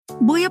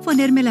Voy a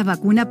ponerme la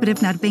vacuna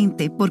Prevnar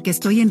 20 porque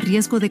estoy en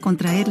riesgo de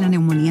contraer la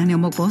neumonía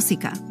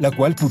neumocócica, la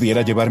cual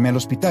pudiera llevarme al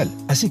hospital.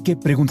 Así que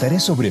preguntaré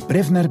sobre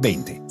Prevnar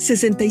 20.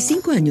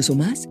 65 años o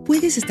más,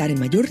 puedes estar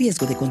en mayor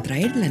riesgo de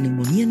contraer la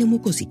neumonía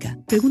neumocócica.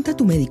 Pregunta a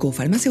tu médico o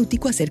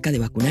farmacéutico acerca de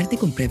vacunarte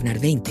con Prevnar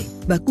 20.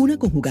 Vacuna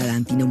conjugada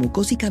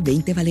antineumocócica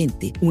 20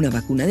 valente, una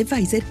vacuna de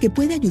Pfizer que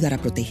puede ayudar a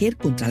proteger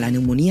contra la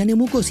neumonía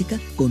neumocócica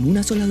con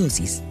una sola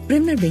dosis.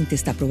 Prevnar 20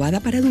 está aprobada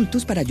para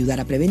adultos para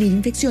ayudar a prevenir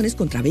infecciones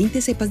contra 20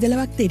 cepas de la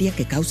bacteria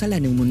que causa la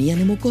neumonía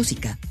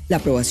neumocócica. La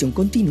aprobación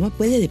continua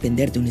puede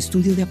depender de un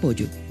estudio de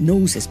apoyo. No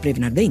uses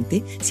Prevnar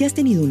 20 si has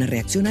tenido una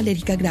reacción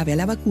alérgica grave a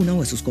la vacuna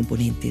o a sus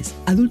componentes.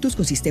 Adultos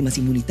con sistemas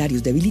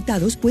inmunitarios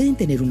debilitados pueden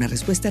tener una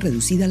respuesta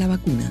reducida a la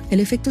vacuna. El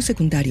efecto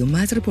secundario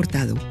más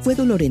reportado fue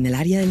dolor en el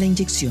área de la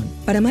inyección.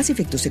 Para más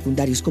efectos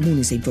secundarios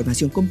comunes e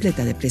información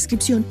completa de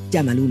prescripción,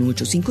 llama al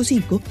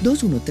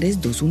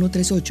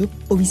 1-855-213-2138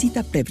 o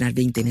visita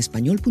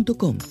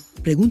Prevnar20enespañol.com.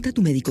 Pregunta a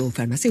tu médico o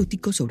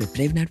farmacéutico sobre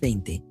Prevnar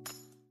 20.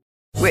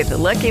 With the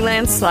Lucky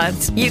Land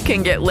Slots, you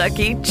can get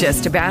lucky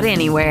just about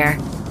anywhere.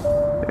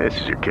 This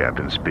is your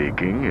captain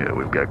speaking.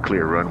 We've got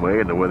clear runway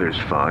and the weather's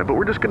fine, but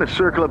we're just going to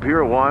circle up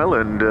here a while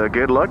and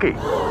get lucky.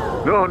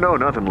 No,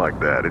 nothing like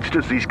that. It's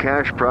just these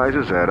cash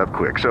prizes add up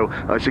quick. So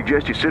I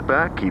suggest you sit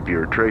back, keep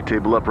your tray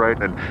table upright,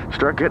 and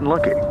start getting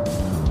lucky.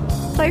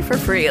 Play for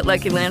free at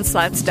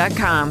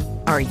LuckyLandSlots.com.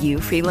 Are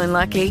you feeling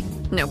lucky?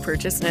 No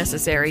purchase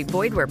necessary.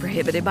 Void where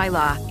prohibited by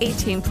law.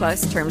 18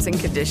 plus terms and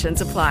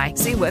conditions apply.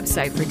 See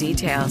website for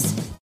details.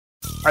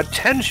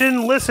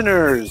 Attention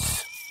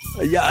listeners.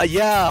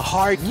 Yeah,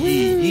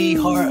 Harky.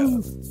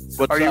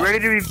 Are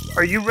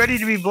you ready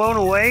to be blown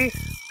away?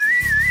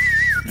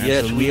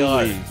 Yes, we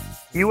are.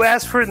 You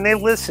asked for it and they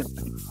listened.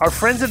 Our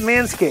friends at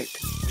Manscaped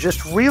just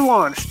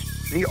relaunched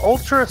the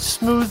Ultra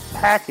Smooth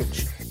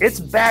Package. It's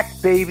back,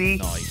 baby.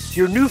 Nice.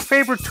 Your new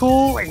favorite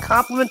tool and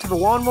complement to the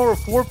Lawnmower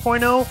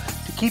 4.0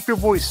 to keep your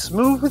voice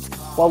smooth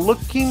while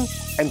looking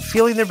and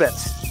feeling their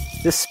best.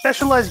 This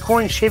specialized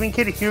groin shaving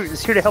kit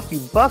is here to help you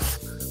buff,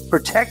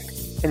 protect,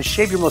 and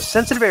shave your most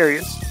sensitive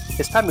areas.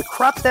 It's time to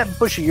crop that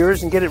bush of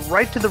yours and get it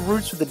right to the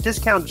roots with a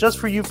discount just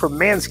for you from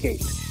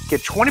Manscaped.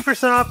 Get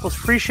 20% off plus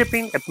free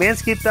shipping at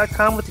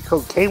manscaped.com with the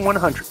code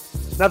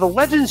K100. Now, the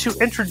legends who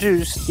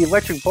introduced the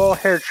electric ball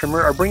hair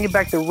trimmer are bringing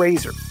back the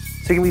razor,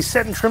 so you can be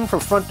set and trimmed from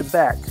front to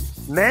back.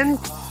 Men,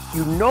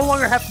 you no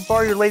longer have to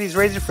borrow your lady's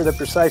razor for the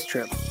precise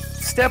trim.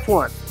 Step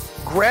 1,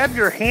 grab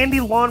your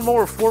handy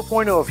Lawnmower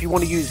 4.0 if you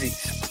want to use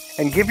these.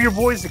 And give your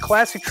boys the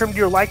classic trim to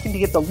your liking to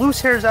get the loose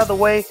hairs out of the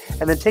way,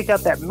 and then take out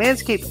that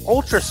Manscaped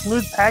Ultra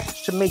Smooth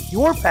Package to make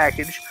your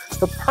package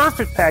the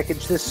perfect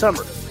package this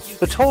summer.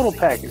 The total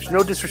package,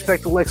 no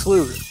disrespect to Lex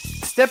Luger.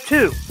 Step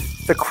 2,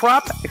 the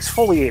Crop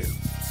Exfoliator.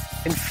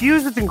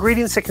 Infused with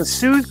ingredients that can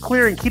soothe,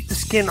 clear, and keep the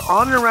skin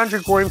on and around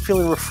your groin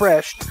feeling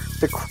refreshed,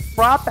 the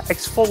Crop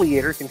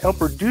Exfoliator can help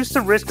reduce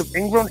the risk of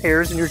ingrown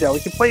hairs in your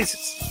delicate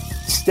places.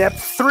 Step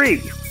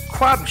 3,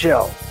 Crop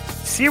Gel.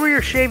 See where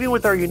you're shaving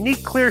with our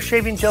unique clear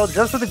shaving gel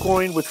just for the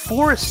groin with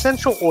 4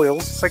 essential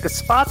oils. It's like a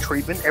spa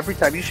treatment every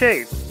time you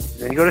shave.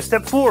 Then you go to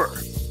step 4.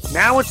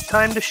 Now it's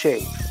time to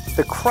shave.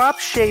 The Crop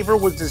Shaver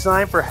was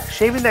designed for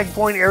shaving that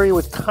groin area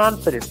with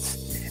confidence.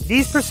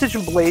 These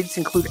precision blades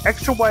include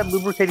extra wide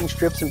lubricating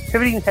strips and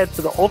pivoting head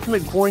for the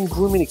ultimate groin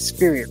grooming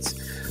experience.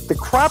 The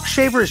Crop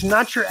Shaver is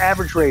not your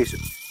average razor.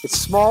 It's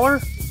smaller,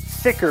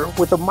 thicker,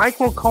 with a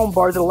micro comb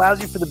bar that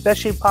allows you for the best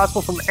shave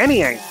possible from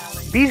any angle.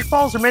 Beach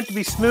balls are meant to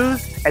be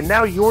smooth, and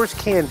now yours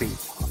can be.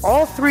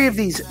 All 3 of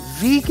these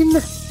vegan,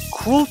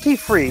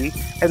 cruelty-free,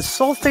 and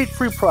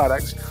sulfate-free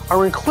products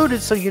are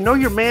included so you know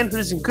your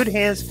manhood is in good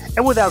hands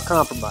and without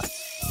compromise.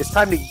 It's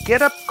time to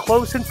get up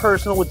close and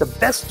personal with the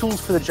best tools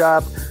for the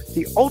job,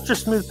 the Ultra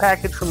Smooth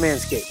Package from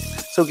Manscaped.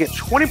 So get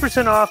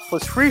 20% off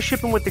plus free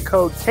shipping with the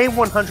code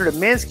K100 at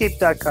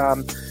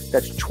manscaped.com.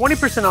 That's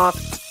 20% off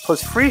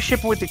plus free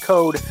shipping with the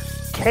code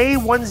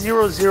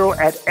K100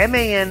 at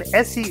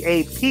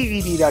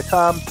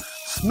manscaped.com.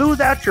 Smooth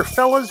out your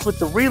fellas with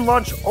the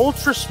relaunched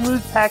Ultra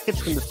Smooth Package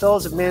from the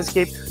fellas at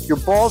Manscaped. Your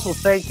balls will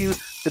thank you.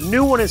 The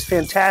new one is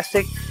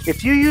fantastic.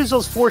 If you use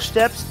those 4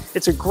 steps,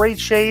 it's a great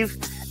shave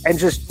and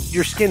just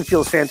your skin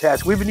feels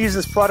fantastic. We've been using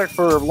this product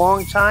for a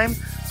long time.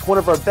 It's one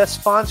of our best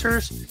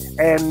sponsors,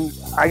 and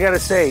I gotta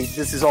say,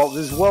 this is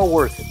well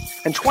worth it.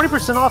 And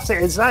 20% off there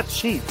is not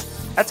cheap.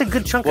 That's a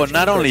good chunk. Well, of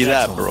not only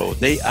that, bro.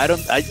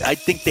 I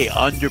think they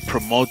under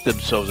promote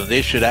themselves, and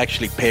they should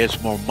actually pay us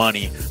more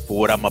money for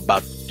what I'm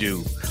about to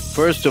do.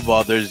 First of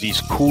all, there's these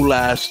cool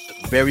ass,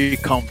 very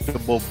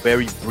comfortable,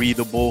 very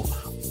breathable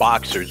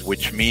boxers,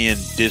 which me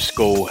and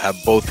Disco have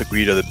both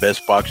agreed are the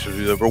best boxers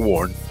we've ever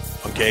worn.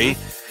 Okay,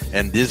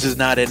 and this is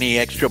not any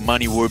extra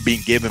money we're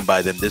being given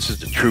by them. This is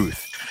the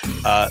truth.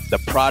 The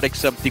product's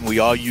something we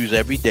all use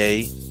every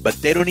day,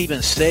 but they don't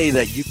even say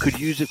that you could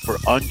use it for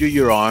under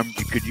your arms,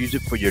 you could use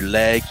it for your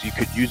legs, you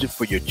could use it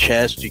for your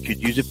chest, you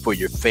could use it for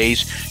your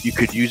face, you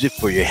could use it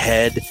for your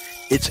head.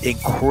 It's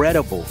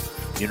incredible,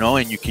 you know,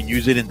 and you can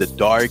use it in the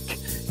dark.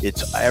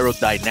 It's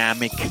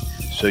aerodynamic,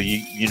 so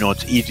you know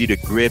it's easy to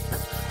grip.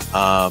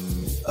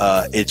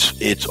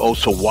 It's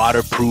also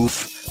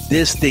waterproof.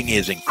 This thing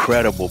is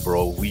incredible,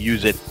 bro. We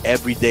use it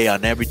every day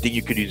on everything.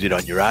 You can use it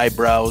on your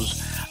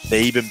eyebrows.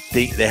 They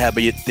have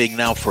a thing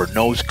now for a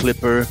nose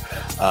clipper.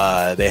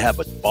 They have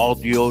a ball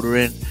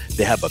deodorant.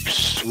 They have a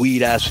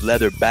sweet ass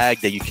leather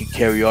bag that you can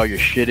carry all your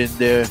shit in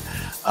there.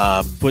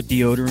 Foot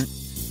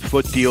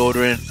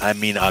deodorant. I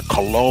mean,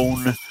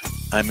 cologne.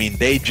 I mean,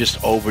 they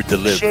just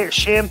over-deliver.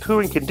 Shampoo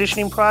and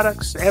conditioning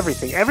products,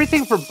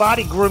 everything for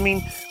body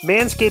grooming.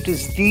 Manscaped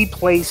is the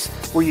place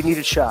where you need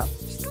to shop.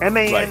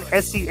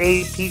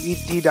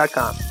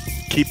 MANSCAPED.com.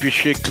 Keep your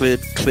shit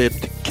clipped.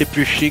 Keep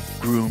your shit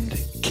groomed.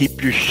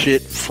 Keep your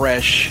shit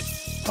fresh.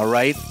 All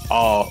right?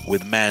 All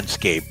with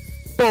Manscaped.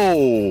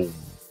 Boom!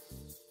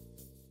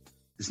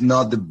 It's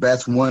not the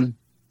best one.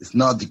 It's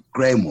not the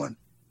great one.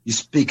 You're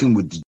speaking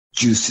with the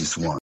juiciest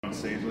one. On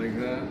stage like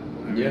that?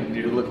 Yeah,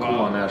 you look cool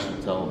on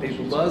national television.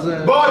 People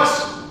buzzing.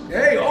 Bucks!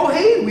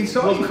 Hey, we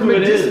saw you from a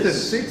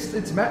distance.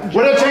 It's Matt and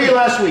John. What did I tell you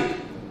last week?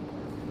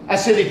 I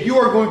said, if you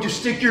are going to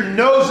stick your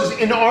noses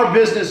into our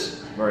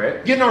business,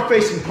 right, get in our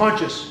face and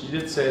punch us. You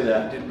did say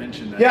that. You did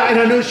mention that. Yeah, and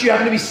I noticed you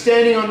happened to be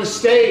standing on the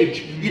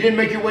stage. You didn't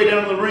make your way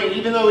down to the ring,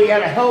 even though he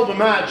had a hell of a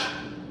match.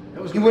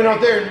 He went out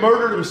there and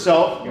murdered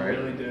himself. You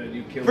really did.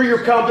 You killed for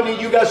your company.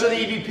 You guys are the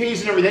EVPs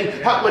and everything.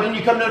 Why didn't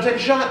you come down and take a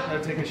shot? I'll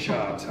take a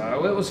shot.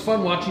 Well, it was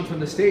fun watching from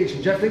the stage.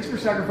 And Jeff, thanks for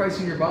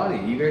sacrificing your body.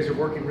 You guys are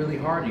working really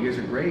hard. You guys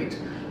are great.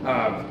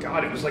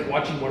 God, it was like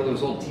watching one of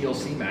those old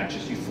TLC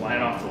matches. You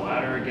flying off the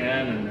ladder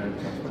again,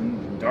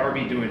 and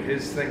Darby doing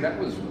his thing. That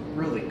was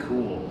really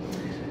cool.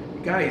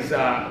 Guys,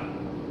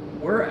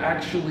 we're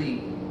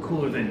actually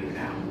cooler than you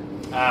now.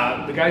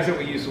 The guys that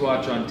we used to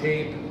watch on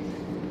tape,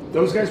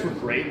 those guys were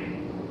great.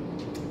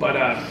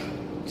 But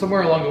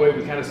somewhere along the way,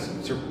 we kind of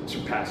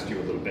surpassed you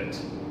a little bit.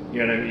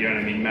 You know what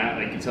I mean, Matt?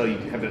 I can tell you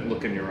have that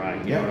look in your eye.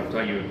 You know what I'm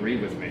talking. You agree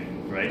with me,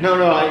 right? No,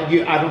 I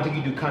don't think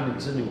you do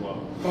condescending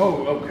well.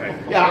 Oh, okay.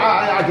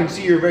 Yeah, I can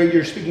see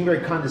you're speaking very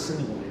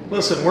condescendingly.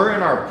 Listen, we're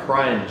in our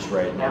primes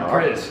right now.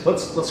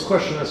 Let's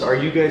question this. Are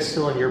you guys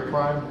still in your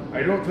prime?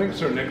 I don't think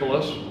so,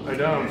 Nicholas. I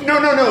don't. No.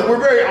 We're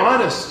very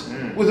honest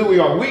with who we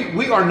are.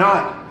 We are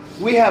not.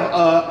 We have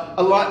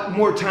a lot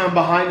more time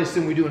behind us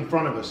than we do in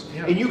front of us.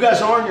 Yeah. And you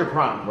guys are in your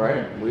prime.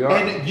 Right, we are.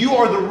 And you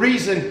are the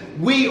reason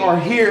we are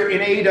here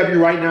in AEW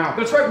right now.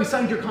 That's right, we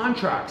signed your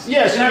contracts.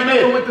 Yes, and I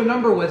remember what the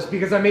number was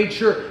because I made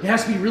sure it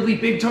has to be really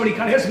big, Tony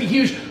Khan. It has to be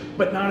huge,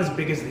 but not as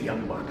big as the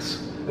Young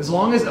Bucks. As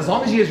long as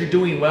you guys are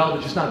doing well, but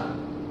just not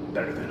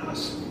better than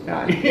us.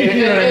 Yeah.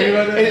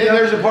 And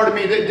there's a part of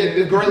me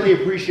that greatly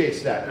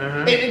appreciates that.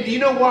 And do you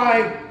know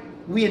why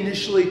we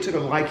initially took a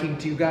liking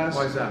to you guys?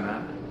 Why is that,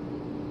 Matt?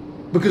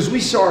 Because we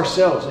saw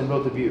ourselves in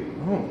both of you.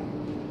 Oh.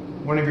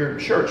 One of your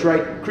shirts,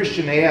 right?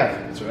 Christian AF.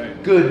 That's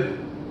right. Good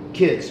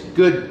kids,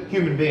 good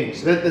human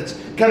beings. That's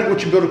kind of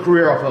what you build a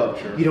career off of.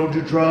 Sure. You don't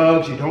do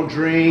drugs, you don't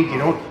drink, you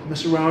don't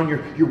mess around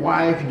your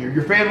wife and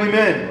your family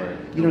men. Right.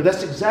 You know,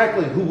 that's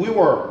exactly who we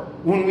were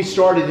when we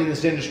started in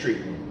this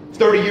industry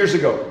 30 years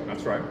ago.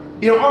 That's right.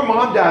 You know, our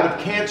mom died of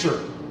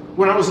cancer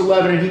when I was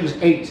 11 and he was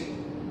 8.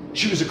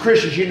 She was a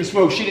Christian. She didn't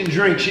smoke. She didn't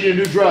drink. She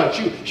didn't do drugs.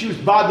 She was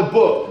by the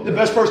book, the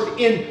best person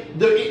in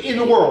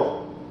the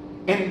world.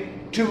 And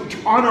to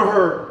honor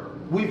her,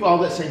 we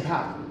followed that same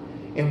path.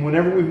 And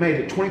whenever we made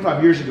it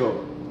 25 years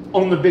ago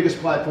on the biggest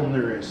platform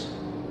there is,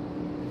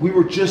 we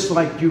were just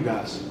like you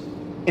guys.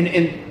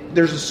 And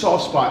there's a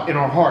soft spot in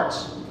our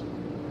hearts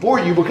for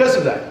you because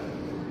of that.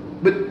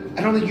 But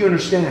I don't think you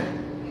understand.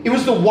 It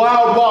was the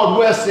wild, wild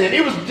west then.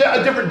 It was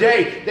a different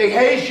day. They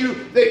hazed you.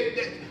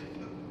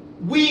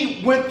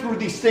 We went through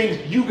these things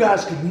you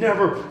guys could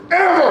never,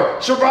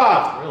 ever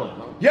survive. Really?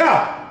 Huh?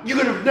 Yeah, you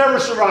could have never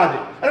survived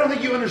it. I don't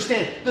think you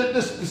understand.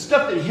 The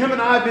stuff that him and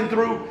I have been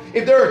through,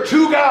 if there are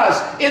two guys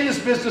in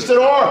this business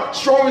that are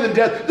stronger than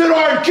death, that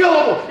are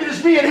unkillable, it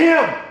is me and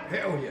him.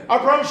 Hell yeah. I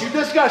promise you,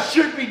 this guy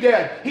should be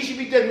dead. He should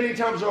be dead many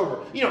times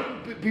over. You know,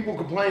 people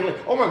complain like,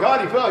 oh my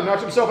God, he fell, he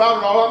knocked himself out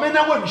and all that. Man,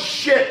 that wasn't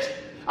shit.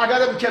 I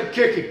got up and kept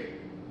kicking.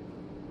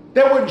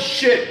 That wasn't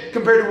shit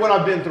compared to what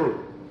I've been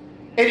through.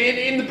 And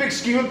in the big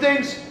scheme of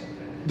things,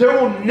 there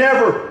will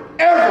never,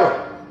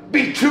 ever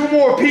be two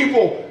more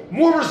people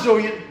more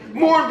resilient,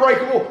 more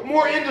unbreakable,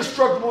 more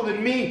indestructible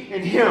than me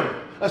and him,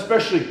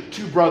 especially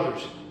two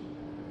brothers.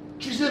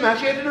 Did you see the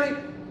match he had tonight?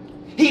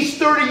 He's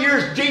 30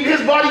 years deep.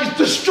 His body's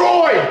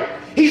destroyed.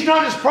 He's not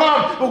in his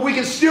prime, but we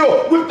can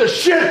still whip the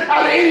shit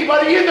out of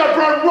anybody in their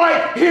prime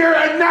right here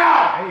and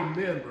now.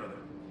 Amen, brother.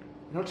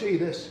 And I'll tell you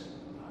this.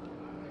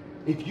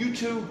 If you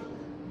two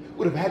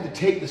would have had to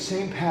take the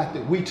same path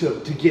that we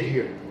took to get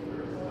here,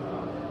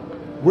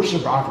 we're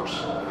survivors.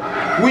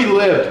 We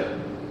lived.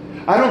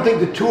 I don't think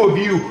the two of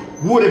you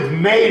would have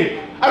made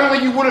it. I don't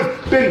think you would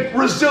have been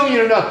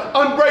resilient enough,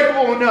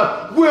 unbreakable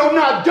enough, will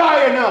not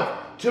die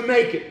enough to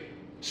make it.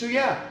 So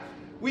yeah,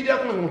 we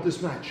definitely want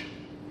this match.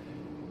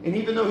 And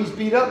even though he's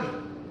beat up,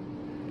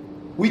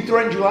 we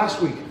threatened you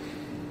last week.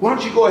 Why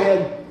don't you go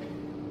ahead,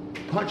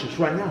 punch us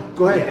right now?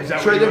 Go ahead. Yeah, is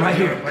that straight what there. right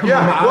here? Come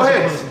on, go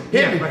ahead.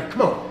 Hit me. Right,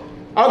 come on.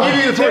 I'll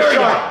give you the first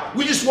shot.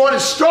 We just want it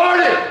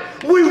started.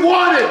 We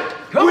want it.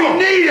 We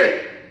need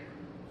it.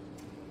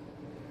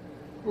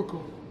 We're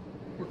cool.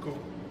 We're cool.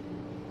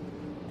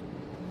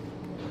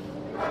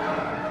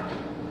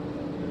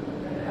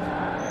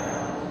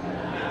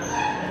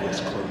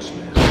 This close,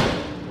 man.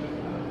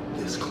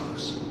 This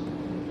close.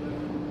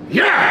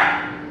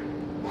 Yeah!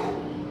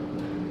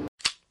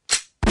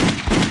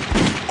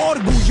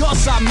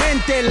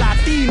 Orgullosamente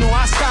latino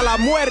hasta la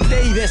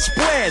muerte y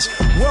después.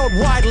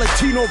 Worldwide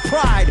Latino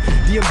pride,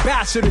 the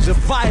ambassadors of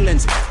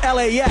violence.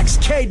 LAX,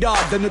 K-Dog,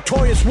 the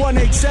notorious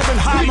 187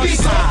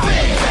 homicide.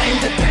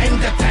 Bang the dang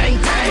the dang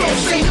dang. Don't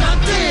say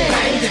nothing.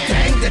 Bang the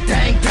dang the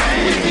dang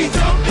dang. We be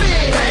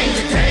dumping. Bang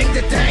the dang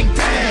the dang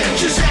dang.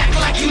 Just act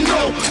like you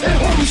know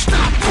and homie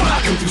stop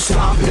fucking through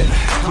stomping.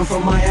 I'm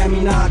from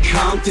Miami, not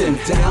Compton.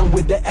 Down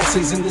with the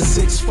S's in the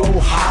 6-4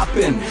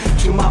 hopping.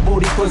 To my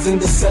Boricuas in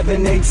the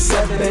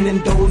 787.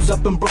 And those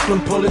up in Brooklyn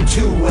pulling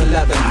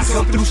 211. I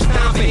come through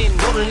stomping,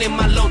 rolling in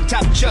my low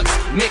top chucks,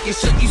 making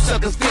sure you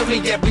suckers feel me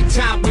every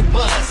time we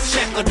buzz.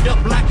 Shackled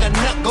up like a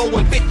nut,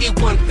 going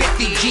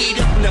 5150, G'd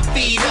up and the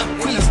feet up,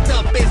 creased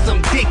up in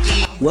some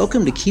dicky.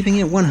 Welcome to Keeping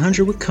It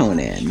 100 with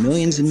Conan.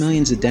 Millions and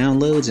millions of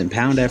downloads and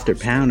pound after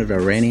pound of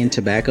Iranian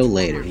tobacco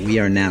later. We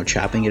are now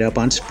chopping it up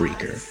on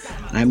Spreaker.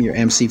 I'm your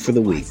MC for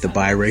the week, the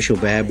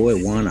biracial bad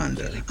boy One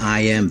Under.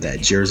 I am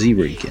that Jersey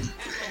Rican.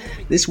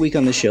 This week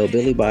on the show,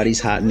 Billy Body's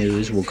Hot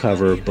News will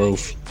cover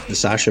both the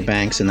Sasha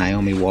Banks and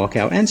Naomi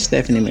walkout and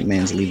Stephanie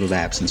McMahon's leave of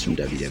absence from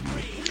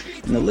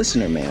WWE. In the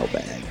listener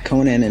mailbag,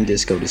 Conan and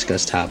Disco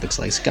discuss topics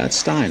like Scott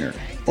Steiner,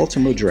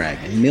 Ultimo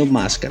Dragon, Mil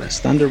Máscaras,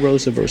 Thunder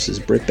Rosa vs.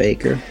 Britt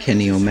Baker,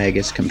 Kenny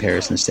Omega's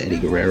comparisons to Eddie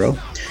Guerrero,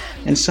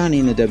 and Sonny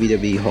in the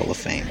WWE Hall of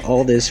Fame.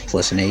 All this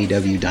plus an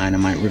AEW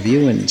Dynamite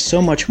review and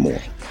so much more.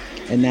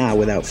 And now,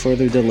 without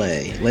further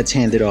delay, let's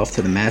hand it off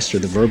to the master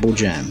of the verbal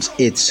gems.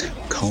 It's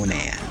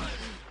Conan.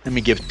 Let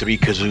me give 3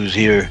 kazoos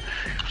here.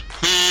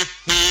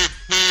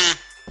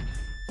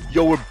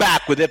 Yo, we're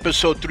back with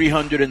episode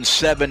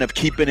 307 of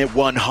Keeping It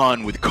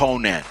 100 with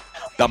Conan,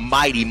 the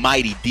mighty,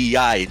 mighty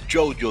D.I.,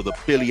 Jojo, the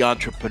Philly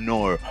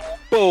entrepreneur.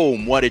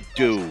 Boom, what it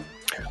do?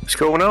 What's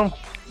going on?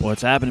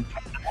 What's happening?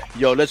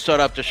 Yo, let's start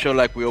off the show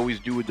like we always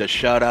do with the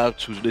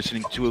shout-outs, who's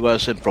listening to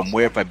us and from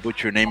where. If I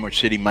butcher your name or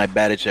city, my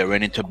bad. It's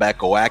Iranian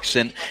Tobacco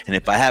accent. And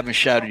if I haven't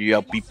shouted you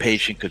out, be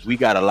patient because we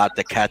got a lot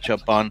to catch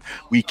up on.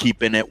 We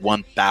keeping it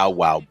 1,000.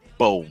 Wow.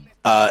 Boom.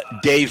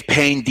 Dave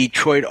Payne,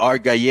 Detroit, R.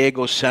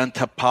 Gallego,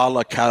 Santa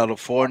Paula,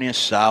 California,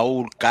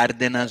 Saul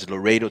Cardenas,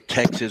 Laredo,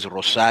 Texas,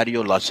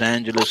 Rosario, Los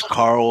Angeles,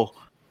 Carl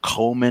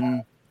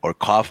Coleman or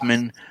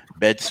Kaufman,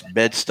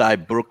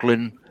 Bed-Stuy,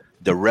 Brooklyn,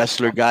 the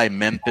Wrestler Guy,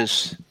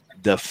 Memphis,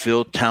 the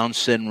Phil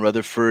Townsend,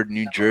 Rutherford,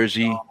 New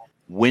Jersey,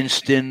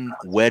 Winston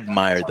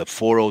Wedmeyer, the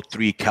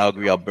 403,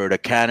 Calgary, Alberta,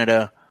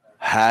 Canada,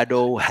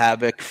 Hado,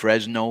 Havoc,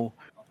 Fresno,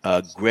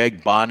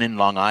 Greg Bonin,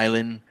 Long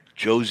Island,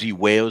 Josie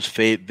Wales,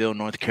 Fayetteville,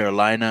 North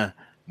Carolina,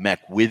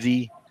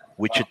 McWithy,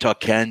 Wichita,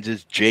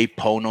 Kansas, Jay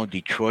Pono,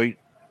 Detroit,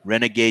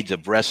 Renegades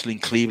of Wrestling,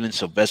 Cleveland,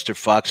 Sylvester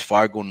Fox,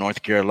 Fargo,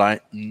 North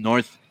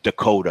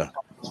Dakota,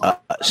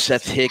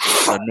 Seth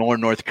Hicks, Lenore,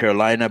 North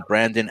Carolina,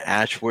 Brandon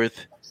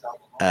Ashworth,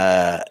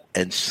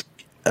 North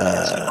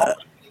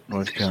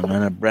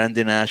Carolina,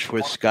 Brandon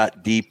Ashworth,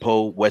 Scott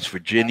Depot, West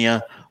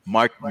Virginia,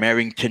 Mark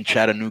Merrington,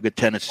 Chattanooga,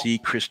 Tennessee,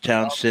 Chris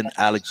Townsend,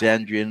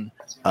 Alexandrian,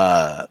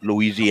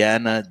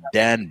 Louisiana,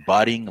 Dan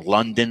Budding,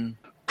 London,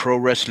 Pro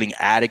Wrestling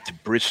Addict,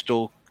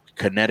 Bristol,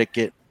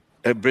 Connecticut,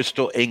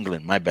 Bristol,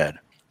 England, my bad.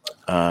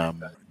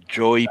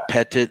 Joey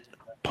Pettit,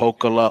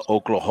 Pocala,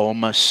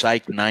 Oklahoma,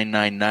 Psych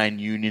 999,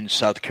 Union,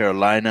 South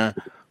Carolina,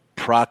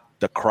 Proc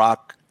the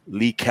Croc,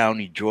 Lee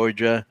County,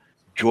 Georgia,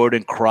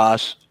 Jordan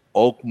Cross,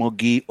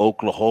 Okmulgee,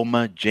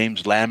 Oklahoma,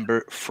 James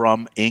Lambert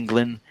from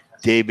England,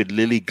 David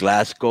Lilly,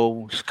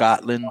 Glasgow,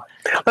 Scotland.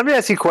 Let me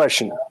ask you a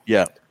question.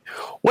 Yeah.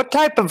 What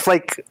type of,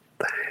 like,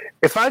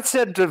 if I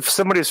said to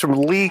somebody who's from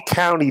Lee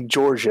County,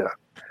 Georgia,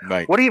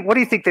 right? What do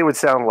you think they would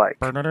sound like?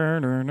 Like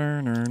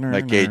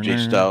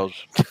AJ Styles.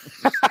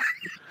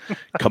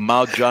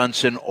 Kamal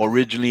Johnson,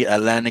 originally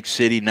Atlantic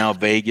City, now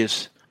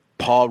Vegas.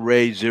 Paul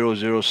Ray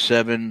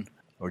 007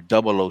 or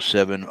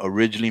 007,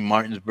 originally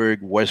Martinsburg,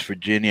 West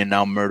Virginia,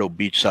 now Myrtle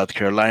Beach, South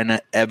Carolina.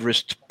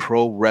 Everest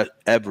Pro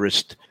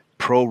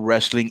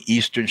Wrestling,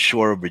 Eastern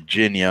Shore of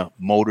Virginia.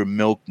 Motor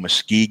Milk,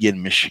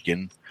 Muskegon,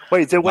 Michigan.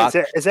 Wait,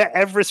 is that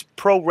Everest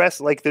Pro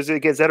Wrestling? Like,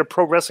 is that a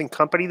pro wrestling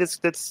company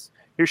that's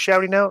you're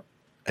shouting out?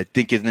 I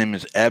think his name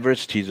is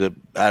Everest.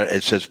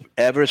 It says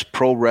Everest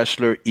Pro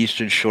Wrestler,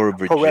 Eastern Shore of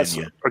Virginia. Pro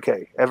Wrestler.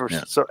 Okay, Everest.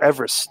 Yeah. So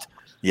Everest.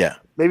 Yeah.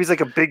 Maybe he's like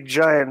a big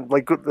giant.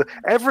 Like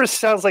Everest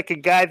sounds like a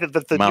guy that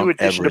the Mount new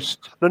addition.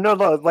 No.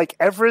 Like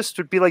Everest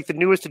would be like the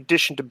newest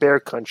addition to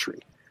Bear Country.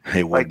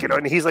 Hey, like,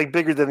 and he's like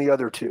bigger than the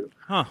other two.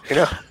 Huh? You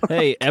know?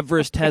 Hey,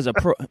 Everest has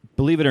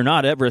believe it or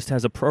not, Everest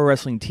has a pro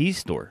wrestling tee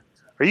store.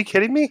 Are you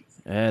kidding me?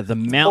 The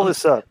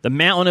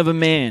mountain of a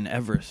man,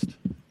 Everest.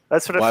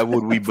 That's what. Why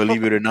would we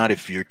believe it or not?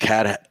 If you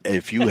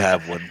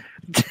have one,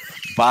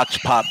 Vox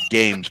Pop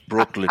Games,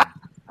 Brooklyn.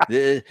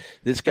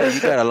 This guy, you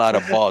got a lot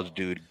of balls,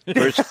 dude.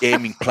 First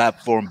gaming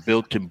platform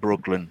built in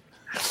Brooklyn.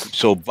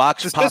 So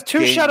Vox Pop. There's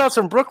two shout-outs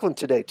from Brooklyn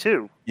today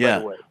too. Yeah, by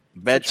the way.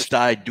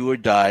 Bed-Stuy, Do or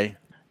Die.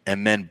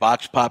 And then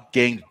Box Pop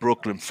Games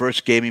Brooklyn,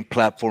 first gaming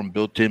platform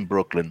built in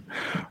Brooklyn.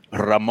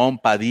 Ramon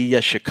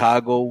Padilla,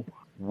 Chicago.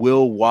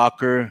 Will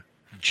Walker,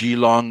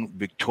 Geelong,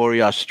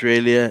 Victoria,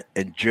 Australia.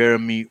 And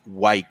Jeremy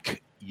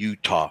Wyke,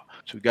 Utah.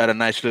 So we got a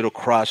nice little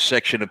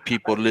cross-section of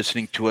people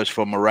listening to us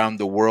from around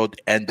the world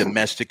and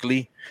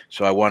domestically.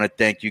 So I want to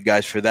thank you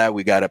guys for that.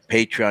 We got a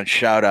Patreon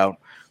shout-out,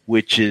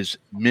 which is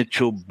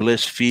Mitchell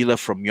Bliss Fila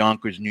from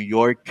Yonkers, New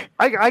York.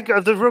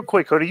 Real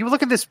quick, Cody, you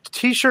look at this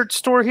T-shirt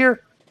store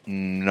here?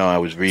 No, I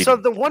was reading. So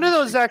one of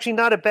those is actually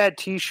not a bad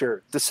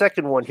T-shirt. The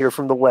second one here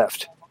from the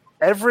left.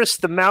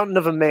 Everest, the Mountain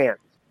of a Man.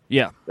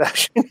 Yeah,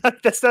 actually,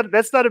 that's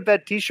not a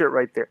bad T-shirt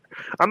right there.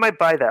 I might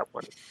buy that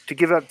one to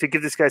give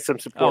this guy some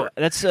support.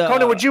 Oh, that's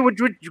Conan. Would you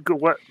go?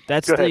 What?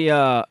 That's go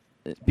the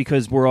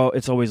because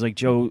it's always like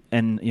Joe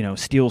and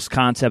steals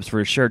concepts for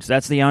his shirts.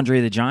 That's the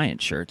Andre the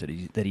Giant shirt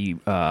that he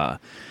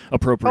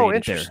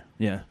appropriated there.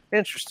 Yeah,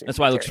 interesting. That's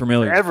why it looks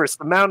familiar. Everest,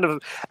 the Mountain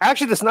of.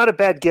 Actually, that's not a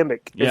bad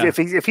gimmick. Yeah.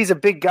 If he's a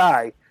big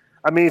guy.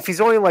 I mean, if he's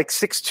only like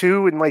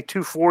 6'2" and like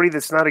 240,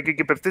 that's not a good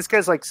gimmick. But if this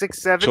guy's like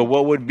 6'7", so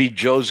what would be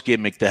Joe's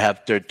gimmick to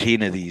have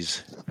 13 of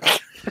these?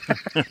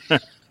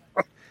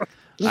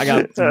 I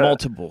got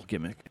multiple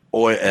gimmick.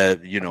 Or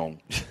Mr.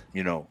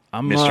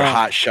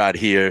 Hotshot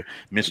here,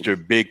 Mr.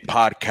 Big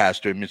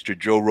Podcaster, Mr.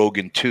 Joe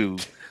Rogan too.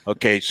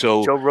 Okay,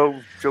 so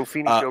Joe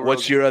Feeney.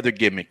 What's your other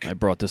gimmick? I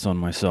brought this on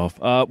myself.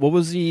 What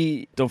was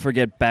the? Don't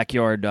forget,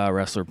 backyard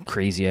wrestler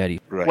Crazy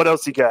Eddie. Right. What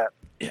else you got?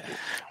 Yeah.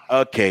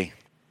 Okay.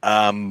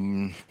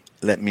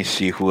 Let me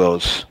see who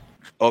else.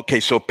 Okay,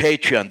 so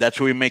Patreon, that's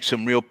where we make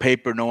some real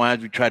paper, no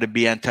ads. We try to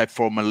be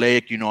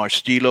anti-formulaic. Our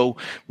stilo.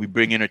 We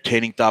bring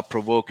entertaining,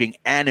 thought-provoking,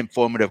 and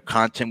informative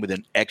content with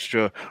an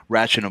extra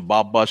ration of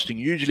ball-busting,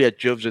 usually at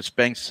Joe's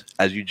expense,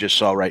 as you just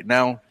saw right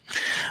now.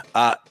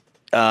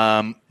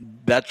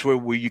 That's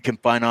where you can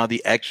find all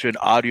the extra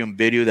audio and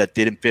video that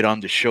didn't fit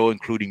on the show,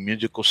 including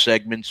musical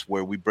segments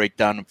where we break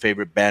down a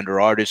favorite band or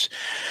artist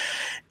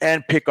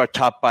and pick our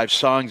top 5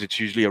 songs.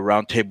 It's usually a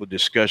roundtable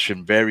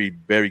discussion. Very,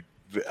 very,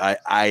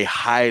 I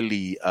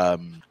highly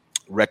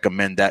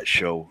recommend that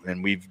show.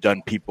 And we've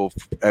done people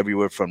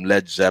everywhere from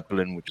Led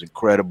Zeppelin, which is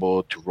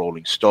incredible, to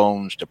Rolling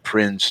Stones, to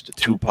Prince, to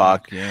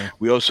Tupac. Yeah.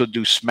 We also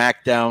do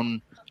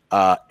SmackDown,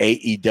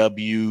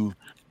 AEW,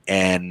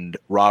 and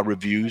Raw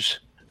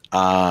reviews.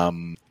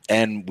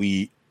 And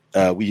we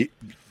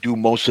do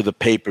most of the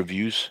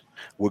pay-per-views.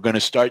 We're going to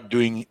start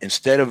doing,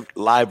 instead of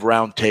live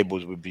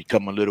roundtables, we've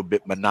become a little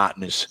bit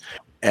monotonous.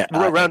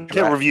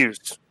 Roundtable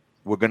reviews.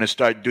 We're going to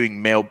start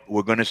doing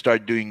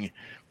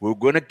we're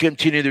going to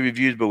continue the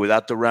reviews, but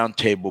without the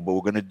roundtable, but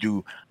we're going to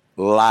do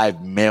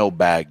live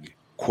mailbag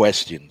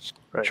questions,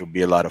 which will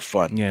be a lot of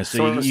fun. Yeah.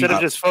 So instead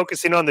of just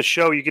focusing on the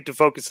show, you get to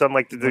focus on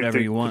like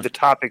the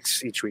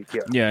topics each week.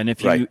 Yeah. Yeah, and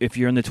if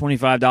you're in the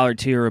 $25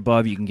 tier or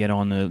above, you can get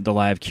on the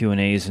live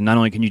Q&As, and not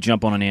only can you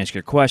jump on and ask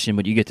your question,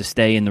 but you get to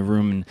stay in the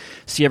room and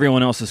see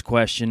everyone else's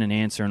question and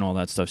answer and all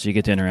that stuff. So you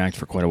get to interact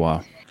for quite a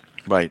while.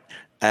 Right.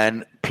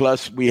 And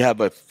plus, we have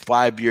a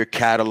 5-year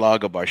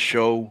catalog of our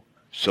show.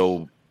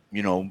 So,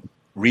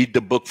 read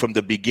the book from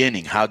the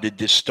beginning. How did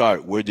this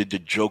start? Where did the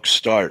jokes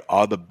start?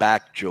 All the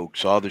back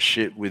jokes, all the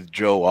shit with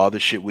Joe, all the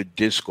shit with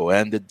Disco,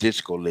 and the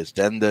Disco List,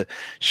 and the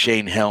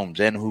Shane Helms,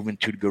 and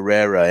Juventud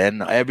Guerrera,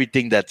 and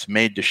everything that's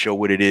made the show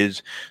what it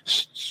is.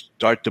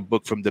 Start the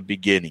book from the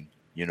beginning.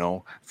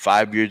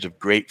 5 years of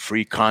great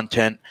free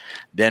content.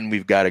 Then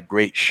we've got a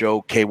great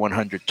show,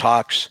 K100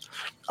 Talks,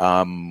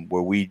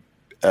 where we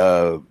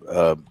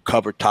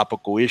cover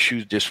topical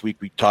issues. This week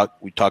we talk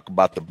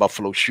about the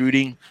Buffalo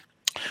shooting,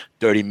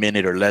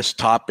 30-minute or less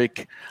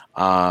topic.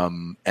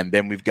 And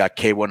then we've got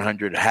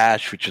K100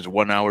 Hash, which is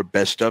 1 hour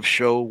best of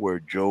show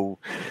where Joe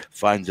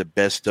finds the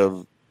best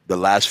of the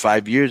last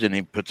 5 years and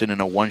he puts it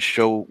in a 1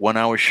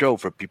 hour show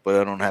for people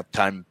that don't have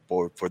time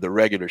for the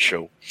regular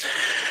show.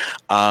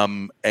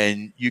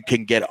 And you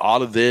can get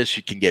all of this.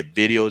 You can get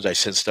videos. I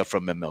send stuff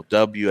from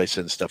MLW. I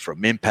send stuff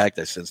from Impact.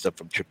 I send stuff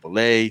from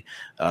AAA.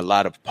 A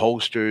lot of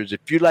posters.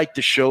 If you like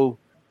the show,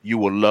 you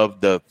will love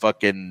the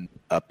fucking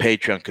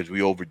Patreon because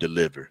we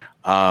over-deliver.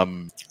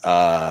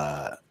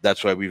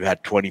 That's why we've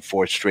had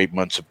 24 straight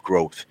months of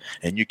growth.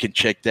 And you can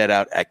check that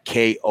out at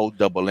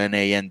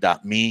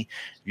KONNAN.me.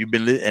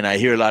 And I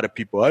hear a lot of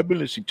people, I've been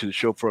listening to the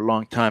show for a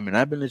long time, and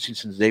I've been listening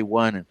since day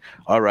one. And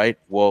all right,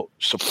 well,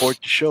 support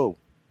the show.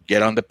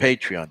 Get on the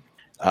Patreon.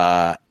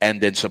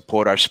 And then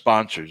support our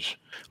sponsors.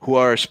 Who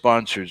are our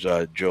sponsors,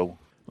 Joe?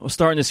 Well,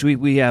 starting this week,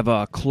 we have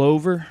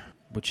Clover,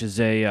 which is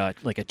a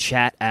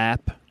chat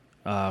app.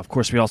 Of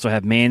course, we also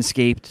have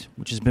Manscaped,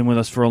 which has been with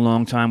us for a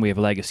long time. We have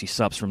Legacy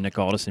Subs from Nick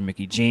Aldis and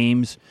Mickey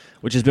James,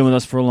 which has been with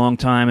us for a long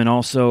time. And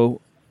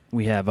also,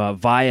 we have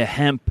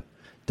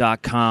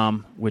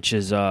ViaHemp.com, which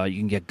is you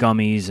can get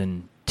gummies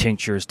and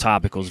tinctures,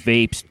 topicals,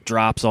 vapes,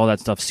 drops, all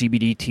that stuff,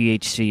 CBD,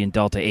 THC, and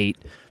Delta-8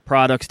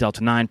 products,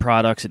 Delta-9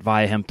 products at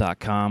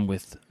ViaHemp.com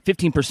with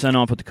 15%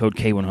 off with the code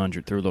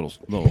K100. Through a little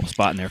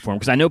spot in there for them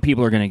because I know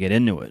people are going to get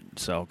into it,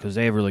 because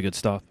they have really good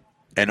stuff.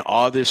 And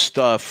all this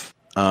stuff,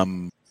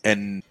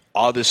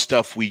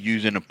 we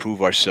use and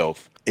improve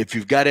ourselves. if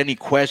you've got any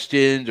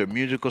questions or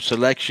musical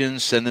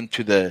selections, send them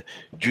to the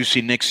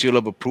Juicy Nick seal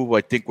of approval.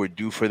 I think we're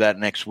due for that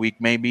next week,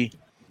 maybe.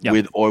 Yep.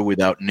 With or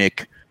without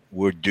Nick,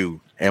 we're due.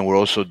 And we're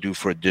also due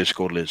for a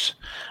disco list.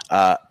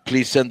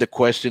 Please send the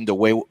question the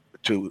way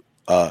to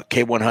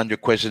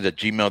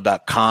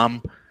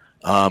k100questions@gmail.com.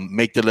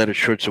 Make the letter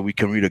short so we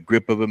can read a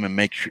grip of them, and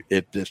make sure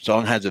if the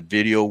song has a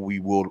video,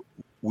 we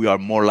are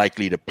more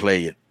likely to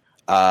play it.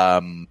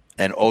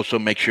 And also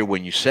make sure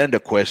when you send a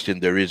question,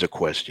 there is a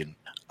question.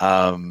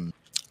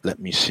 Let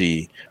me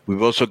see.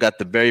 We've also got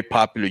the very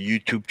popular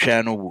YouTube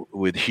channel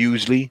with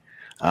Hughley,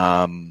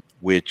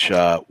 which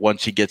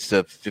once he gets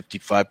to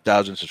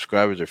 55,000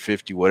 subscribers or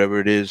 50, whatever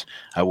it is,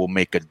 I will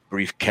make a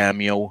brief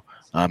cameo.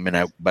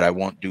 But I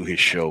won't do his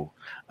show,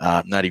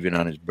 not even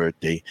on his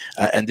birthday.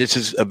 And this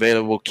is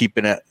available.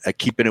 Keeping it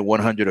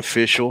 100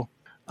 official.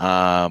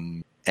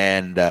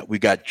 And we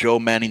got Joe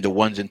manning the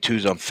ones and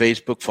twos on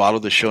Facebook. Follow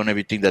the show and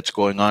everything that's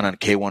going on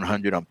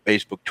K100 on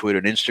Facebook, Twitter,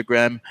 and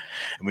Instagram.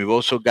 And we've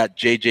also got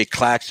JJ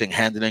Claxton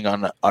handling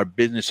on our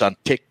business on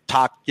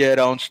TikTok. You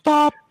don't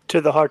stop.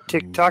 To the heart,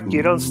 TikTok,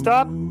 you don't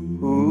stop.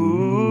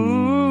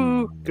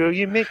 Ooh, girl,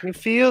 you make me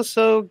feel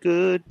so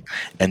good.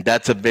 And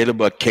that's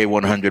available at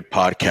K100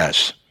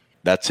 Podcasts.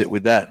 That's it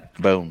with that.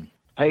 Boom.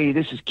 Hey,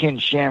 this is Ken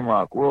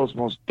Shamrock, world's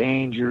most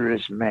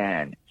dangerous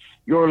man.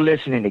 You're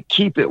listening to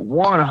Keep It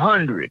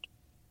 100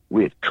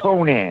 with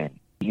Conan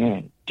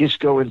and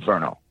Disco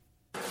Inferno.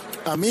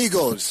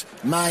 Amigos,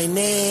 my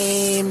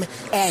name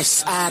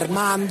is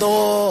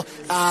Armando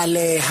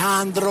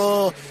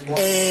Alejandro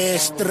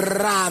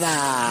Estrada,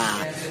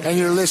 and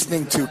you're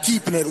listening to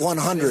Keeping It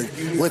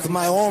 100 with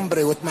my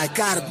hombre, with my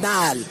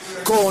carnal,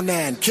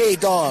 Conan,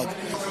 K-Dog,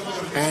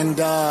 and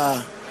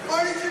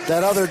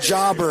that other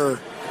jobber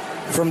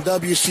from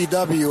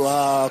WCW,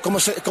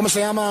 ¿cómo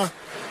se llama?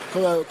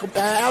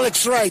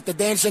 Alex Wright, the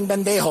dancing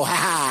bandejo,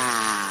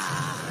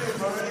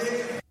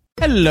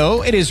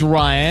 Hello, it is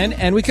Ryan,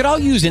 and we could all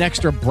use an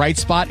extra bright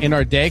spot in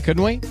our day,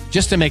 couldn't we?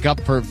 Just to make up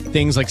for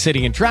things like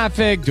sitting in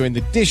traffic, doing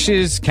the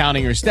dishes,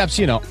 counting your steps,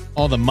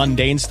 all the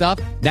mundane stuff.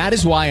 That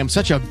is why I'm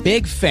such a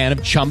big fan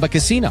of Chumba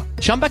Casino.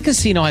 Chumba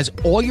Casino has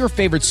all your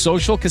favorite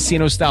social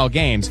casino-style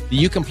games that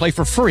you can play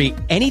for free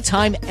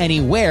anytime,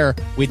 anywhere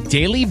with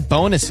daily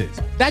bonuses.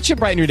 That should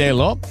brighten your day a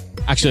little.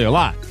 Actually, a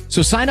lot.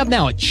 So sign up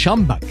now at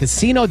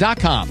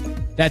ChumbaCasino.com.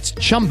 That's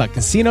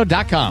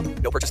ChumbaCasino.com.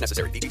 No purchase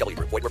necessary. VGW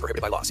Group. Void where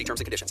prohibited by law. See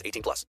terms and conditions.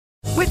 18+.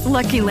 With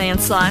Lucky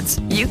Land Slots,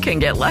 you can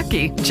get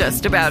lucky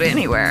just about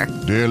anywhere.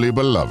 Dearly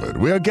beloved,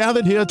 we are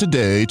gathered here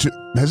today to...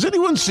 Has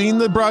anyone seen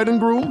the bride and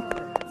groom?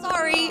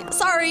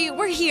 Sorry,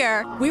 we're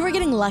here. We were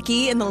getting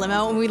lucky in the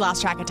limo and we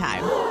lost track of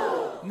time.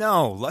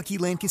 No, Lucky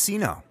Land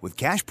Casino. With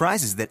cash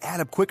prizes that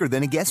add up quicker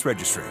than a guest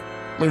registry.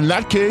 In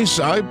that case,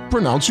 I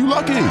pronounce you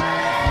lucky.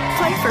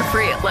 Play for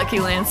free at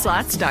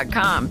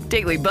LuckyLandSlots.com.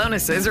 Daily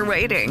bonuses are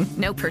waiting.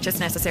 No purchase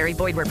necessary.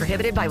 Void where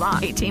prohibited by law.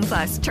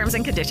 18+. Terms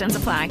and conditions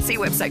apply. See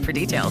website for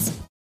details.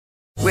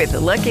 With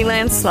Lucky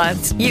Land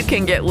Slots, you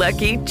can get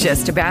lucky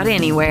just about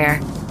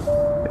anywhere.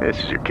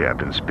 This is your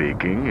captain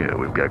speaking.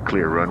 We've got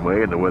clear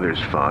runway and the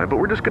weather's fine, but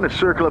we're just going to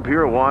circle up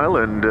here a while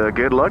and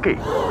get lucky.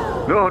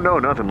 No,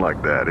 nothing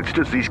like that. It's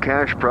just these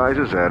cash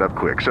prizes add up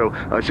quick. So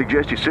I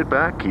suggest you sit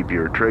back, keep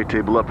your tray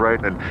table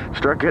upright, and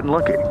start getting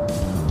lucky.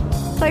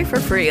 Play for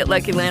free at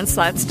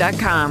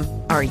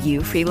LuckyLandSlots.com. Are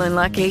you feeling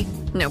lucky?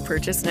 No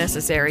purchase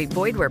necessary.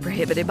 Void where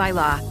prohibited by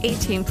law.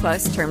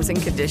 18+ terms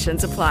and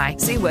conditions apply.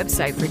 See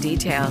website for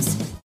details.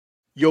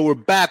 Yo, we're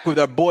back with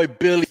our boy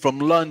Billy from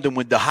London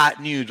with the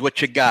hot news.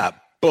 What you got?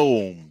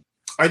 Boom.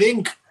 I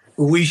think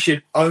we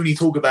should only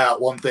talk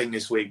about one thing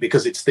this week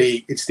because it's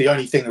the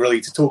only thing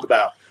really to talk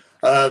about.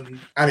 And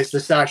it's the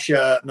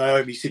Sasha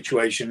Naomi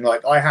situation.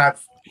 Like, I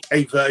have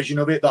a version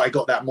of it that I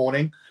got that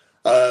morning.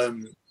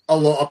 A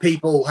lot of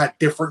people had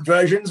different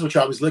versions, which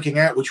I was looking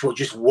at, which were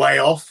just way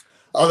off.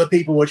 Other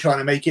people were trying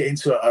to make it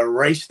into a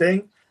race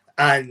thing.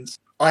 And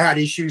I had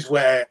issues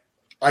where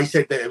I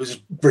said that it was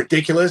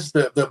ridiculous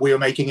that we were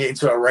making it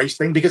into a race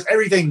thing because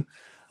everything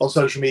on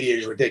social media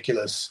is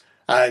ridiculous.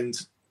 And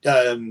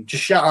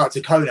just shout out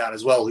to Conan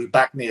as well, who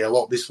backed me a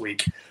lot this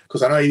week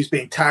because I know he was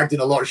being tagged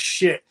in a lot of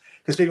shit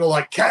because people were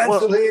like,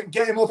 cancel him,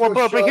 get him off the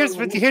show.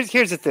 But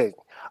here's the thing.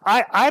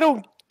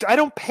 I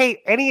don't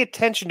pay any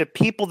attention to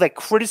people that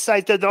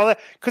criticize and all that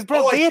because,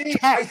 bro,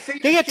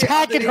 they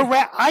attack and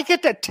harass. I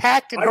get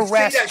attacked and harassed.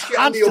 I see that shit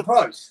under your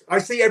post. I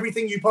see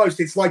everything you post.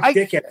 It's like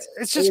dickheads.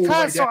 It's just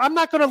so I'm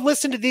not going to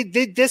listen to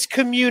this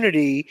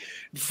community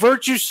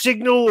virtue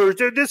signal or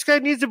this guy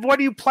needs what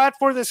do you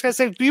platform? This guy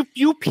saying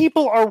you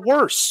people are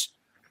worse.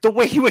 The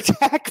way you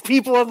attack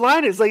people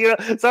online is like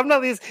so I'm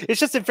not. It's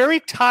just a very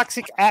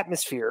toxic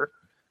atmosphere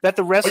that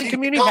the wrestling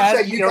community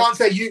has. You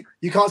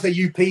can't say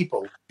you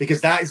people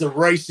because that is a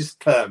racist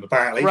term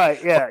apparently.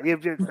 Right? Yeah.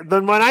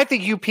 Then when I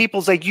think you people,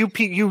 it's like you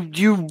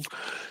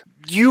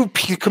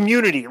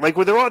community, like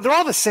they're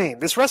all the same.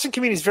 This wrestling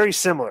community is very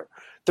similar.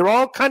 They're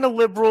all kind of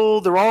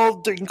liberal. They're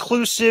all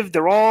inclusive.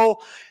 They're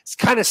all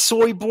kind of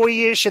soy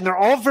boyish, and they're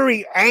all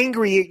very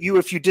angry at you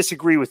if you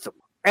disagree with them.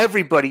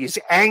 everybody is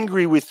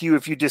angry with you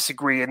if you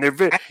disagree, and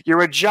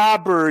you're a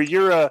jobber,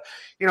 you're an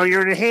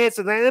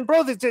enhancer. And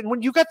bro,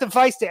 when you got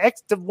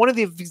one of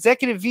the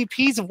executive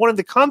VPs of one of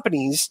the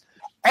companies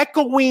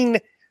echoing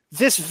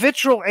this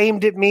vitriol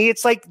aimed at me,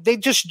 it's like they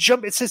just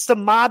jump. It's just the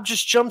mob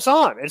just jumps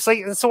on. It's like,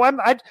 and so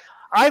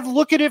I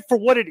look at it for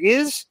what it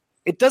is.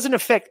 It doesn't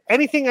affect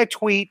anything I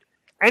tweet,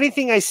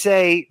 anything I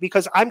say,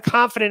 because I'm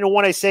confident in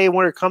what I say and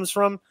where it comes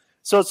from.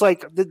 So it's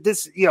like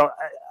this,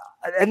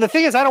 and the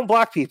thing is, I don't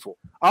block people.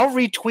 I'll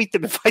retweet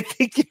them if I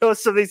think,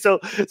 something. So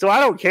I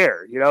don't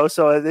care,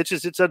 so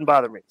it doesn't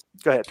bother me.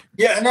 Go ahead.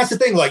 Yeah. And that's the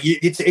thing. Like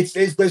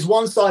it's there's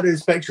one side of the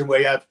spectrum where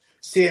you have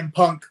CM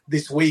Punk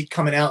this week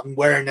coming out and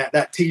wearing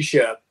that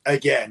t-shirt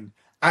again.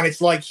 And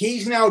it's like,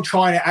 he's now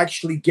trying to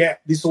actually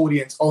get this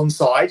audience on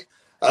side,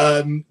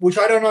 which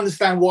I don't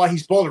understand why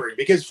he's bothering,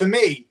 because for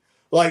me,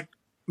 like,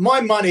 my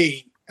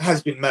money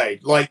has been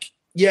made. Like,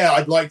 yeah,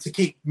 I'd like to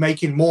keep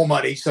making more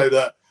money so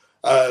that,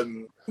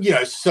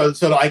 so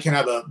that I can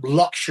have a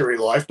luxury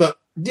life. But,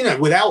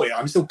 without it,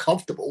 I'm still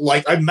comfortable.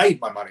 Like, I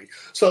made my money.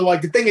 So,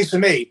 like, the thing is, for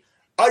me,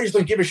 I just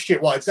don't give a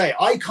shit what I'd say.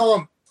 I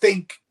can't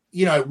think,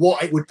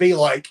 what it would be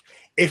like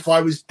if I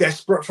was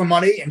desperate for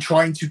money and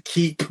trying to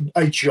keep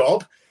a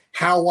job,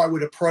 how I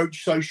would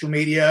approach social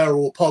media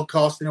or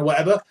podcasting or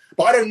whatever.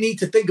 But I don't need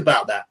to think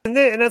about that. And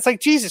it's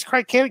like, Jesus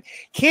Christ,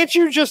 can't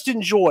you just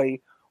enjoy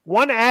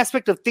one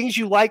aspect of things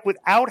you like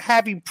without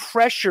having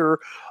pressure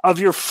of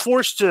you're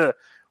forced to,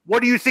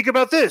 what do you think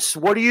about this?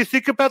 What do you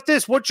think about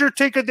this? What's your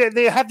take on that?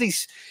 They have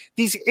these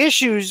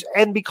issues,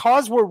 and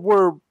because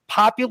we're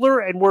popular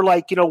and we're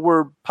like,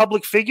 we're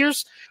public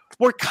figures,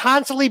 we're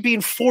constantly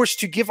being forced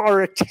to give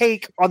our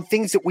take on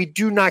things that we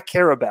do not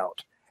care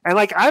about. And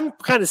like, I'm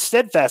kind of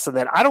steadfast on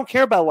that. I don't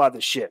care about a lot of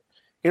this shit.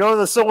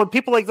 So when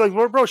people like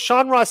bro,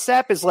 Sean Ross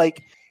Sapp is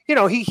like,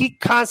 he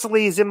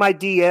constantly is in my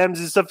DMs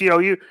and stuff,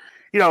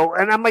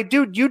 and I'm like,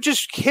 dude, you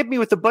just hit me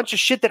with a bunch of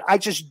shit that I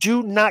just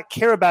do not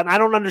care about. And I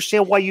don't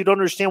understand why you don't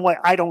understand why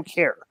I don't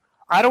care.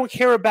 I don't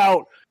care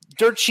about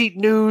dirt sheet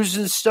news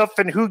and stuff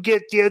and who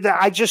get that.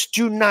 I just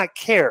do not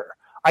care.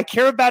 I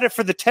care about it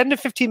for the 10 to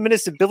 15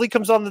 minutes that Billy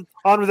comes on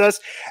with us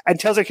and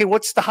tells, okay,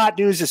 what's the hot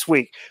news this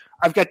week?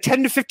 I've got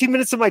 10 to 15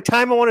 minutes of my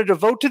time I want to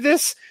devote to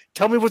this.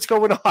 Tell me what's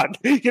going on.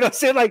 What I'm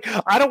saying? Like,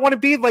 I don't want to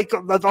be like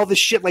all this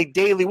shit like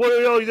daily.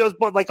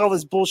 Like all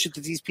this bullshit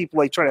that these people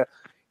like try to,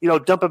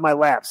 dump in my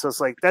lap. So it's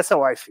like, that's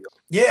how I feel.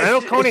 Yeah. And I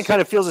know Conan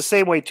kind of feels the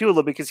same way too, a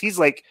little, because he's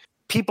like,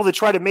 people that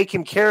try to make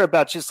him care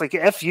about just like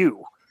F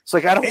you. It's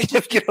like, I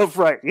don't get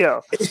over right.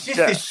 It's just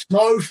this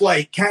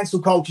snowflake cancel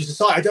culture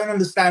society. I don't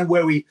understand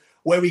where we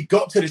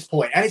got to this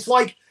point. And it's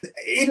like,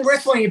 in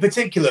wrestling in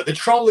particular, the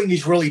trolling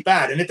is really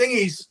bad. And the thing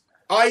is,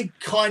 I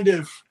kind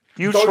of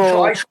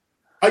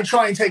I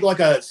try and take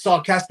like a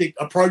sarcastic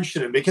approach to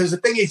them, because the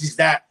thing is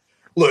that,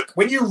 look,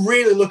 when you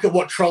really look at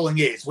what trolling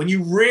is, when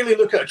you really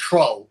look at a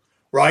troll,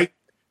 right?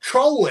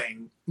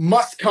 Trolling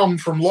must come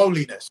from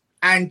loneliness.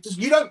 And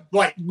you don't,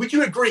 like, would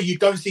you agree you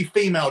don't see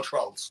female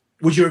trolls?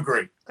 Would you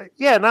agree?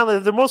 Yeah, no,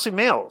 they're mostly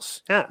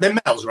males. Yeah. They're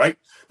males, right?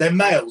 They're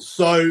males.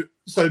 So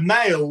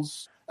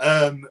males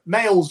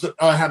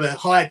have a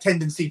higher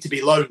tendency to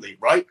be lonely,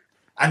 right?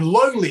 And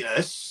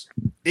loneliness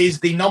is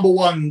the number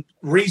one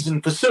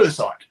reason for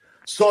suicide.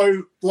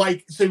 So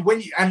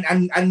when you,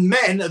 and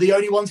men are the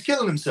only ones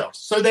killing themselves.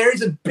 So there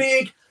is a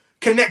big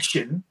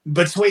connection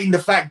between the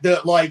fact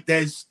that like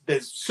there's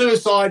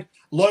suicide,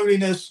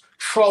 loneliness,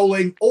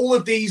 trolling, all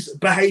of these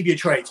behavior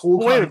traits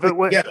all kind of together.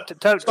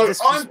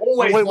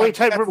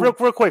 Real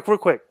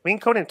quick. Me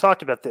and Conan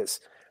talked about this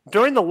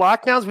during the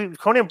lockdowns.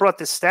 Conan brought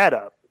this stat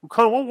up.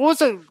 What was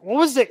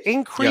the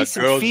increase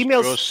in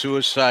females?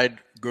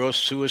 Girls'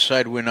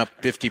 suicide went up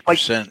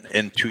 50%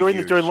 in 2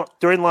 years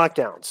during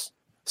lockdowns.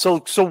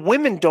 So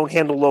women don't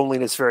handle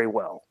loneliness very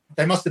well.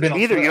 They must have been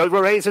either,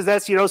 right? So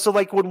that's so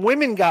like when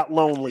women got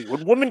lonely,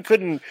 when women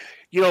couldn't,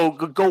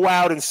 go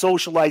out and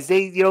socialize,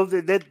 they,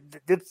 that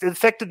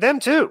affected them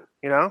too.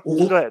 Go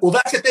ahead. Well,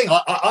 that's the thing.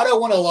 I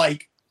don't want to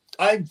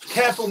I'm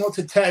careful not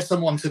to tear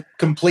someone to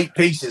complete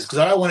pieces, because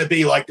I don't want to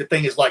be like the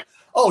thing is like,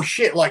 oh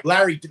shit, like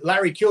Larry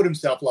killed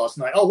himself last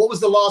night. Oh, what was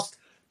the last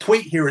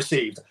tweet he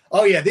received?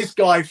 Oh yeah, this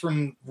guy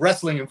from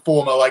Wrestling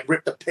Informer like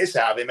ripped the piss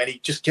out of him and he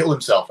just killed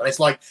himself. And it's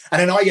like, and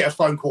then I get a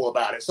phone call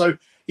about it. So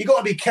you got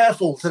to be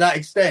careful to that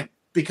extent,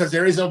 because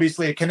there is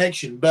obviously a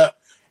connection, but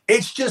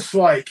it's just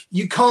like,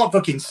 you can't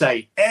fucking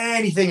say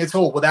anything at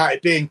all without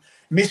it being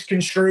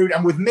misconstrued.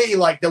 And with me,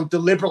 like, they'll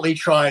deliberately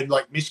try and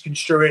like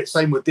misconstrue it.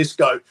 Same with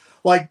Disco.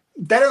 Like,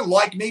 they don't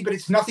like me, but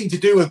it's nothing to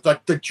do with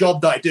like the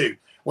job that I do.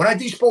 When I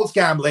do sports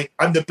gambling,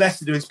 I'm the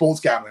best at doing sports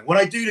gambling. When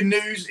I do the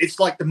news, it's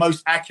like the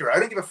most accurate. I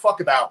don't give a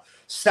fuck about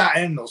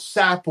Saturn or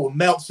Sap or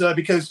Meltzer,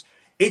 because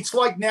it's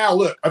like, now,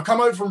 look, I've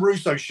come over from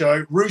Russo's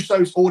show.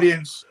 Russo's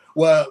audience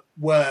were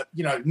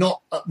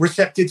not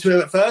receptive to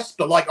it at first,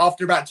 but like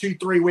after about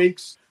 2-3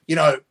 weeks,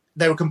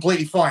 they were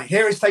completely fine.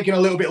 Here it's taking a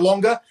little bit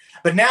longer,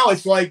 but now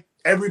it's like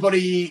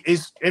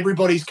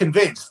everybody's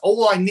convinced.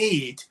 All I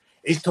need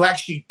is to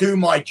actually do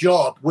my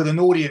job with an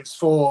audience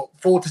for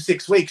 4 to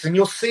 6 weeks, and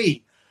you'll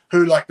see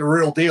who like the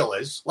real deal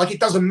is. Like, it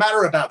doesn't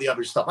matter about the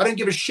other stuff. I don't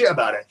give a shit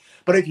about it.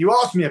 But if you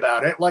ask me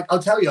about it, like,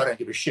 I'll tell you I don't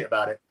give a shit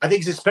about it. I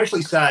think it's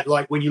especially sad,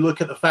 like, when you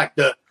look at the fact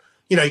that,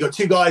 you know, you got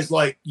two guys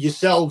like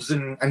yourselves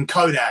and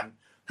Conan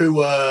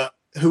who are,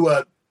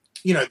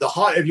 you know, the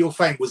height of your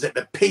fame was at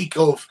the peak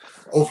of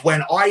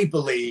when I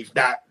believe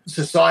that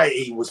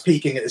society was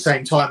peaking at the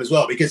same time as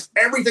well. Because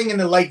everything in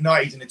the late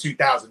 90s and the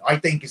 2000s, I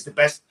think, is the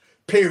best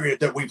period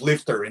that we've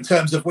lived through in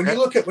terms of when you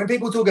look at, when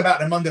people talk about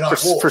the Monday Night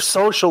Wars. For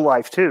social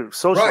life, too.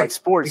 Social life,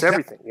 sports,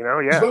 exactly. Everything, you know,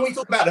 yeah. When we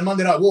talk about the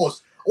Monday Night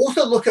Wars,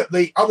 also look at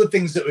the other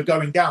things that were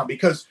going down,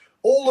 because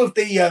all of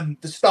the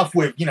stuff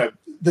with, you know,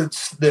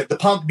 the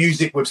punk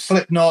music with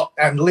Slipknot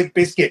and Limp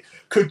Bizkit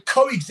could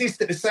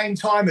coexist at the same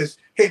time as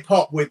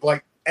hip-hop with,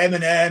 like,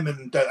 Eminem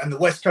and the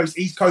West Coast,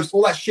 East Coast,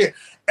 all that shit.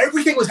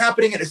 Everything was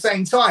happening at the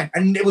same time,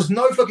 and there was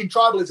no fucking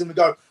tribalism to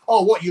go,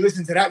 oh, what, you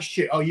listen to that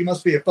shit? Oh, you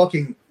must be a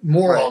fucking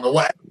moron or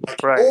whatever.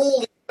 Like, all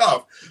this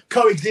stuff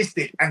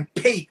coexisted and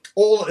peaked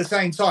all at the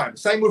same time.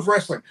 Same with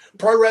wrestling.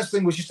 Pro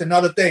wrestling was just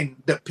another thing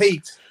that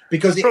peaked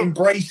because it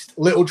embraced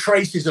little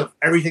traces of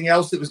everything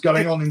else that was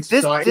going on in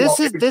society.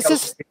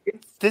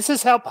 This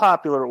is how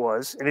popular it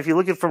was, and if you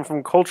look at it from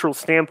a cultural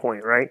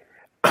standpoint, right?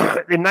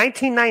 In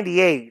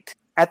 1998.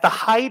 At the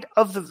height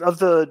of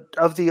the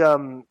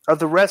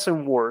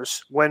wrestling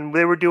wars, when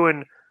they were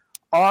doing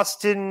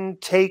Austin,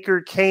 Taker,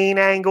 Kane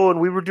angle, and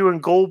we were doing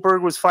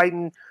Goldberg was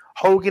fighting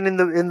Hogan in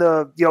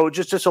the you know,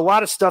 just a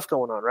lot of stuff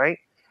going on, right?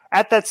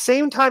 At that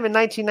same time in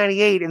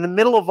 1998, in the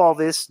middle of all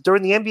this,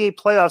 during the NBA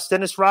playoffs,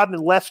 Dennis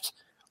Rodman left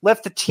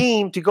the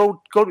team to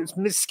go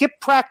to skip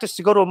practice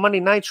to go to a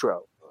Monday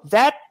Nitro.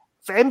 That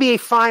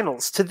NBA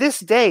Finals to this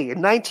day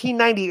in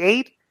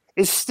 1998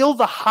 is still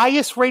the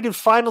highest rated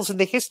finals in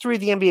the history of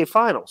the NBA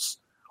Finals.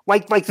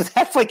 Like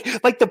that's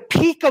like the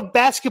peak of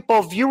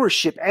basketball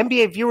viewership,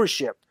 NBA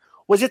viewership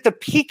was at the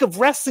peak of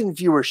wrestling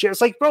viewership. It's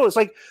like, bro, it's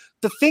like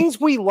the things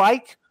we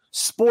like,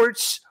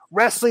 sports,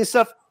 wrestling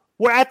stuff,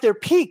 were at their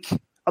peak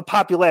of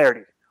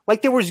popularity.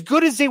 Like they were as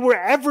good as they were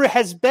ever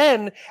has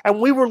been, and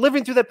we were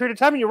living through that period of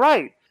time. And you're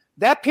right.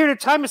 That period of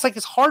time, it's like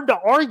it's hard to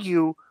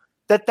argue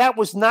that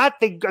was not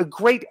a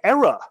great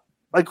era.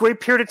 A great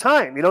period of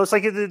time, you know. It's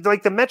like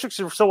the metrics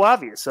are so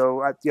obvious.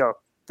 So, you know,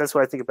 that's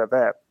what I think about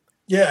that.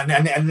 Yeah,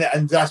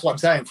 and that's what I'm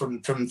saying. From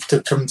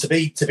to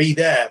be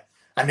there,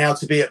 and now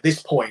to be at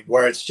this point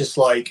where it's just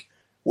like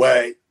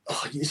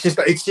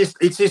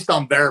it's just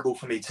unbearable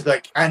for me to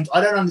like. And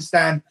I don't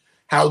understand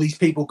how these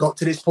people got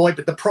to this point.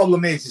 But the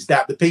problem is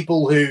that the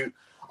people who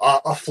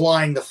are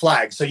flying the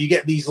flag. So you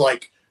get these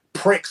like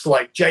pricks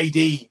like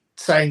JD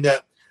saying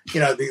that,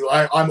 you know,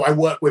 I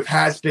work with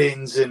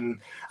has-beens and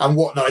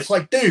whatnot. It's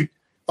like, dude.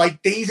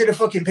 Like, these are the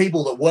fucking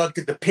people that worked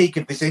at the peak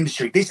of this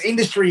industry. This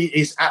industry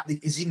is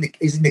in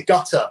the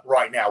gutter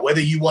right now,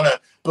 whether you want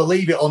to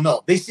believe it or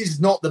not. This is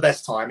not the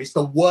best time. It's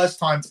the worst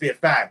time to be a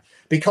fan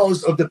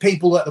because of the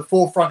people at the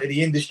forefront of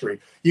the industry.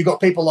 You got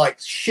people like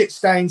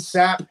Shitstain,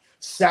 Sap,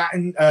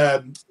 Satin,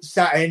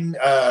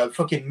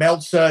 fucking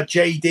Meltzer,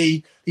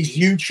 JD, these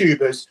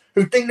YouTubers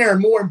who think they're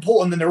more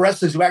important than the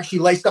wrestlers who actually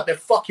laced up their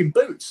fucking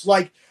boots.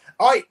 Like,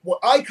 I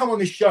come on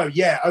this show,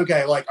 yeah,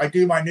 okay, like I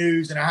do my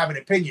news and I have an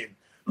opinion.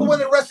 But when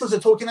the wrestlers are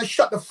talking, I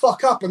shut the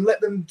fuck up and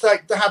let them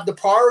to have the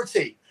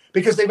priority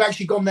because they've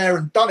actually gone there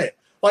and done it.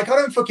 Like, I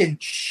don't fucking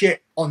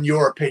shit on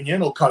your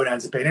opinion or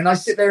Conan's opinion. I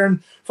sit there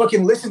and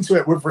fucking listen to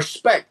it with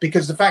respect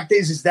because the fact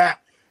is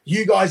that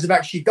you guys have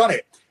actually done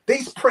it.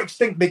 These pricks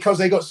think because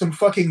they got some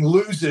fucking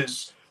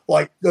losers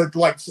like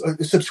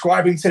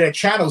subscribing to their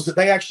channels that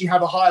they actually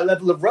have a higher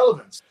level of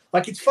relevance.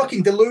 Like, it's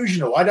fucking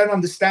delusional. I don't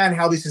understand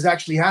how this has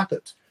actually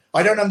happened.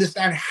 I don't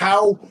understand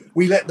how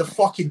we let the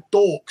fucking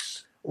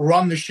dorks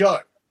run the show.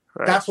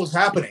 Right. That's what's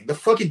happening. The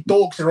fucking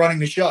dorks are running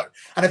the show,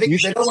 and I think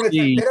they don't want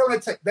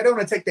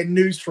to take their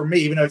news from me,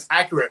 even though it's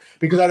accurate,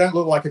 because I don't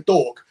look like a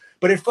dork.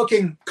 But if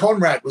fucking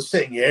Conrad was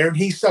sitting here and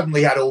he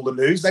suddenly had all the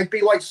news, they'd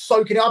be like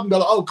soaking up and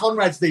go, "Oh,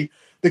 Conrad's the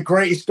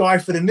greatest guy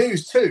for the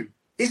news too."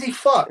 Is he?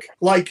 Fuck.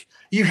 Like,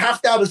 you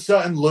have to have a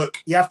certain look.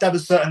 You have to have a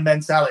certain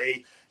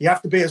mentality. You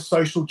have to be a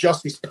social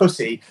justice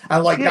pussy,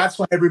 and that's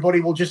when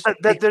everybody will just.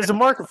 There's a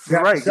market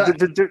for right.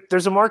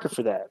 There's a market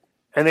for that.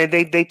 And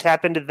they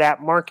tap into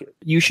that market.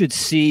 You should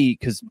see,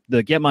 because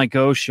the Get My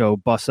Go show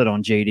busted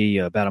on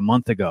JD about a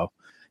month ago.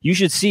 You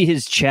should see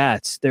his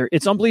chats.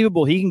 It's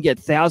unbelievable. He can get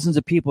thousands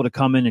of people to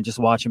come in and just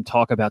watch him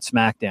talk about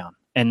SmackDown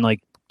and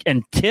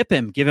tip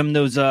him, give him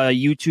those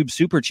YouTube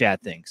super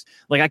chat things.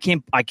 Like, I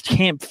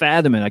can't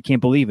fathom it. I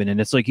can't believe it. And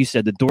it's like you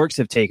said, the dorks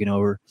have taken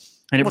over.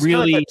 And it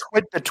really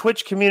the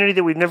Twitch community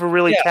that we've never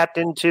really tapped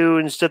into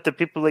and stuff that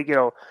people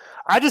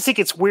I just think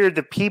it's weird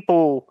that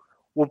people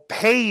will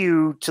pay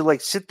you to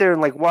sit there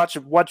and watch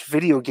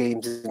video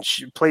games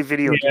and play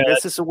video games.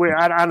 That's just a weird.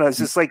 I don't know. It's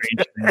just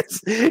it's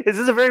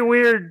just a very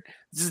weird.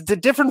 It's a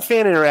different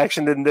fan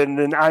interaction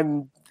than I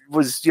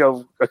was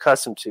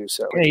accustomed to.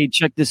 So hey,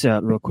 check this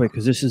out real quick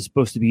because this is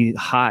supposed to be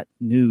hot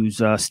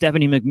news.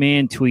 Stephanie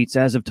McMahon tweets,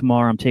 "As of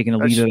tomorrow, I'm taking a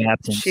leave of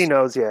absence." She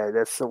knows. Yeah,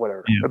 that's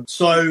whatever. Yeah.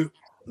 So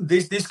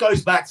this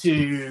goes back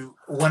to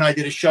when I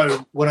did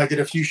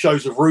a few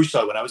shows of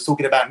Russo, when I was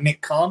talking about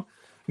Nick Khan.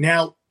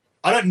 Now,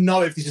 I don't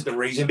know if this is the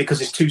reason,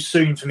 because it's too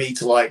soon for me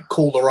to like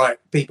call the right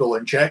people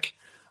and check.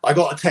 I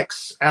got a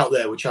text out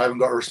there which I haven't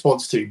got a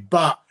response to,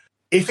 but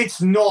if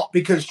it's not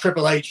because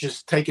Triple H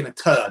has taken a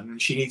turn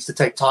and she needs to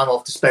take time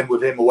off to spend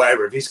with him or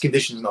whatever, if his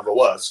condition's not the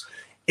worse,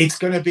 it's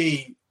going to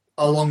be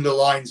along the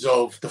lines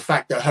of the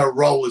fact that her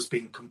role has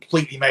been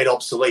completely made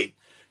obsolete.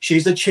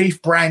 She's the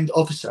chief brand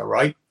officer,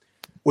 right?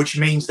 Which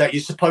means that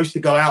you're supposed to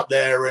go out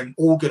there and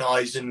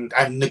organize and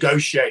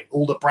negotiate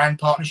all the brand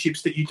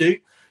partnerships that you do,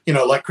 you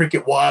know, like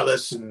Cricket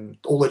Wireless and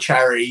all the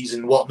charities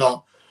and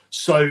whatnot.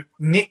 So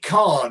Nick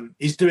Khan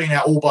is doing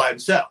that all by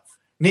himself.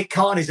 Nick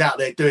Khan is out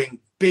there doing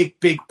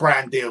big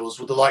brand deals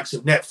with the likes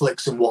of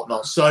Netflix and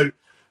whatnot. So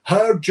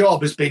her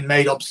job has been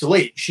made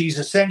obsolete. She's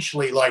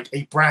essentially like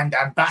a brand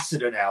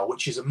ambassador now,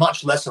 which is a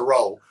much lesser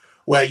role,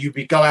 where you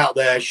go out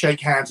there, shake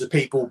hands with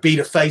people, be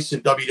the face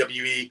of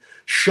WWE,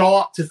 show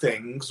up to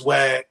things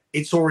where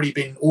it's already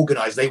been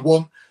organized. They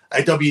want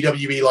a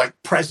WWE like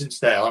presence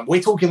there. And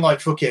we're talking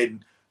like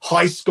fucking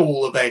high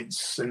school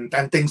events and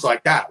things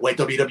like that, where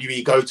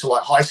WWE go to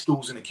like high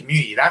schools in the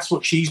community. That's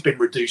what she's been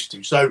reduced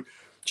to. So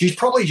she's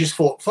probably just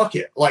thought, fuck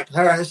it. Like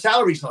her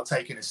salary's not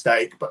taking a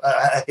stake, but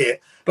a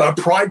hit, but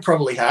her pride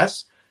probably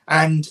has.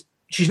 And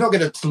she's not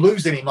going to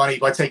lose any money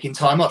by taking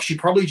time off. She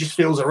probably just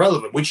feels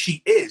irrelevant, which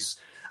she is.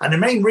 And the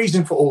main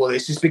reason for all of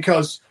this is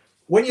because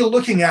when you're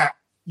looking at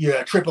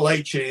your Triple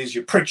H's,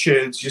 your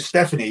Pritchards, your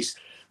Stephanies,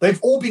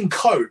 they've all been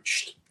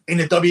coached in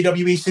the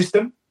WWE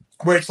system,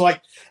 where it's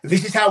like,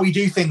 this is how we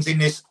do things in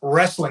this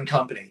wrestling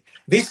company.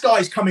 This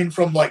guy's coming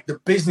from like the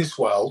business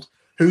world,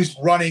 who's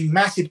running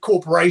massive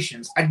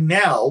corporations, and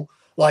now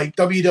like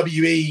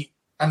WWE,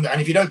 and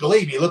if you don't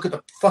believe me, look at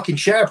the fucking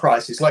share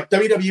prices. Like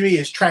WWE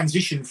has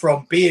transitioned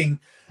from being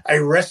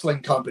a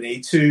wrestling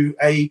company to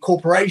a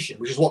corporation,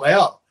 which is what they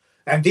are.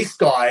 And this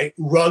guy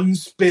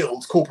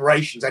builds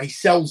corporations, and he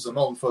sells them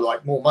on for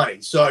like more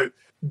money. So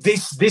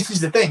this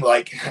is the thing.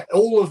 Like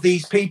all of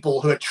these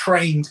people who are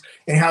trained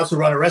in how to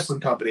run a wrestling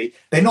company,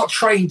 they're not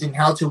trained in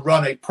how to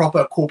run a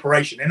proper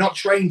corporation. They're not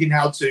trained in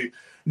how to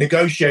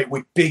negotiate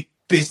with big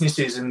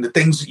businesses and the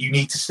things that you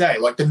need to say.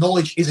 Like the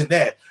knowledge isn't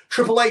there.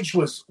 Triple H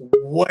was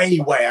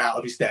way out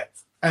of his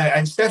depth,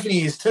 and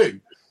Stephanie is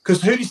too.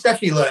 Because who did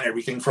Stephanie learn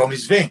everything from?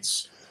 Is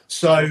Vince.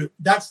 So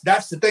that's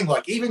the thing.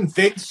 Like even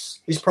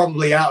Vince is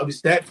probably out of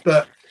his depth,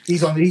 but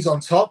he's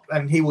on top,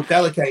 and he will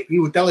delegate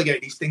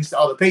these things to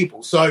other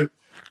people. So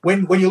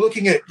when you're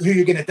looking at who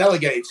you're going to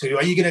delegate it to,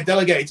 are you going to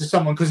delegate it to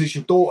someone because it's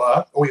your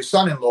daughter or your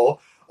son-in-law,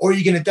 or are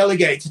you going to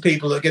delegate it to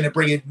people that are going to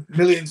bring in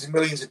millions and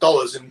millions of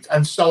dollars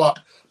and sew up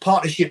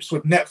partnerships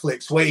with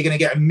Netflix, where you're going to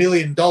get $1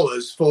 million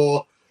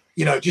for,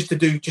 you know, just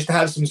to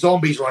have some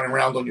zombies running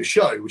around on your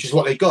show, which is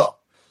what they got.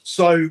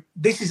 So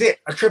this is it.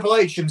 A Triple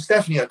H and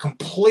Stephanie are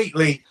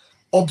completely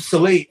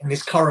obsolete in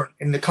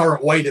the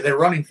current way that they're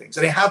running things,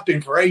 and they have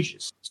been for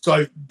ages.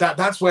 So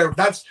that's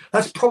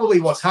probably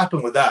what's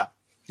happened with that.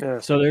 Yeah.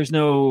 So there's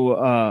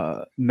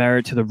no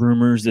merit to the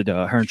rumors that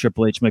her and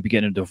Triple H might be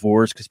getting a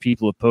divorce, because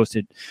people have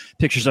posted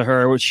pictures of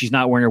her where she's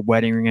not wearing her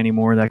wedding ring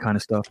anymore, that kind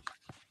of stuff.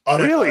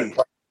 Really?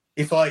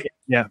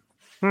 Yeah.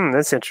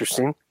 That's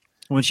interesting.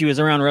 When she was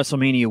around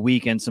WrestleMania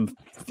weekend, some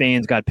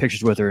fans got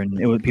pictures with her,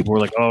 and people were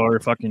like, "Oh,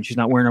 she's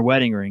not wearing her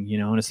wedding ring," you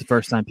know. And it's the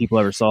first time people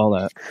ever saw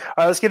that. All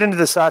right, let's get into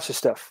the Sasha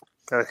stuff.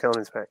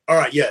 Conan's back. All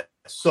right, yeah.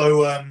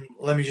 So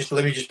let me just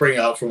bring it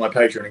up from my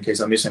Patreon in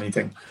case I miss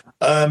anything.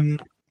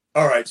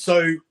 All right,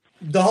 so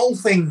the whole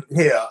thing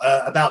here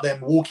about them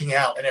walking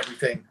out and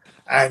everything,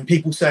 and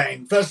people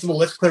saying, first of all,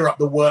 let's clear up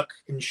the work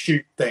and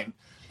shoot thing.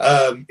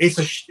 It's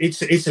a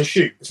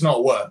shoot. It's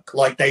not work.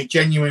 Like they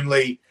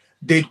genuinely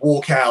did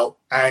walk out,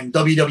 and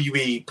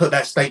WWE put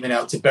that statement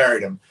out to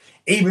bury them,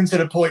 even to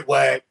the point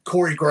where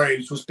Corey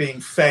Graves was being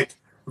fed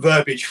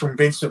verbiage from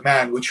Vince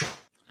McMahon, which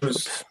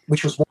was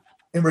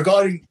in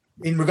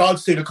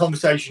regards to the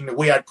conversation that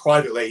we had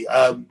privately.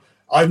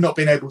 I've not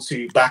been able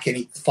to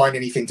find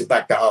anything to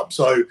back that up.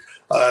 So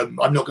I'm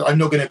not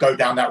going to go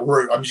down that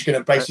route. I'm just going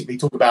to basically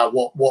talk about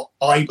what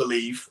I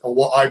believe or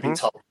what I've been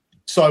told.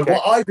 So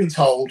what I've been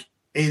told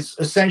is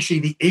essentially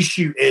the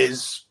issue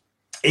is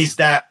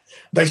that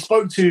they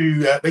spoke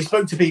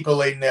to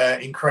people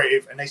in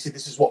creative, and they said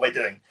this is what they're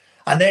doing,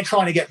 and they're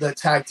trying to get the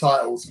tag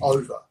titles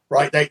over,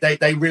 right?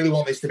 They really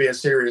want this to be a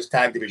serious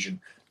tag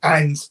division,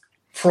 and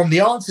from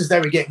the answers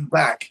they were getting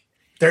back,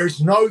 there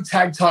is no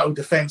tag title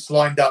defense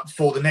lined up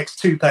for the next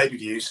two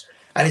pay-per-views,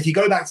 and if you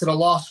go back to the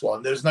last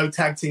one, there's no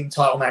tag team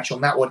title match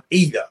on that one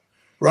either,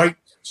 right?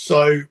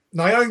 So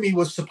Naomi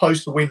was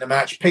supposed to win the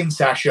match, pin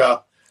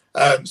Sasha.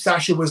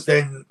 Sasha was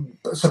then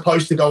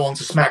supposed to go on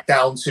to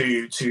SmackDown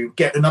to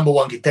get the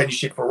 #1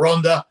 contendership for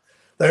Ronda.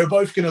 They were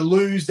both going to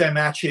lose their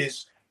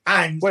matches.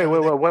 And wait.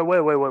 When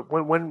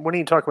are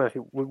you talking about?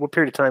 What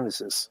period of time is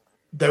this?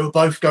 They were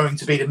both going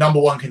to be the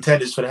 #1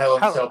 contenders for the Hell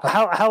in a Cell.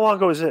 How long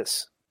ago was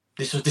this?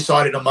 This was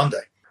decided on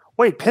Monday.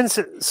 Wait,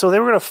 so they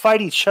were going to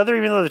fight each other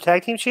even though they're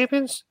tag team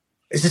champions?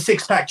 It's a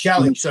 6-pack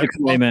challenge.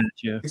 Six-way match,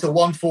 yeah. It's a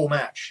 1-4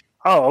 match.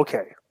 Oh,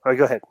 okay. All right,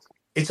 go ahead.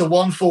 it's a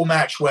 1-fall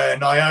match where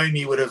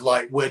Naomi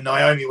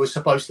was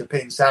supposed to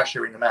pin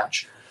Sasha in the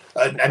match.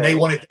 And they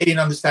didn't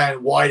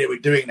understand why they were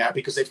doing that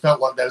because they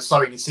felt like they were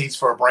sowing the seeds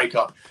for a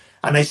breakup.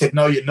 And they said,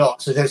 no, you're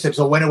not. So they said,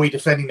 so when are we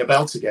defending the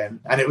belts again?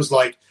 And it was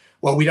like,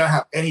 well, we don't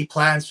have any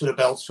plans for the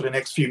belts for the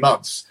next few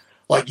months.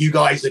 Like, you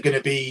guys are going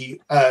to be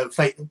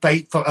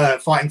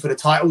fighting for the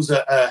titles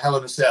at Hell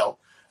in a Cell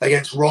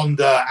against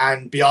Ronda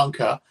and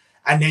Bianca.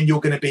 And then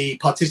you're going to be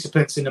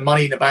participants in the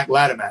Money in the Bank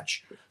ladder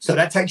match. So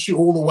that takes you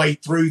all the way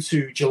through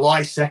to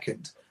July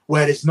 2nd,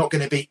 where there's not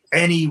going to be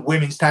any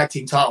women's tag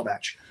team title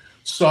match.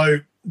 So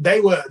they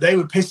were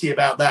pissy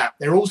about that.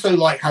 They're also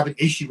like having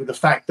issue with the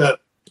fact that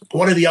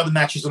one of the other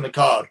matches on the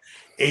card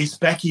is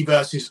Becky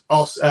versus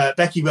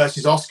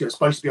Oscar is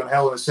supposed to be on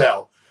Hell in a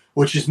Cell,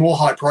 which is more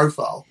high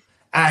profile,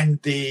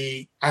 and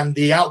the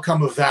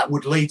outcome of that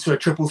would lead to a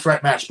triple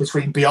threat match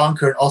between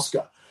Bianca and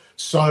Oscar.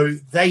 So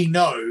they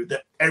know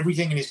that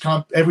everything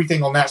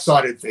on that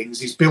side of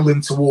things is building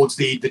towards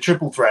the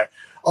triple threat.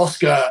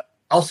 Oscar,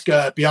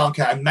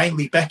 Bianca, and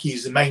mainly Becky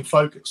is the main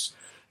focus.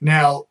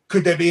 Now,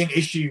 could there be an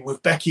issue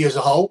with Becky as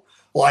a whole?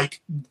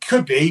 Like,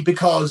 could be,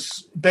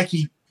 because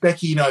Becky,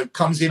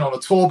 comes in on a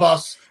tour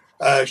bus.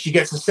 She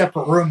gets a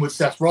separate room with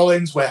Seth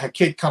Rollins where her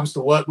kid comes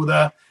to work with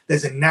her.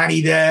 There's a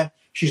nanny there.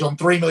 She's on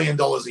 $3 million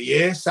a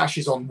year.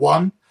 Sasha's on $1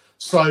 million.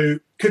 So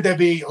could there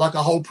be like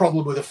a whole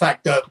problem with the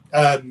fact that,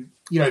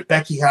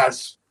 Becky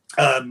has...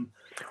 that's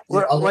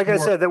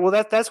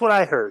what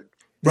I heard.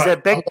 Is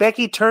Right. that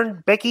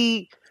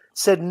Becky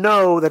said,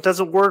 no, that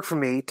doesn't work for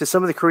me, to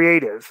some of the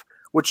creative,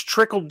 which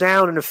trickled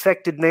down and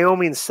affected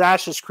Naomi and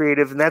Sasha's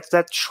creative, and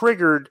that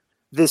triggered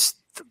the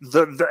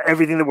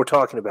everything that we're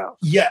talking about.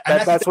 Yeah,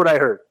 and that's what I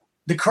heard.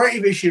 The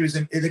creative issue is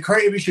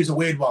a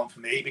weird one for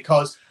me,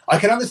 because I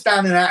can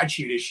understand an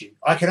attitude issue.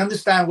 I can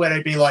understand where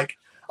they'd be like,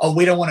 "Oh,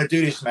 we don't want to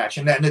do this match,"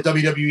 and then the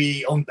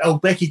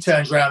WWE, Becky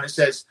turns around and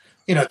says,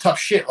 "Tough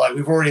shit. Like,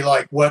 we've already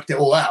worked it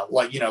all out.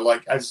 Like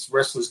as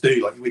wrestlers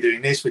do. Like, we're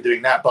doing this, we're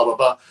doing that, blah blah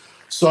blah."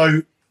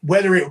 So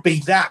whether it would be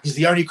that is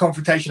the only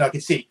confrontation I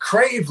could see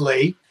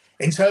creatively.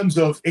 In terms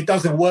of it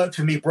doesn't work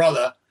for me,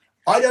 brother,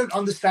 I don't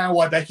understand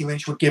why Becky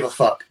Lynch would give a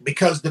fuck.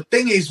 Because the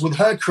thing is, with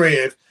her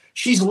creative,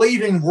 she's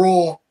leaving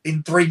Raw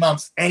in 3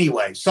 months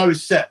anyway. So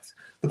is Seth.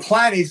 The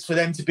plan is for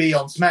them to be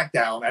on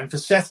SmackDown and for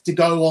Seth to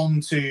go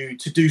on to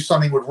do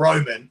something with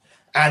Roman,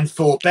 and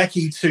for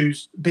Becky to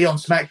be on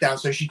SmackDown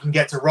so she can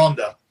get to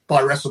Ronda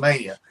by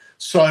WrestleMania.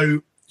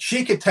 So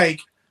she could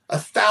take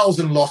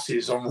 1,000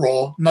 losses on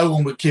Raw. No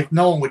one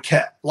would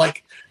care.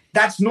 Like,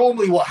 that's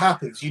normally what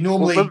happens. You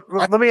normally...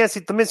 Let me ask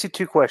you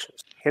 2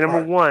 questions. Okay,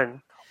 number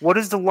one, what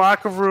is the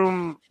locker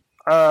room...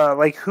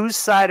 whose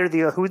side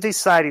who are they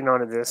siding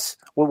on in this?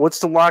 What's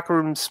the locker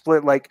room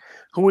split? Like,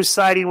 who is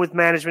siding with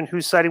management?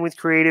 Who's siding with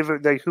creative?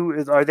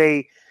 Who are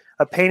they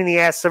a pain in the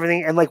ass?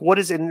 Everything, and what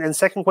is? And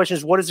second question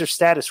is, what is their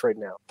status right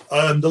now?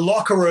 The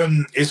locker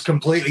room is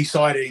completely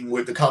siding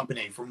with the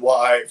company, from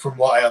what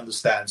I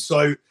understand.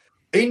 So,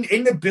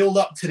 in the build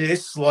up to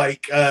this,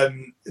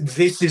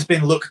 this has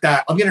been looked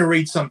at. I'm going to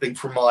read something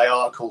from my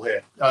article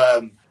here,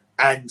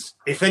 and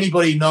if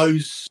anybody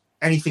knows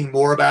anything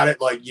more about it,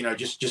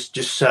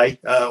 just say,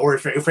 or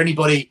if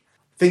anybody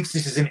thinks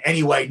this is in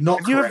any way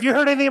not correct. Have you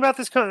heard anything about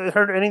this?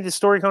 Heard any of the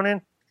story,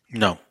 Conan?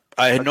 No,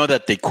 I know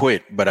that they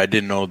quit, but I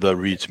didn't know the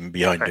reason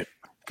behind it.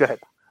 Go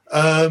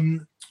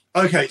ahead.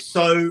 Okay,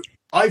 so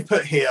I've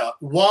put here,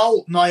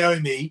 while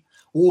Naomi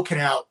walking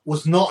out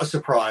was not a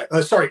surprise.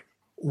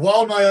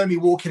 While Naomi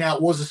walking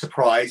out was a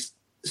surprise,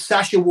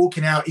 Sasha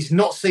walking out is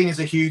not seen as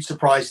a huge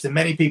surprise to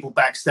many people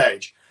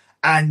backstage,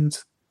 and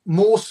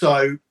more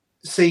so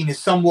seen as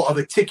somewhat of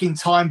a ticking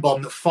time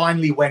bomb that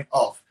finally went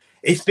off.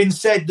 It's been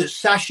said that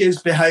Sasha's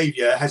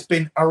behavior has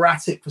been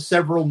erratic for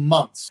several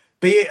months,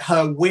 be it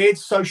her weird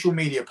social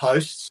media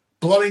posts,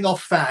 blowing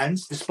off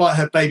fans despite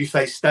her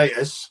babyface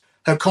status,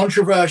 her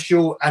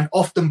controversial and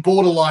often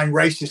borderline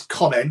racist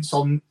comments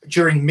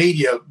during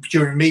media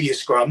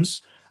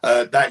scrums.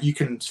 That you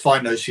can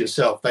find those for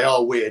yourself. They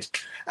are weird.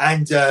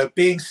 And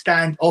being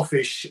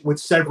standoffish with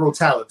several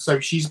talents. So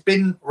she's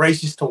been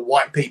racist to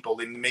white people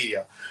in the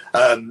media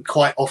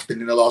quite often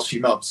in the last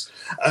few months.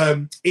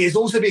 It is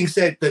also being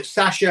said that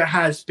Sasha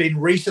has been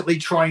recently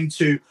trying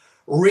to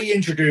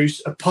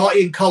reintroduce a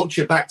partying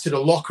culture back to the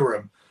locker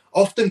room,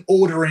 often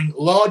ordering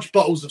large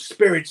bottles of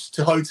spirits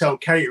to hotel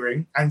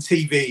catering and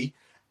TV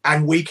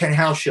and weekend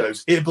house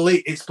shows. It's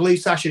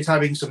believed Sasha is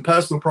having some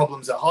personal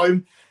problems at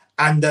home,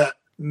 and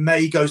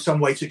may go some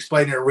way to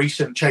explain a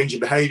recent change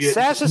in behavior.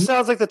 Sasha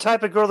sounds like the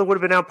type of girl that would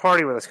have been out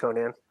partying with us,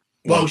 Conan.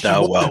 Well,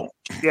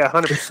 yeah,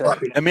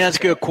 100%. Let me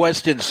ask you a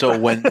question. So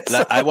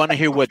I want to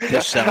hear what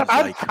this sounds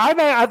like.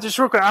 I'm just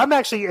real quick. I'm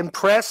actually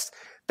impressed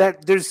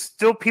that there's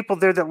still people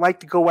there that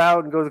like to go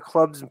out and go to the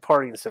clubs and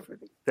party and stuff.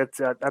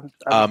 That's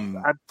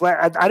I'm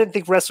glad. I didn't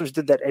think wrestlers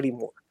did that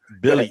anymore.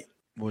 Billy,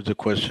 what was the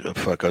question? Oh,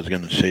 fuck, I was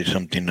going to say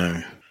something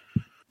there.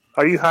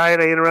 Are you high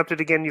and I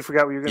interrupted again? You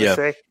forgot what you were going to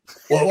say?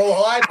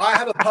 Well, I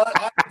have a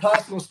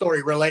personal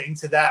story relating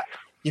to that.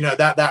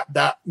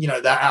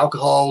 That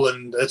alcohol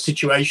and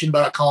situation,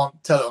 but I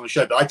can't tell it on the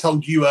show. But I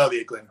told you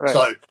earlier, Glenn. Right.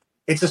 So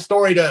it's a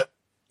story that,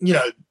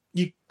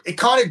 it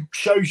kind of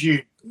shows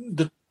you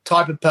the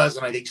type of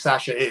person I think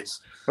Sasha is.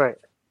 Right.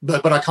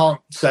 But I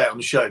can't say it on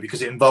the show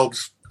because it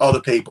involves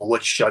other people,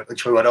 which I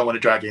don't want to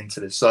drag into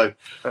this. So,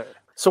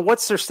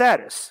 what's their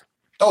status?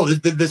 Oh,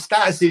 the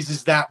status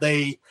is that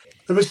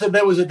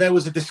there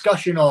was a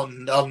discussion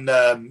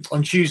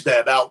on Tuesday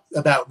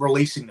about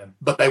releasing them,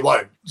 but they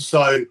won't.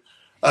 So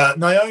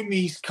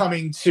Naomi's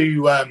coming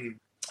to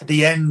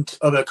the end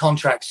of her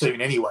contract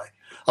soon anyway.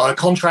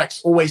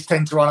 Contracts always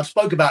tend to run. I've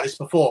spoke about this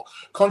before.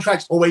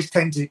 Contracts always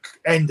tend to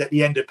end at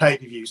the end of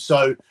pay-per-views.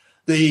 So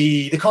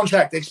the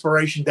contract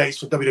expiration dates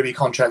for WWE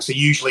contracts are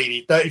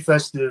usually the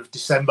 31st of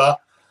December,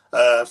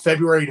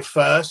 February the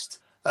 1st,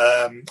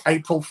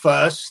 April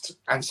 1st,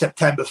 and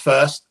September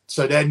 1st.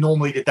 So they're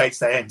normally the dates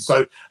they end.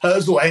 So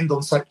hers will end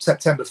on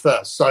September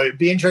 1st. So it'd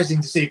be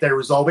interesting to see if they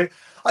resolve it.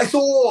 I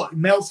saw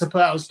Meltzer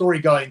put out a story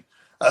going,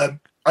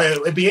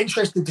 it'd be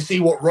interesting to see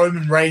what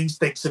Roman Reigns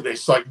thinks of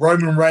this. Like,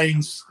 Roman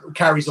Reigns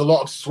carries a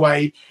lot of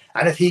sway,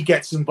 and if he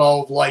gets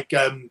involved, it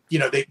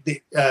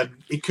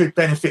could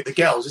benefit the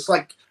girls. It's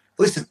like,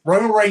 listen,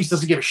 Roman Reigns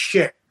doesn't give a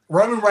shit.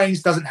 Roman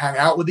Reigns doesn't hang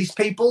out with these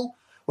people.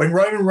 When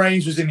Roman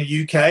Reigns was in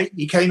the UK,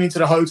 he came into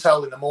the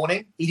hotel in the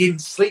morning. He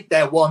didn't sleep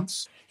there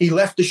once. He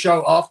left the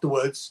show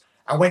afterwards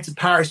and went to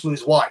Paris with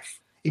his wife.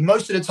 He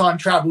most of the time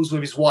travels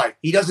with his wife.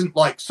 He doesn't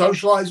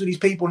socialize with these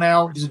people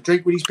now. He doesn't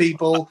drink with these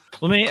people.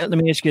 Let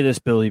me ask you this,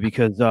 Billy,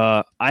 because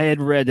I had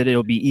read that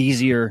it'll be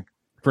easier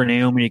for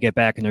Naomi to get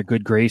back in their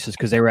good graces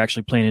because they were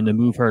actually planning to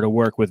move her to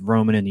work with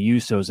Roman and the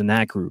Usos in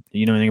that group. Do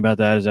you know anything about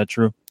that? Is that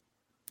true?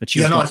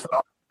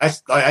 I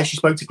actually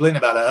spoke to Glenn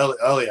about it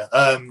earlier.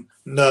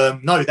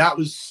 No, that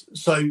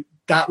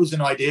was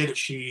an idea that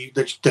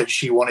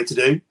she wanted to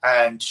do,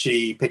 and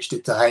she pitched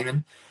it to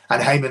Heyman,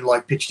 and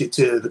Heyman pitched it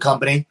to the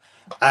company.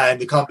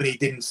 And the company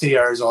didn't see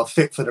her as a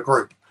fit for the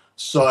group.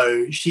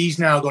 So she's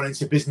now gone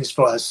into business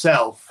for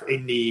herself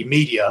in the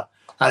media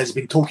and has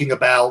been talking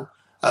about,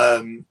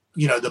 the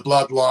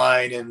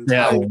bloodline and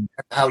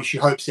how she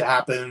hopes it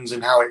happens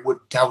and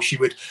how she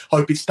would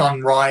hope it's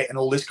done right and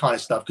all this kind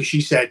of stuff. Because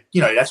she said,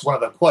 that's one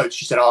of her quotes.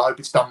 She said, I hope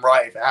it's done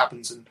right if it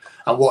happens and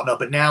whatnot.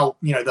 But now,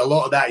 a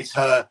lot of that is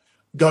her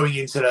going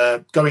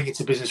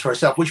into business for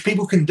herself, which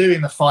people can do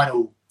in the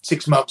final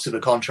 6 months of the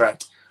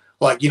contract.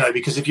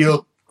 Because if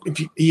you're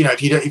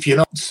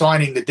not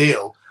signing the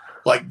deal,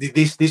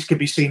 this could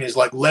be seen as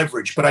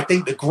leverage. But I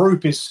think that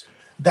group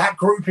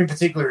in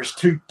particular is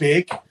too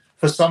big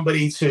for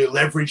somebody to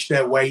leverage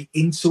their way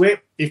into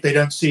it if they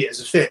don't see it as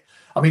a fit.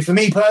 I mean, for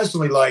me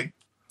personally, I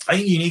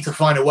think you need to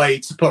find a way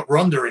to put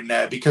Ronda in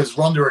there because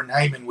Ronda and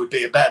Heyman would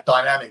be a better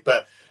dynamic.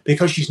 But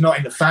because she's not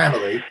in the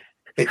family,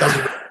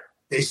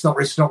 it's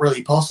not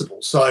really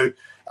possible. So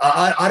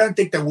I don't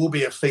think there will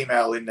be a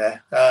female in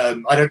there.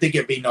 I don't think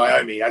it'd be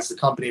Naomi, as the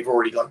company have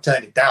already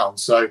turned it down.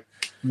 So,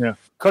 yeah.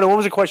 Conan, what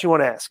was the question you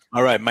want to ask?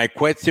 All right, my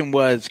question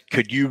was: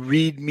 could you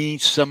read me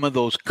some of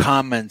those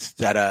comments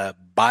that a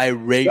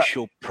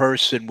biracial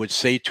person would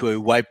say to a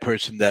white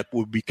person that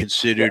would be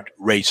considered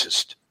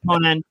racist?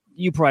 Conan,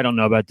 you probably don't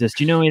know about this.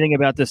 Do you know anything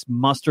about this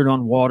mustard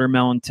on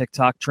watermelon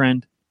TikTok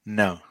trend?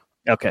 No.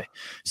 Okay.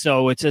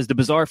 So it says the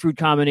bizarre food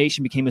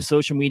combination became a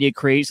social media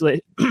craze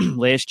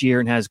last year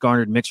and has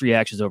garnered mixed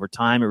reactions over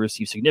time. It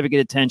received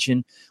significant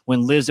attention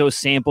when Lizzo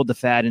sampled the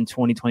fad in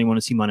 2021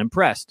 to seem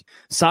unimpressed.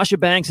 Sasha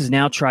Banks has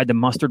now tried the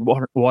mustard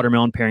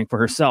watermelon pairing for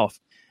herself.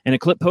 In a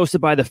clip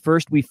posted by the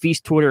First We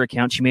Feast Twitter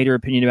account, she made her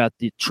opinion about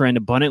the trend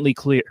abundantly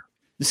clear.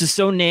 This is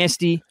so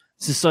nasty.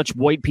 This is such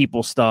white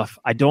people stuff.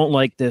 I don't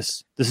like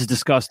this. This is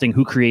disgusting.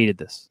 Who created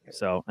this?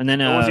 So, and then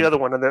what was the other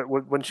one?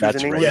 When she was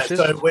in English?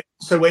 Yeah,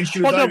 so when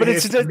she was over here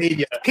for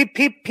media,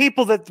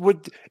 people that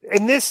would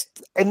in this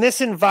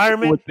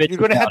environment, you're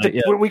going to have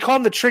to. We call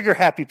them the trigger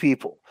happy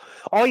people.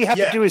 All you have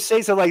to do is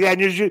say something like that,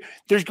 and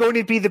there's going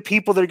to be the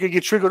people that are going to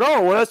get triggered.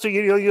 Oh, well, so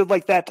you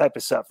like that type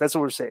of stuff. That's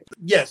what we're saying.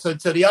 Yeah. So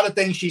the other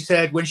thing she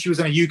said when she was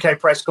in a UK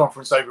press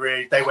conference over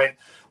here, they went,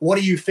 "What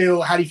do you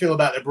feel? How do you feel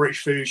about the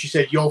British food?" She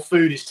said, "Your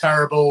food is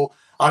terrible.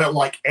 I don't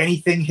like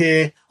anything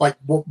here.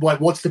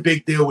 What's the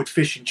big deal with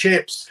fish and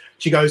chips?"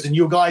 She goes, "And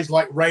you guys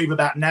rave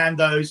about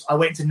Nando's. I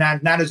went to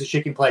Nando's, a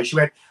chicken place." She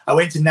went, "I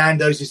went to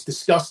Nando's. It's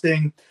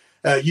disgusting.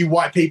 You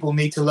white people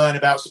need to learn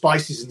about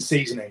spices and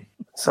seasoning."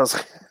 Sounds.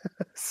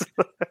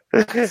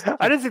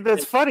 I don't think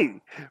that's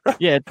funny.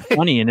 Yeah, it's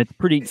funny and it's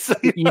pretty.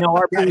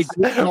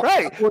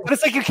 Right? But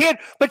it's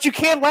you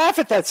can't laugh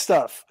at that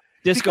stuff.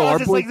 Disco. Our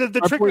boy,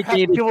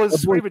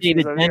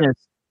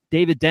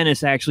 David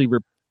Dennis actually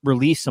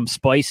released some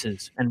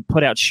spices and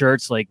put out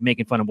shirts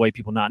making fun of white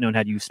people not knowing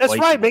how to use spices.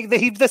 That's right.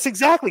 That's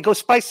exactly. Go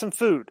spice some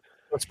food.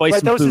 Go spice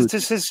some food.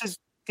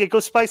 Go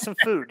spice some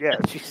food. Yeah.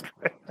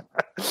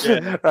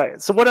 Yeah.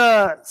 Right. So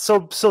what?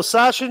 So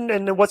Sasha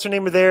and what's her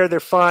name are there? They're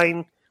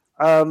fine.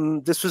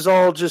 This was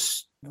all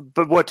just,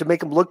 but what, to make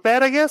them look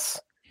bad? I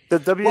guess the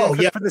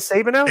put the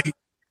statement out.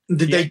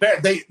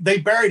 They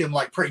buried him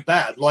pretty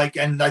bad.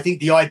 And I think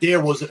the idea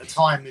was at the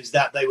time is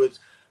that they would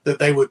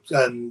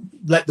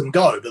let them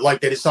go,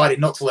 but they decided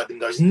not to let them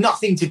go. It's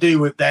nothing to do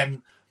with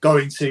them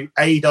going to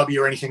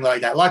AEW or anything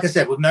like that. Like I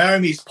said, with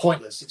Naomi, it's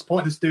pointless. It's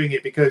pointless doing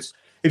it because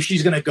if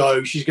she's going to go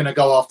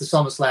after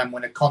SummerSlam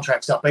when her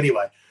contract's up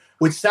anyway.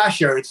 With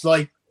Sasha, it's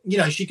like, you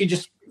know, she could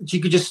just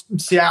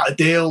sit out a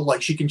deal.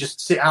 Like, she can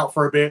just sit out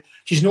for a bit.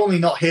 She's normally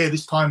not here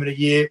this time of the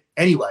year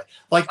anyway.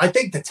 Like, I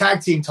think the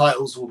tag team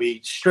titles will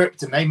be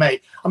stripped, and they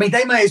may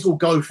as well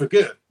go for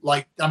good.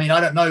 Like, I mean, I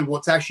don't know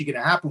what's actually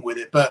going to happen with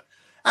it, but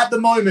at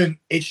the moment,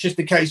 it's just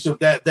a case of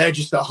they're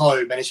just at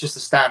home and it's just a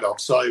standoff.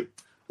 So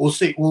we'll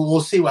see. We'll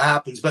see what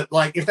happens. But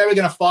like, if they were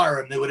going to fire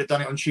him, they would have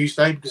done it on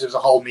Tuesday because there was a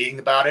whole meeting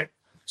about it.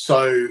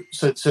 So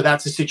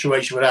that's the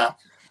situation with that.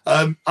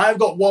 I've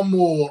got one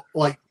more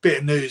like bit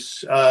of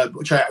news,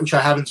 which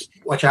I haven't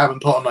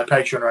put on my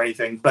Patreon or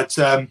anything. But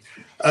the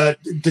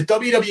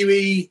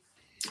WWE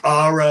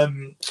are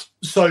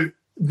so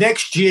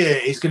next year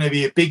is going to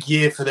be a big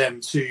year for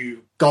them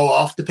to go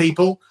after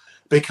people,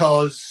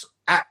 because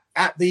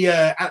after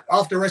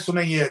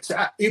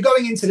WrestleMania, you're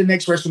going into the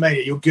next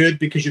WrestleMania. You're good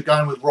because you're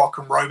going with Rock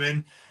and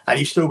Roman, and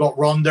you've still got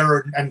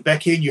Ronda and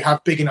Becky, and you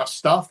have big enough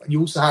stuff, and you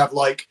also have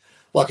like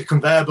a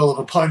conveyor belt of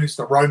opponents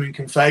that Roman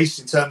can face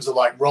in terms of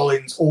like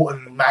Rollins,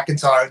 Orton,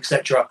 McIntyre,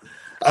 etc.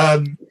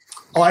 I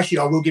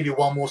will give you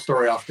one more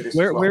story after this.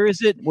 Where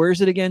is it? Where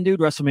is it again, dude?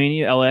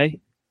 WrestleMania, LA?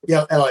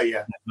 Yeah, LA,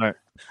 yeah. All right.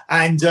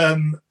 And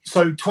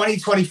so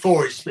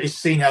 2024 is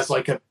seen as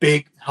like a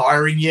big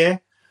hiring year,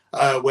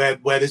 where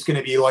there's going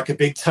to be like a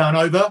big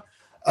turnover.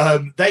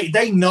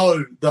 They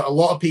know that a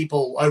lot of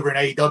people over in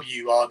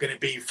AEW are going to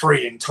be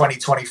free in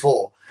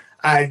 2024.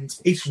 And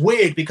it's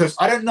weird because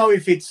I don't know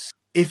if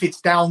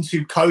it's down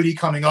to Cody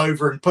coming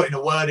over and putting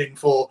a word in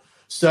for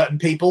certain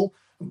people,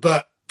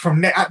 but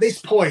at this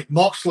point,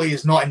 Moxley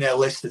is not in their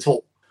list at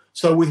all.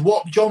 So with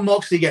what Jon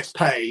Moxley gets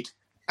paid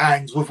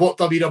and with what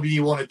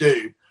WWE want to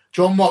do,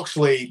 Jon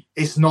Moxley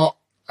is not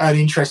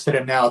interested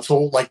in now at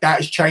all. Like, that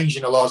has changed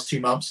in the last 2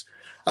 months.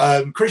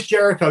 Chris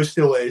Jericho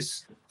still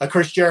is. A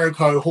Chris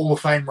Jericho Hall of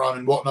Fame run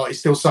and whatnot is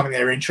still something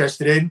they're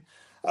interested in.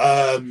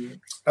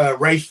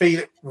 Ray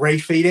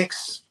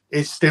Phoenix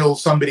is still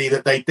somebody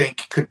that they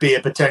think could be a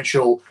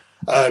potential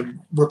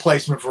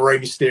replacement for Rey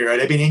Mysterio.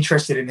 They've been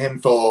interested in him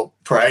for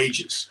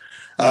ages.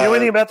 You know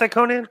anything about that,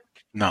 Conan?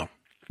 No.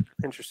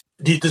 Interesting.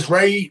 Do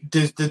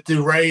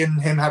Ray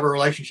and him have a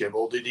relationship,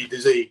 or does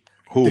he?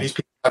 Who? Did these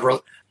people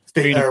have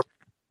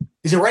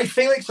is it Ray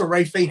Felix or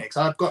Ray Phoenix?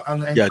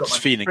 It's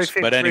Phoenix.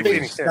 But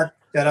anyway,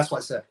 that's what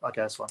I said.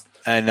 Okay, that's fine.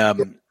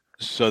 And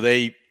so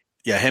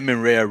him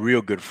and Ray are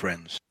real good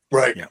friends.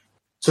 Right. Yeah.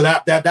 So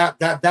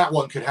that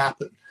one could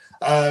happen.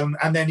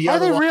 And then the are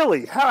other they one,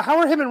 really? How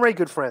are him and Ray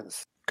good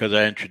friends? Because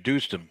I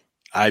introduced them.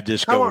 I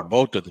discovered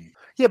both of them.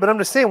 Yeah, but I'm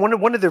just saying,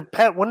 when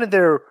did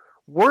their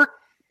work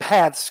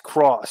paths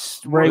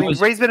cross?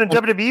 Ray's been in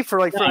WWE for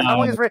how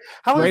long has Ray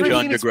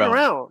Phoenix been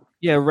around?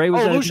 Yeah, Ray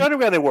was at Lucha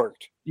Underground. They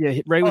worked.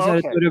 Yeah, Ray was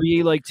at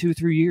WWE like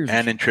 2-3 years.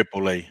 And in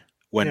AAA.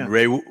 When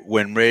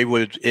Ray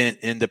was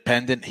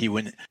independent, he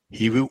was in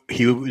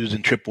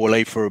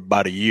AAA for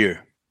about a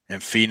year,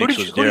 and Phoenix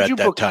was there at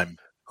that time.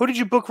 Who did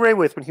you book Ray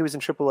with when he was in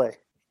AAA?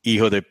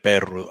 Hijo de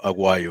Perro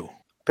Aguayo.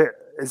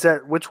 Is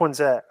that which one's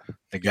that?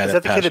 The guy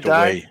that passed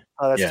away.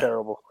 Oh, that's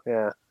terrible.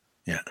 Yeah.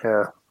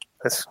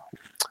 That's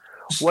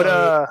what.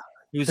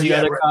 Who's the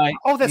other guy?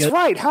 Oh, that's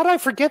right. How did I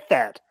forget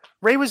that?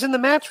 Ray was in the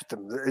match with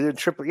them in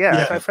Triple.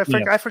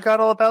 I forgot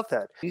all about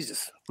that.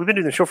 Jesus, we've been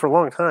doing the show for a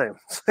long time.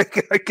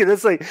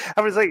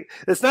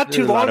 It's not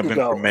too long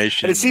ago. And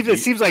it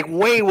seems like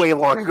way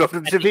long ago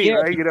to me,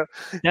 right? You know,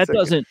 that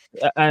doesn't.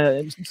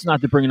 It's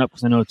not to bring it up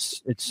because I know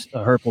it's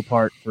a hurtful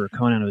part for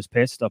Conan of his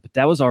past stuff, but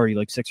that was already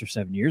like 6 or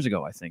 7 years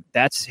ago. I think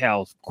that's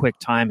how quick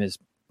time has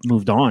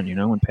moved on. You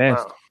know, and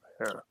passed. Wow.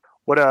 Yeah.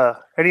 What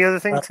any other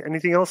things?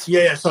 Anything else?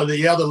 Yeah, so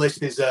the other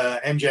list is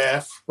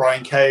MJF,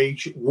 Brian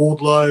Cage,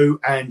 Wardlow,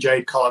 and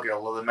Jade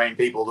Cargill are the main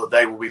people that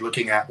they will be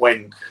looking at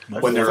when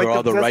they're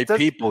all the right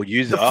people.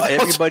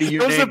 Everybody you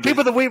those are the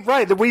people that we look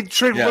at. The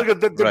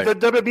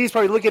WWE's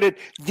probably looking at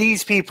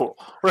these people,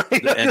 right?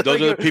 And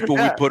those are the people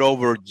we put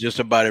over just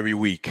about every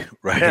week,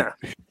 right?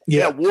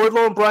 Yeah.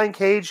 Wardlow and Brian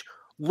Cage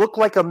look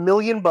like $1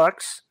 million.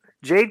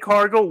 Jade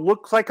Cargill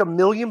looks like $1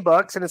 million,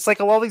 and it's like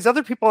all these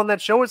other people on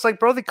that show. It's like,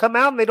 bro, they come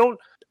out and they don't.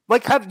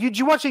 Like,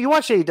 you watch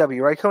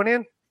AEW, right,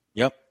 Conan?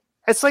 Yep.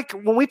 It's like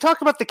when we talk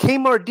about the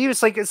Kmart Diva,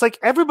 it's like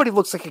everybody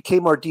looks like a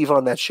Kmart Diva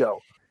on that show.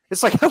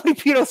 It's like how many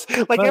people,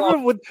 like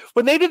everyone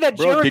when they did that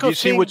Jericho did you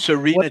see what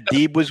Serena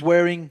Deeb was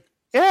wearing?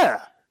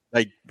 Yeah.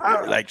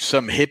 Like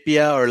some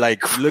hippie or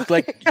like look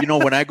like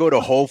when I go to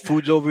Whole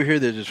Foods over here,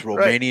 there's this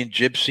Romanian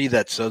gypsy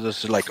that sells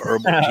us like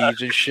herbal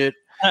teas and shit.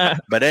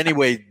 But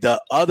anyway,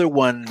 the other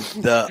one,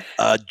 the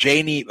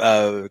Janie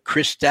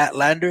Chris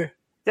Statlander.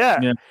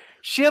 Yeah.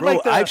 She had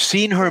I've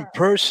seen her in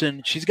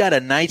person. She's got a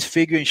nice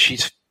figure and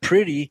she's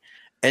pretty.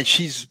 And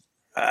she's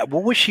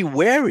what was she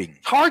wearing?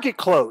 Target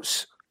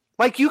clothes.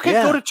 Like you can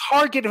go to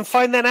Target and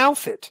find that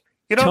outfit.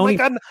 You know, Tony,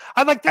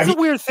 I'm like that's a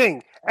weird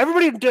thing.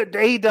 Everybody in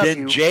AEW.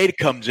 Then Jade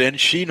comes in.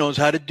 She knows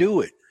how to do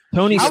it.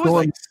 Tony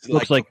Storm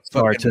looks like a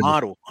star too.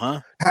 Model,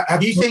 huh?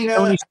 Have you seen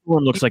Tony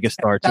Storm looks like a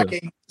star too.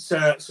 attacking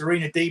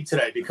Serena Deeb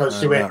today because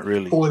she not went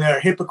really. calling her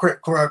a hypocrite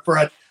for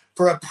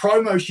a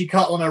promo she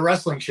cut on a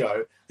wrestling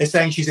show. They're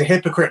saying she's a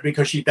hypocrite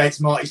because she dates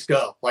Marty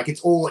Scurll. Like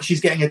it's all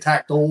she's getting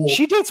attacked. All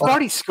She dates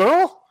Marty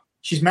Scurll?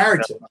 She's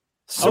married to him.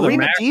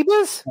 Serena Deeb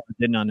is? I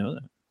did not know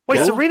that.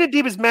 Wait, Serena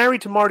Deeb is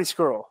married to Marty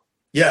Scurll.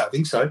 Yeah, I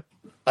think so.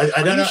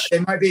 I don't know.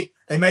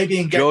 They may be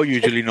engaged. Joe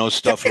usually knows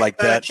stuff like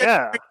that.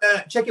 Check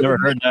it. Never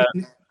heard that.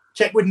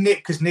 Check with Nick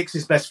because Nick's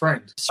his best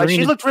friend.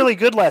 She looked really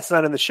good last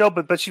night on the show,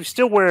 but she was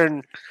still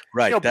wearing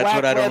Right, that's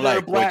what I don't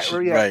like. Black,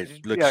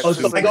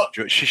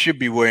 she should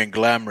be wearing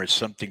glamorous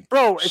something.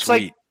 Bro, it's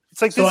sweet.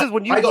 like this is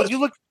when you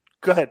look.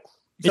 Go ahead.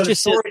 It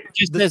just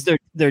says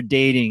they're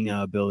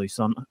dating, Billy.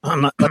 So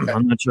I'm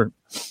not sure.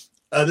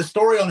 The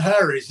story on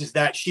her is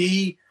that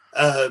she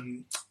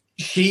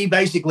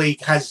basically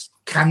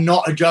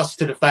cannot adjust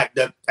to the fact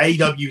that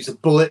AEW's a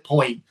bullet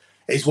point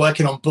is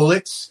working on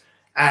bullets,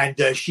 and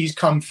she's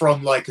come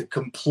from like a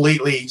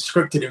completely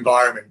scripted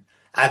environment,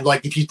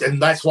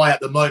 and that's why at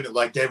the moment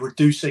like they're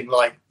reducing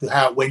like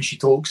when she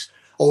talks,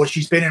 or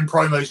she's been in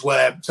promos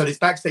where there's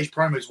backstage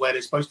promos where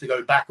they're supposed to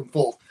go back and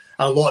forth,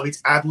 and a lot of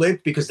it's ad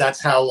lib because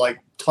that's how like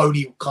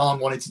Tony Khan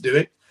wanted to do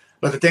it.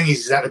 But the thing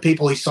is that the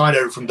people he signed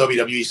over from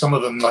WWE, some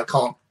of them like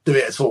can't do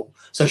it at all.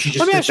 So she just.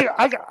 Let me ask you.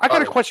 I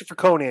got a question for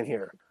Conan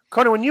here.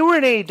 Conan, when you were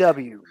in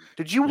AEW,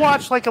 did you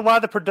watch like a lot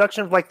of the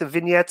production of like the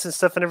vignettes and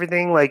stuff and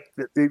everything, like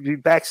the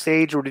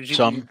backstage, or did you?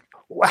 Some.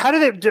 How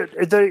did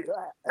they?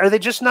 Are they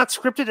just not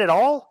scripted at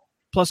all?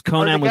 Plus,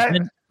 Conan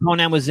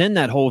was in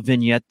that whole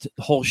vignette,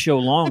 whole show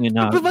long. And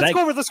but let's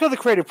go to the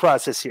creative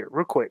process here,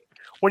 real quick.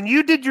 When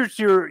you did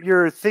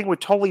your thing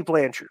with Tully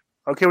Blanchard,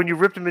 okay, when you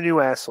ripped him a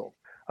new asshole,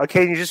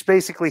 okay, and you just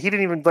basically he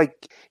didn't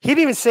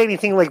even say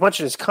anything like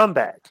much in his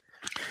comeback.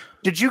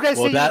 Did you guys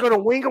say you were going to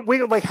wing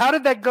it? Like, how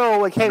did that go?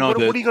 Like, hey, what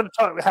are you going to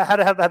talk? How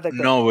did that go?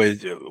 No,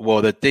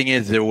 the thing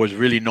is, there was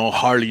really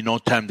hardly no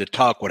time to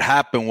talk. What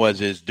happened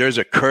was there's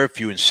a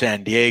curfew in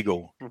San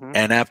Diego,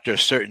 and after a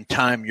certain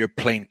time, your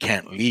plane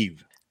can't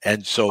leave.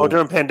 And so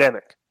during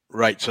pandemic,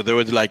 right? So there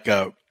was like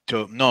all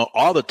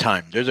the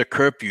time. There's a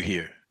curfew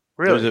here.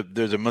 Really?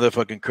 There's a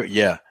motherfucking curfew.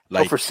 Yeah,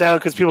 like for sound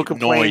because people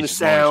complain the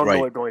sound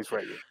noise,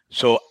 right?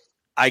 So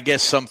I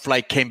guess some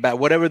flight came back,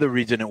 whatever the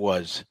reason it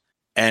was.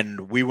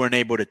 And we weren't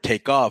able to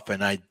take off.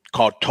 And I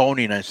called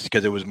Tony, and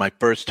because it was my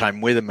first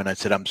time with him, and I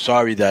said, I'm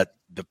sorry that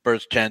the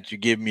first chance you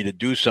give me to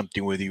do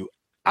something with you,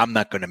 I'm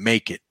not going to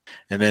make it.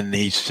 And then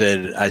he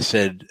said,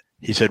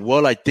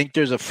 well, I think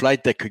there's a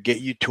flight that could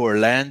get you to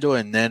Orlando,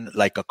 and then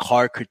like a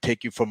car could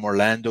take you from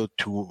Orlando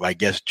to, I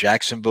guess,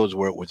 Jacksonville is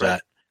where it was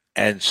at.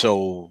 And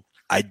so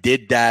I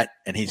did that.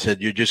 And he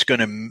said, you're just going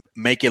to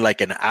make it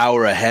like an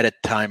hour ahead of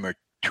time or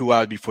 2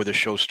 hours before the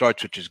show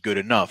starts, which is good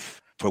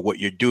enough for what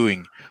you're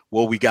doing.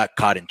 Well, we got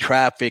caught in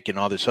traffic and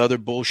all this other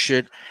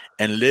bullshit.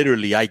 And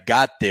literally I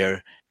got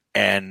there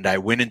and I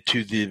went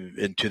into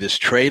this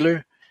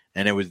trailer,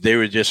 and they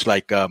were just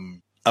like,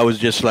 I was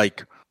just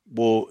like,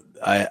 well,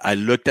 I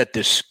looked at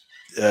this,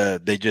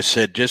 they just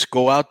said, just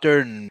go out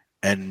there and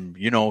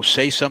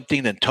say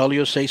something, then Tully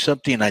will say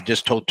something. And I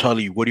just told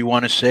Tully, what do you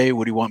want to say?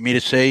 What do you want me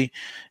to say?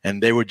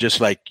 And they were just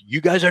like,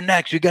 you guys are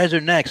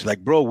next. Like,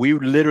 bro, we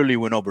literally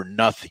went over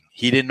nothing.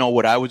 He didn't know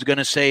what I was going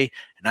to say,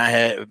 and I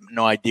had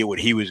no idea what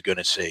he was going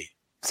to say.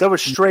 So it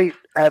was straight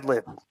ad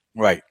lib.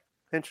 Right.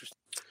 Interesting.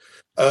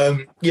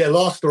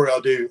 Last story I'll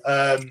do.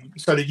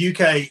 So the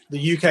UK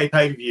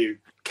pay-per-view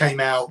came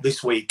out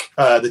this week,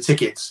 the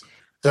tickets.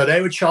 So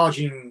they were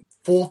charging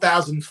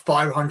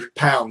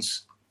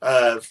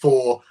 £4,500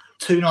 for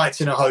 2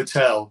 nights in a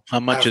hotel. How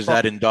much is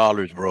that in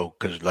dollars, bro?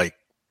 Because like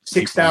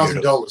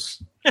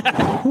 $6,000.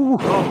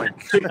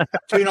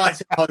 2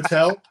 nights in a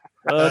hotel.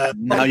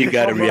 Now you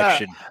got a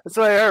reaction. That's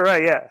what I heard,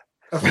 right? Yeah.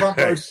 A front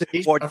row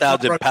seat.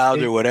 4,000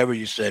 pounds or whatever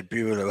you said.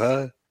 People are like,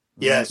 huh?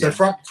 Yeah. So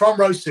front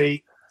row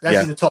seat.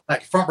 That's in the top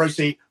pack. Front row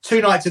seat.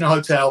 2 nights in a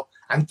hotel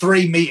and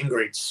 3 meet and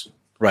greets.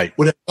 Right.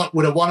 With a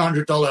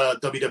 $100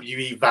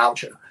 WWE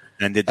voucher.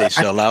 And did they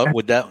sell out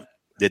with that?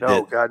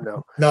 God,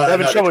 no. No, they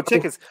haven't shown with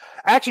tickets.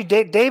 Actually,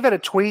 Dave had a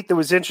tweet that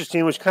was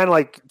interesting, which kind of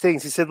like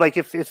things. He said, like,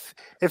 if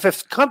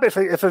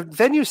a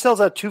venue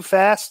sells out too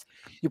fast,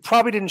 you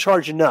probably didn't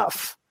charge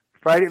enough,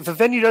 right? If a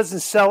venue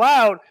doesn't sell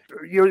out,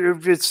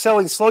 if it's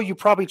selling slow, you're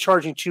probably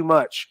charging too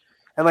much.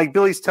 And like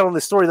Billy's telling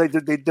the story, like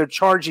they're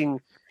charging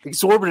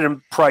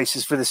exorbitant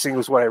prices for this thing,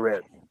 was what I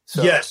read.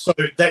 So. Yes, so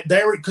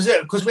they were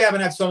because we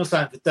haven't had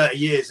SummerSlam for 30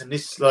 years, and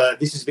this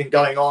has been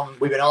going on.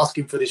 We've been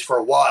asking for this for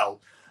a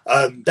while.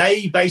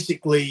 They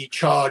basically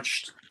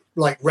charged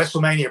like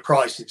WrestleMania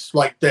prices,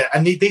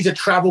 and these are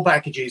travel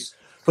packages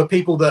for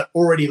people that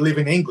already live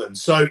in England.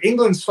 So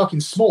England's fucking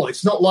small.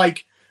 It's not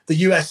like the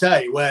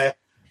USA where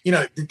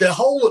the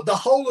whole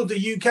of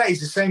the UK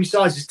is the same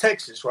size as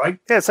Texas, right?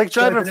 Yeah, it's like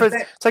driving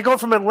it's like going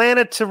from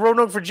Atlanta to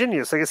Roanoke,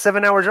 Virginia. It's like a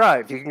 7-hour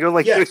drive. You can go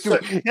like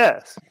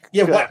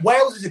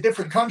Wales is a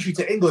different country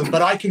to England,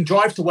 but I can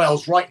drive to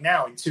Wales right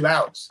now in 2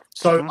 hours.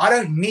 So I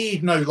don't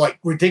need no like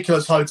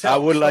ridiculous hotel. I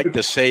would like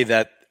to say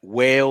that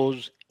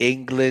Wales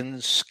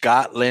England,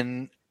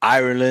 Scotland,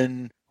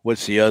 Ireland.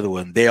 What's the other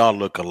one? They all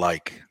look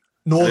alike.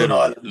 Northern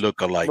Ireland.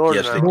 Look alike.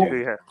 Northern Yes, they Ireland, do.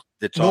 yeah.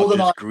 It's all Northern just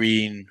Ireland.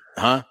 green.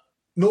 Huh?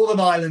 Northern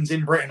Ireland's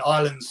in Britain.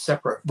 Ireland's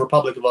separate.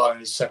 Republic of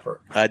Ireland is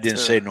separate. I didn't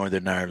say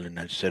Northern Ireland.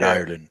 I said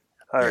Ireland.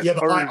 Yeah,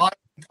 but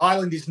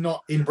Ireland is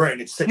not in Britain.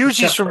 It's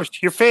Hughie's from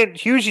separate. your friend.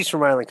 Hughie's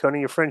from Ireland,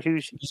 Coney. Your friend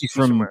Hughes. He's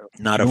from Ireland.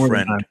 Not a Northern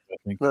friend. Ireland, I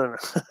think. No.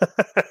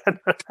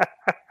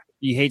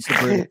 He hates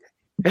the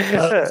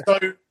British.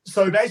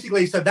 So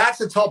basically, that's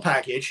the top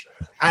package.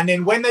 And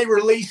then when they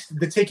released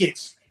the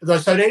tickets, so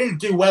they didn't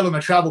do well on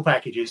the travel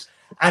packages.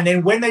 And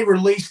then when they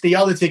released the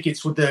other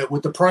tickets with the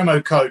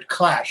promo code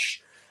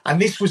Clash,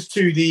 and this was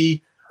to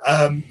the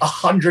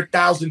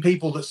 100,000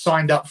 people that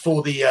signed up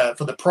for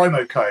the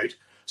promo code.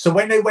 So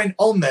when they went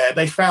on there,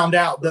 they found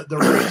out that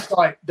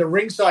the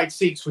ringside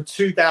seats were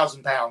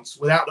 £2,000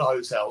 without the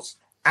hotels.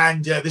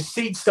 And the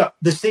seats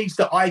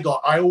that I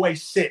got, I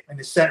always sit in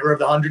the center of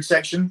the 100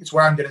 section. It's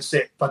where I'm going to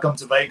sit if I come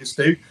to Vegas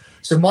too.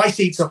 So my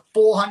seats are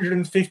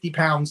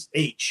 £450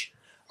 each.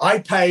 I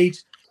paid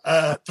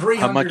 $300.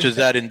 How much is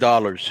that in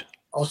dollars?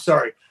 Oh,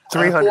 sorry,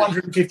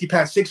 $300. £450,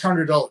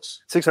 $600.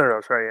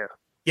 $600, right? Yeah.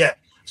 Yeah.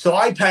 So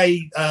I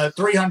pay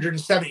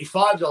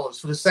 $375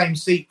 for the same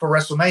seat for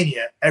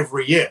WrestleMania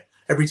every year,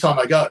 every time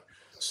I go.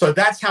 So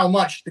that's how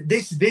much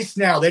this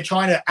now they're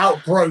trying to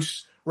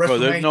outgross WrestleMania. Bro,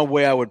 there's no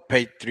way I would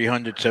pay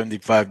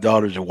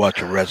 $375 to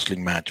watch a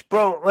wrestling match.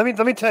 Bro, let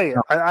me tell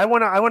you. I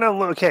want to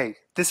look. Okay,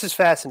 this is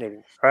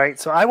fascinating. All right,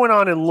 so I went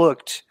on and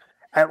looked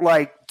at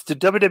like the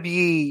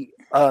WWE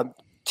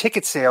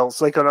ticket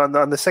sales, like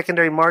on the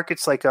secondary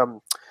markets, like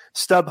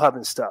StubHub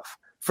and stuff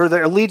for the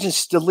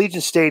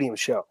Allegiant Stadium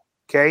show.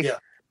 Okay, yeah,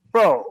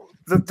 bro,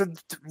 the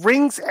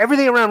rings,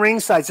 everything around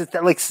ringside is at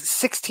like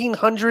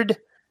 1,600,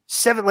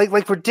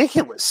 like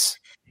ridiculous.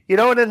 You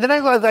know, and then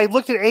I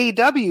looked at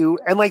AEW,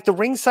 and like the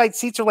ringside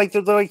seats are like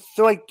they're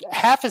like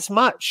half as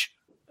much,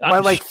 by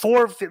like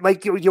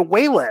you're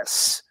way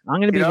less.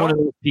 I'm going to be one of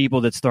those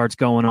people that starts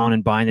going on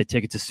and buying the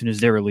tickets as soon as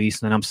they're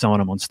released, and then I'm selling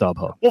them on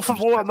StubHub.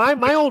 Well,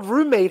 my old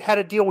roommate had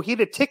a deal. He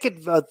had a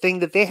ticket thing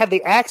that they had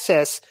the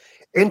access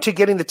into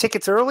getting the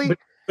tickets early.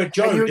 But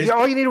Joe,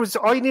 all you need was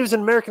an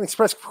American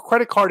Express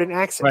credit card and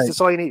access. Right. That's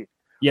all you need.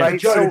 Yeah, right?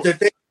 Joe,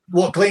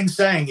 what Glenn's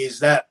saying is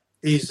that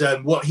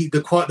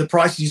the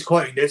price he's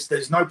quoting.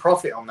 There's no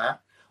profit on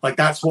that. Like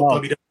that's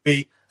what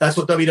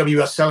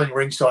WWE are selling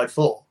ringside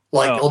for.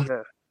 Like on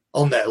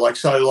there. Like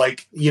so,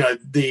 like you know,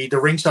 the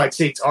ringside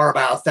seats are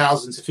about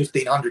 1,000 to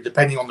 1,500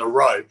 depending on the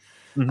row,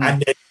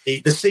 and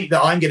the seat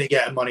that I'm going to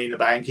get at Money in the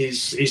Bank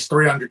is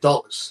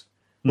 $300,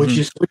 which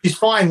is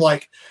fine.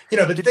 Like you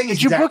know, but the thing is,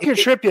 did you book your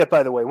trip yet?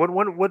 By the way,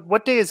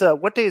 what day is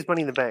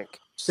Money in the Bank?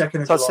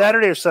 2nd of So July.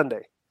 Saturday or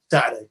Sunday?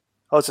 Saturday.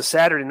 Oh, it's a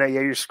Saturday night.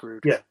 Yeah, you're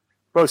screwed. Yeah.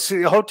 Bro,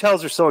 see,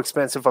 hotels are so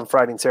expensive on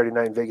Friday and Saturday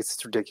night in Vegas.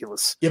 It's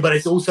ridiculous. Yeah, but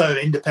it's also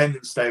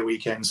Independence Day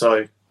weekend,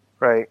 so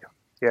right.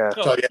 Yeah.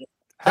 So yeah.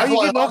 How do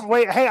you get over?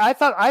 Wait, hey,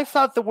 I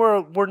thought that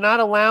we're not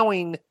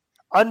allowing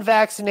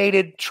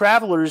unvaccinated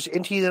travelers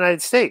into the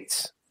United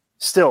States.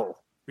 Still.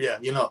 Yeah,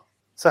 you're not.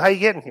 So how you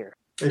getting here?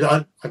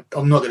 I'm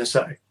not going to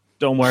say.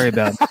 Don't worry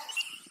about it.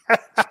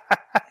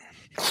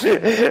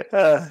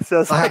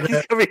 So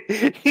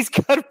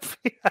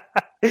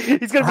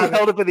he's gonna be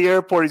held up in the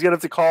airport. He's gonna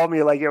have to call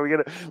me like, yeah, we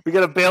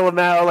gotta bail him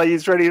out. Like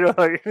he's ready to.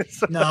 Like,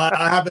 No,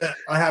 I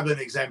have an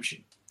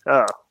exemption.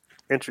 Oh,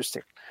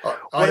 interesting.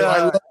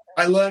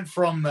 I learned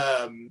from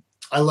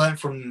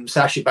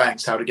Sasha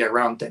Banks how to get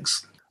around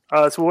things.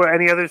 So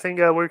any other thing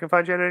where we can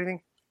find you at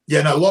anything?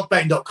 Yeah, no,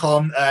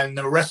 lockbetting.com and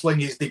the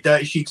wrestling is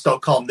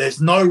thedirtysheets.com. There's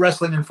no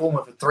Wrestling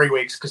Informer for 3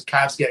 weeks because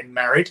Cav's getting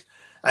married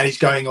and he's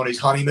going on his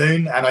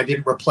honeymoon and I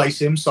didn't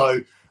replace him.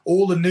 So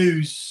all the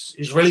news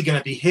is really going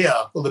to be here,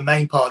 all the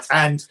main parts,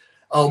 and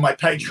on my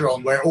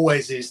Patreon where it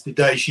always is,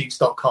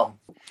 thedirtysheets.com.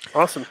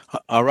 Awesome.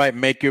 All right,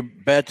 make your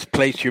bets,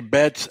 place your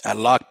bets at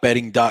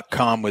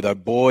lockbetting.com with our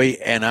boy.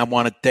 And I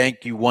want to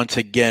thank you once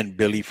again,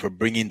 Billy, for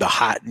bringing the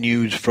hot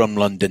news from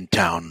London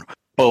town.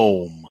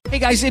 Boom. Hey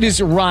guys, it is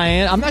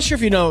Ryan. I'm not sure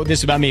if you know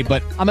this about me,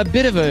 but I'm a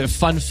bit of a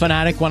fun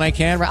fanatic when I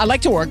can. I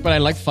like to work, but I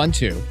like fun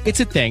too. It's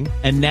a thing.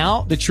 And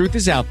now the truth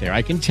is out there.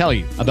 I can tell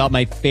you about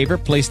my favorite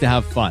place to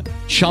have fun.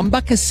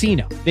 Chumba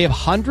Casino. They have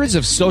hundreds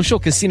of social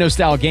casino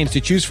style games to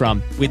choose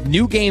from with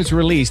new games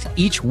released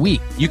each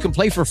week. You can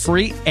play for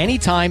free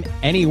anytime,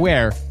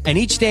 anywhere. And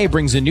each day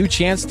brings a new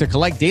chance to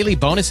collect daily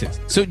bonuses.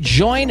 So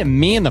join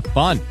me in the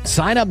fun.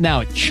 Sign up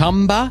now at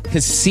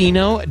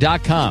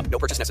ChumbaCasino.com. No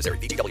purchase necessary.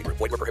 VGW Group.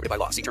 Void where prohibited by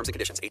law. See terms and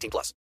conditions.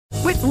 18+.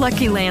 With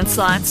Lucky Land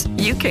Slots,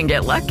 you can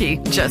get lucky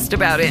just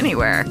about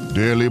anywhere.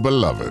 Dearly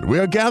beloved, we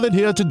are gathered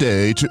here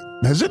today to...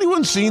 Has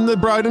anyone seen the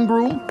bride and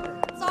groom?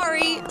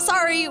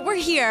 Sorry, we're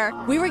here.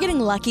 We were getting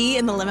lucky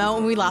in the limo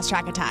and we lost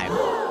track of time.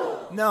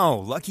 No,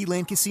 Lucky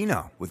Land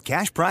Casino, with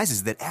cash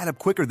prizes that add up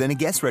quicker than a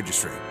guest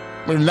registry.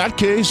 In that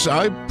case,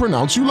 I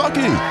pronounce you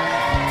lucky.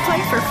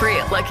 Play for free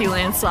at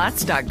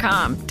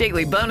LuckyLandSlots.com.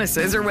 Daily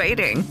bonuses are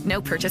waiting. No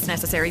purchase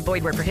necessary.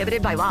 Void where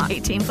prohibited by law.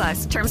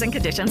 18+. Terms and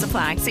conditions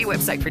apply. See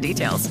website for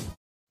details.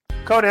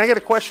 Cody, I got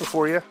a question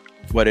for you.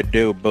 What it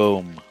do?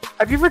 Boom.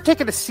 Have you ever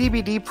taken a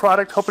CBD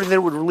product hoping that it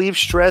would relieve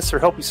stress or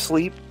help you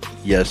sleep?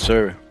 Yes,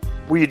 sir.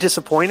 Were you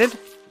disappointed?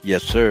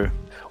 Yes, sir.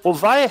 Well,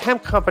 Via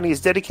Hemp Company is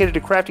dedicated to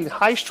crafting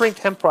high-strength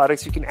hemp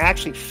products you can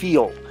actually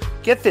feel.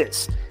 Get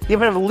this. You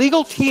have a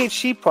legal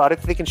THC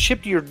product that they can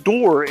ship to your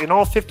door in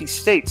all 50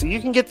 states. So you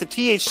can get the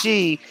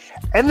THC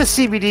and the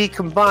CBD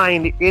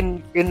combined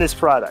in this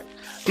product.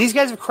 These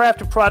guys have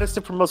crafted products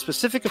to promote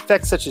specific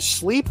effects such as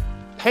sleep,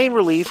 pain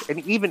relief, and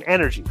even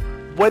energy.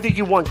 Whether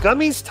you want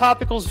gummies,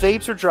 topicals,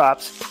 vapes, or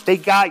drops, they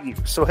got you.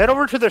 So head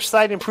over to their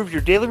site and improve your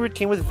daily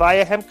routine with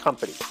Via Hemp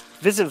Company.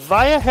 Visit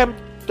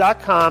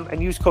viahemp.com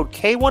and use code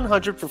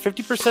K100 for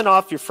 50%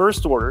 off your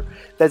first order.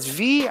 That's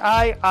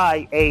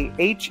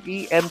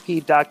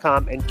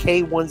VIIAHEMP.com and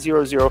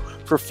K100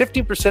 for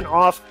 50%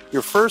 off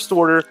your first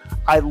order.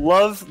 I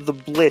love the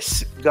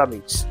Bliss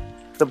gummies.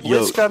 The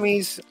Bliss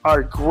gummies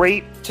are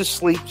great to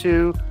sleep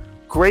to,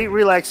 great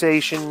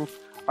relaxation.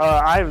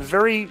 I'm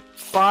very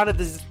fond of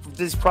these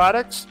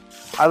products.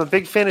 I'm a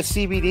big fan of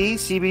CBD.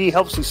 CBD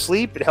helps you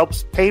sleep. It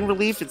helps pain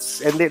relief.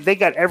 And they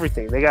got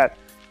everything. They got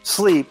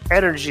sleep,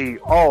 energy,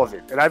 all of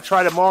it. And I've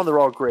tried them all, and they're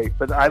all great.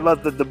 But I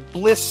love the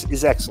Bliss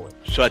is excellent.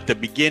 So at the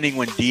beginning,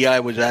 when DI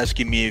was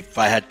asking me if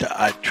I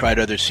tried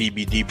other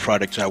CBD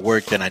products at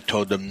work, and I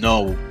told them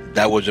no,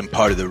 that wasn't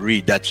part of the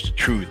read. That's the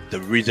truth.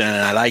 The reason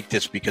I like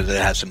this because it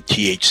has some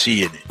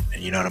THC in it.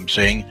 You know what I'm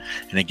saying?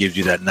 And it gives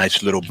you that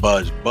nice little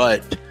buzz.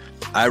 But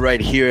I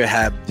right here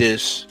have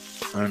this.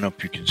 I don't know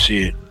if you can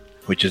see it,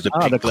 which is the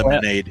pink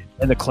lemonade.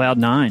 And the Cloud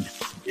 9.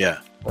 Yeah.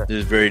 This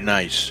is very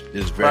nice.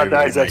 This is very, Cloud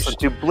 9 is nice. excellent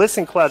too. Bliss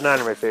and Cloud 9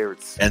 are my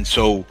favorites. And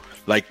so,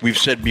 like we've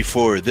said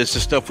before, this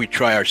is stuff we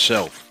try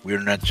ourselves. We're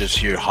not just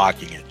here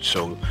hawking it.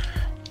 So,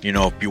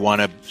 if you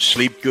want to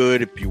sleep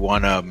good, if you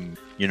want to,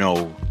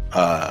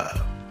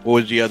 what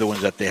was the other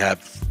ones that they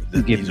have?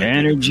 They give you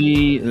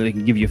energy. They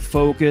can give you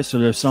focus. Or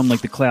there's some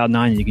like the Cloud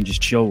 9 you can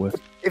just chill with.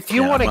 If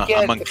you want to get,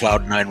 I'm on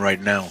Cloud 9 right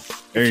now.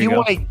 If you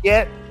want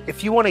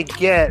to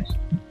get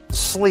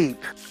sleep,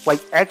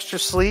 like extra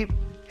sleep,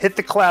 hit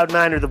the Cloud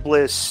 9 or the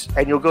Bliss,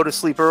 and you'll go to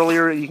sleep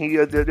earlier.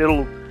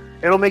 It'll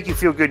make you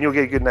feel good, and you'll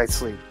get a good night's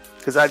sleep.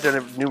 Because I've done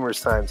it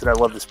numerous times, and I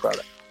love this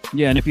product.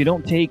 Yeah, and if you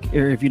don't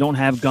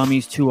have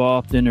gummies too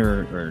often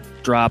or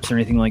drops or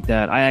anything like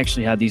that, I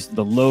actually have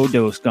the low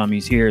dose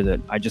gummies here that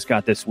I just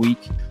got this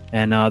week,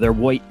 and they're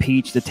white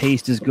peach. The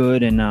taste is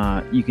good, and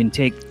you can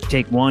take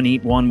one,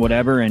 eat one,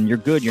 whatever, and you're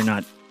good. You're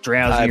not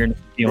drowsy.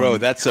 Bro,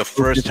 that's the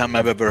first time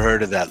I've ever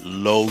heard of that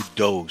low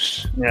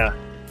dose. Yeah.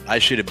 I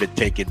should have been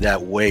taking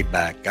that way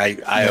back.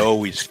 I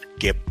always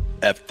get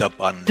effed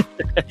up on,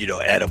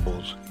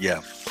 edibles.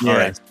 Yeah. All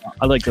right.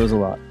 I like those a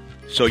lot.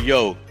 So,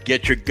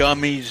 get your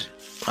gummies,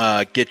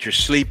 get your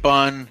sleep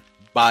on,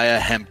 buy a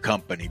hemp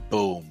company.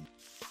 Boom.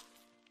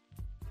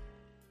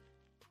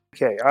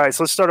 Okay. All right.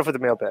 So let's start off with the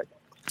mailbag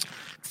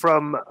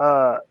from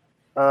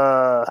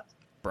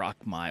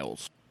Brock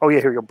Miles. Oh yeah,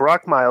 here we go.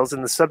 Brock Miles,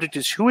 and the subject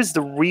is, who is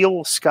the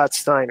real Scott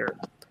Steiner?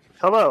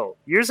 Hello.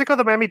 Years ago,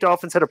 the Miami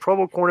Dolphins had a Pro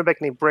Bowl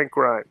cornerback named Brent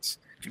Grimes.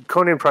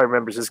 Conan probably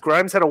remembers this.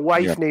 Grimes had a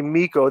wife named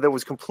Miko that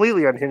was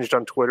completely unhinged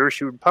on Twitter.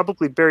 She would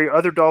publicly bury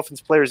other Dolphins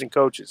players and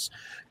coaches.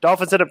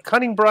 Dolphins ended up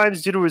cutting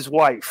Grimes due to his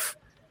wife.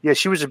 Yeah,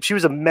 she was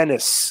a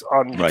menace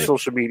on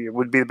social media,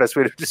 would be the best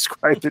way to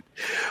describe it.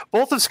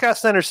 Both of Scott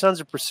Steiner's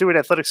sons are pursuing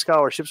athletic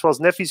scholarships, while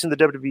his nephew's in the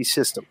WWE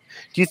system.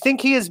 Do you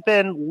think he has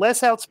been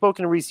less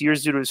outspoken in recent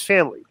years due to his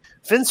family?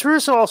 Vince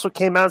Russo also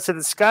came out and said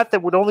that Scott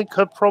that would only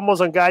cut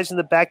promos on guys in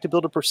the back to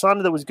build a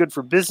persona that was good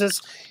for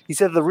business. He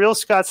said the real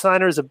Scott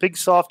Steiner is a big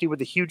softy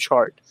with a huge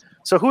heart.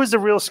 So who is the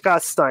real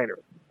Scott Steiner?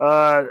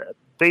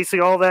 Basically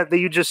all that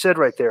you just said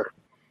right there.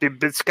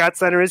 Scott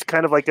Steiner is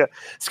kind of like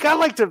Scott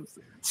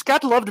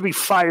loved to be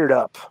fired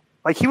up.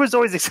 Like he was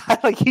always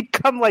excited. Like he'd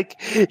come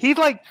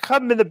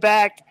in the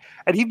back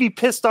and he'd be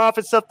pissed off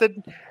at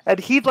something and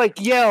he'd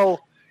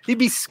yell. He'd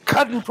be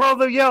cutting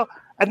promo, yell.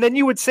 And then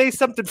you would say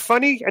something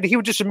funny, and he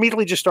would just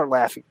immediately just start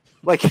laughing.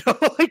 Like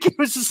it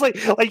was just like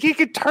he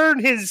could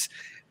turn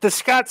the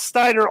Scott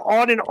Steiner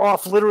on and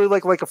off literally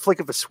like a flick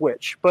of a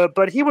switch.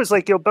 But he was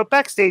but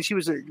backstage he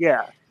was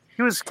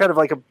he was kind of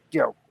like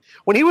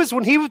when he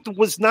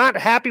was not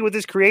happy with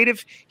his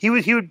creative,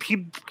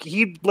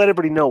 he'd let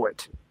everybody know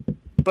it.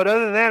 But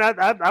other than that,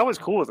 I was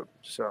cool with him.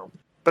 So,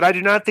 but I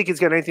do not think it's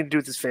got anything to do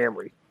with his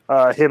family.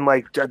 I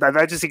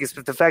just think it's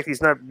the fact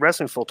he's not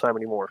wrestling full time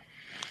anymore.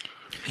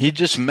 He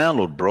just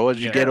mellowed, bro. As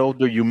you get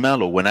older, you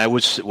mellow. When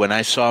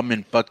I saw him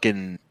in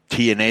fucking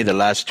TNA the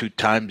last 2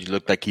 times, he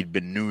looked like he'd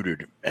been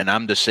neutered. And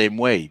I'm the same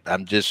way.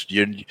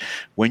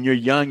 When you're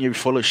young, you're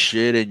full of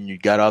shit and you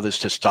got all this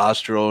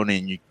testosterone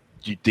and you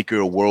think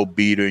you're a world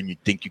beater and you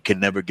think you can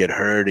never get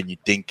hurt and you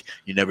think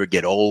you never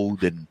get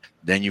old, and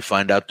then you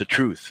find out the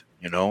truth,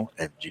 and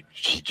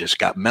he just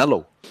got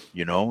mellow,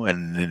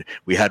 and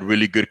we had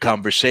really good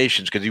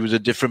conversations because he was a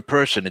different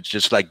person. It's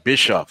just like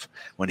Bischoff.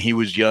 When he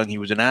was young, he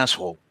was an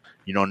asshole.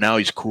 Now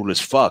he's cool as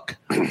fuck.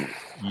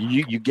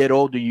 You get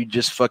older, you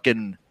just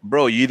fucking,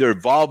 bro, you either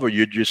evolve or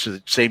you're just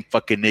the same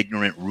fucking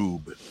ignorant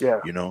rube.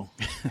 Yeah. You know?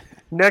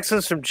 Next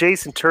one's from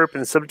Jason Turpin,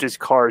 the subject is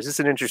cars. This is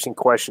an interesting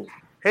question.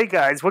 Hey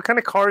guys, what kind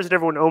of cars did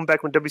everyone own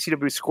back when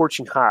WCW was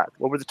scorching hot?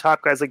 What were the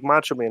top guys like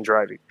Macho Man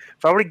driving?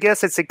 If I were to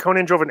guess, I'd say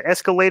Conan drove an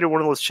Escalade or one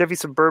of those Chevy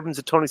Suburbans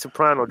that Tony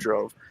Soprano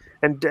drove.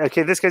 And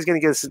okay, this guy's gonna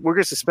guess. We're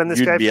gonna suspend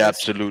this guy. You'd be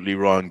absolutely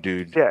wrong,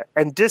 dude. Yeah,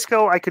 and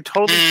Disco, I could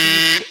totally.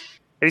 And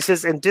he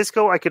says, and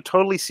Disco, I could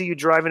totally see you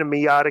driving a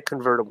Miata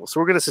convertible. So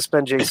we're gonna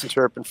suspend Jason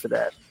Turpin for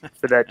that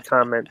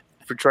comment.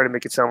 For trying to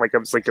make it sound like I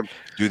was like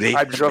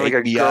I drove like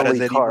a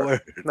girly car.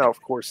 No,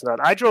 of course not.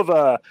 I drove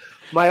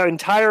my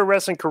entire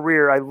wrestling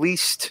career. I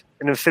leased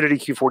an Infiniti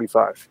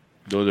Q45.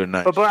 Those are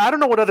nice. But I don't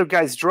know what other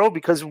guys drove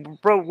because,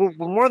 bro, when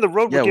we're on the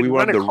road, we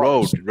were on the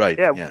road, right?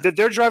 Yeah,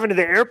 they're driving to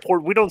the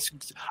airport.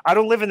 I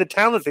don't live in the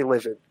town that they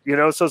live in, you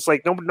know. So it's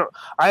like no,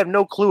 I have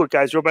no clue what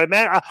guys drove. But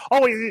man,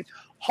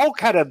 Hulk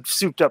had a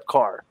souped up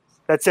car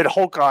that said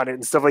Hulk on it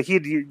and stuff. Like he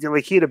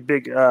had a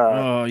big.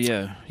 Oh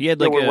yeah, he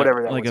had like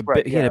whatever that like was. a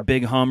Right, he had a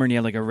big Hummer and he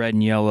had like a red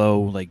and yellow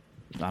like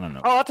I don't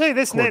know. Oh, I'll tell you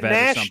this: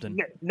 Corvette or something.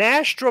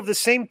 Nash drove the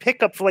same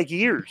pickup for like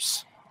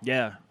years.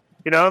 Yeah,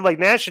 you know, like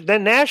Nash.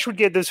 Then Nash would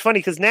get this funny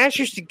because Nash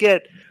used to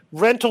get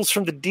rentals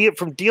from from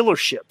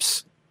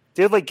dealerships.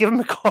 They'd like give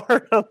him a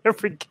car. I'll never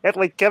forget.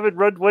 Like Kevin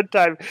Rudd one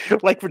time,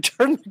 like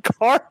returned the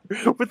car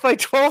with like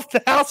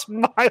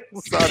 12,000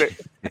 miles on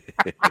it.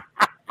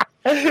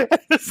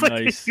 It's like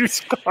nice. a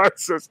used car.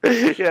 So,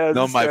 yeah,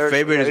 no, my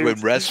favorite is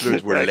when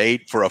wrestlers were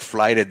late for a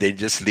flight and they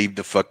just leave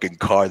the fucking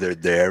car there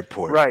at the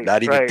airport. Right,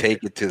 not even right.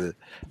 take it to the.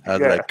 I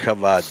was like,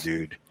 come on,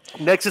 dude.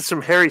 Next is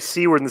from Harry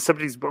Seward, and the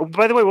subject is.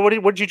 By the way, what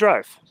did you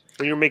drive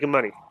when you were making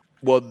money?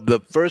 Well, the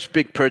first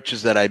big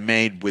purchase that I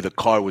made with a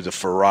car was a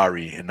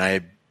Ferrari, and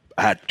I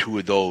had two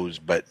of those.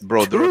 But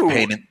bro, they're a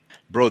pain in.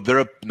 Bro,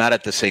 they're not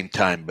at the same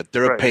time, but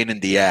they're a pain in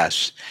the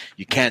ass.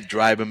 You can't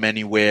drive them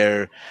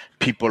anywhere.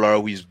 People are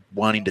always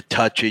wanting to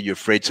touch it. You're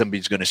afraid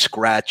somebody's going to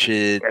scratch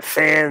it.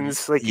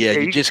 Fans, like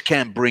you just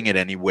can't bring it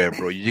anywhere,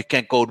 bro. You just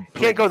can't go to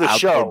play to the outdoor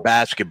show.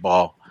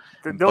 Basketball.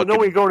 No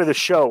way going to the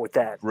show with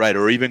that. Right,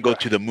 or even go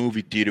to the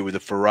movie theater with a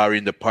Ferrari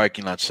in the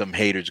parking lot. Some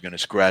hater's going to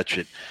scratch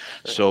it.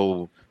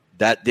 So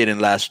that didn't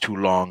last too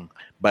long.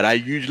 But I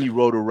usually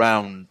rode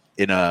around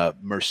in a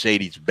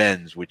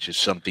Mercedes-Benz, which is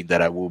something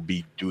that I will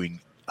be doing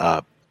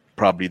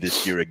probably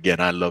this year again.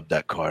 I love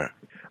that car.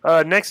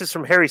 Next is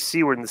from Harry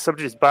Seward, and the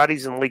subject is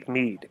bodies in Lake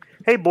Mead.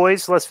 Hey,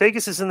 boys, Las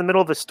Vegas is in the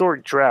middle of a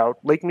historic drought.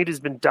 Lake Mead has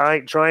been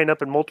drying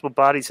up, and multiple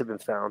bodies have been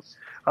found.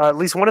 At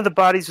least one of the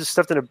bodies was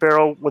stuffed in a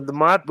barrel with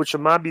which a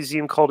mob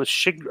museum called a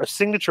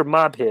signature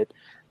mob hit.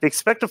 They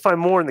expect to find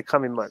more in the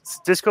coming months.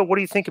 Disco, what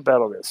do you think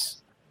about all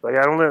this? Like,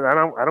 I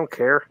don't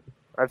care.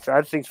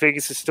 I think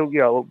Vegas is still,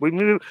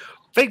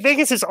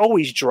 Vegas is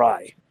always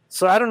dry.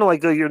 So I don't know,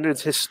 like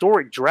it's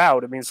historic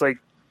drought. I mean, it's like.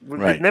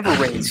 Right. It never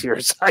rains here.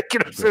 So I've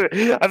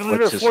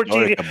lived here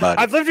 14 years.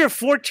 I've lived here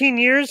 14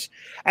 years,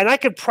 and I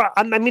could.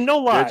 No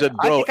lie.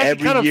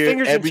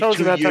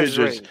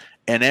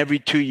 Every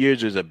 2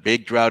 years there's a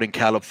big drought in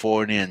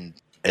California, and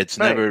it's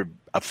never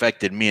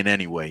affected me in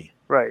any way.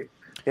 Right.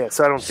 Yeah.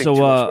 So I don't think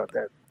too much about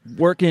that.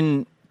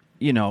 Working,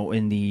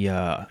 in the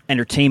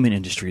entertainment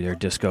industry, there,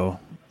 Disco.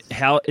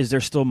 How is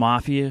there still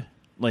mafia?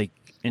 Like,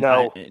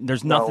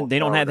 there's nothing. They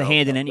don't have a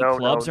hand in any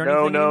clubs or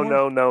anything.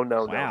 No.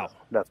 Wow.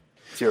 Nothing.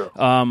 Zero.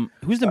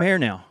 Who's the mayor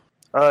now?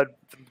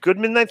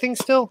 Goodman, I think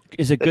still.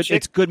 Is it good?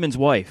 It's Goodman's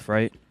wife,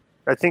 right?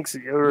 I think so.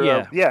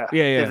 Yeah.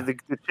 The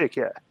chick,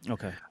 yeah.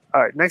 Okay.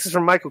 All right. Next is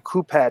from Michael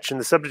Kupach, and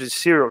the subject is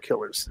serial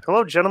killers.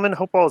 Hello, gentlemen.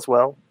 Hope all is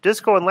well.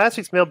 Disco, in last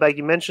week's mailbag,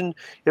 you mentioned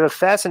you have a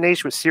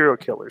fascination with serial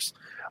killers.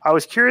 I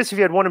was curious if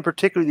you had one in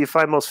particular that you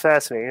find most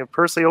fascinating. I've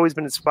personally always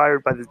been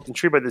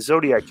intrigued by the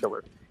Zodiac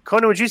Killer.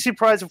 Conan, would you be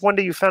surprised if one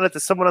day you found out that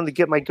someone on the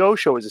Get My Go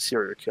show is a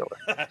serial killer?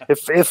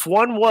 If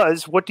one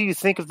was, what do you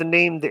think of the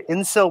name the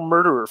Incel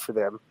Murderer for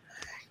them?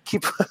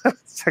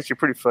 It's actually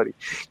pretty funny.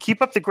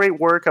 Keep up the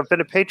great work. I've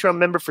been a Patreon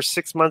member for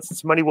 6 months.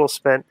 It's money well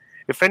spent.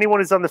 If anyone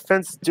is on the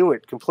fence, do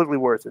it. Completely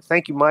worth it.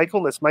 Thank you,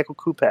 Michael. That's Michael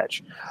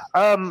Kupach.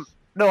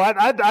 No,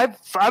 I've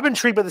been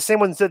intrigued by the same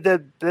ones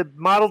that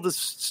modeled the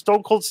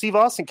Stone Cold Steve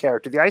Austin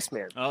character, the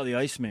Iceman. Oh, the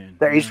Iceman.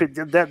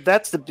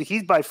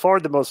 He's by far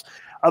the most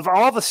of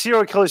all the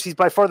serial killers. He's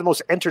by far the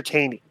most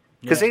entertaining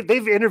because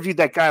they've interviewed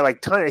that guy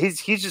like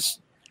he's just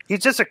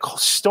a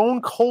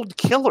stone cold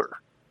killer.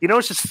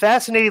 It's just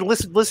fascinating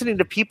listening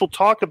to people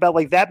talk about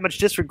like that much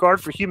disregard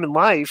for human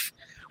life.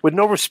 With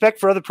no respect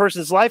for other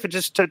person's life, and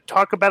just to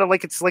talk about it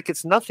like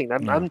it's nothing.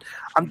 That's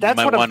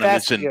what I'm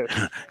fascinated.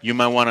 You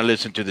might want to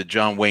listen to the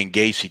John Wayne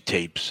Gacy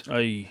tapes.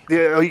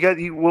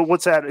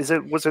 What's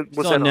that? What's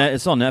that?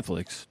 It's on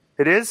Netflix.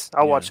 It is.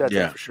 I'll watch that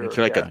for sure. It's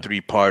like a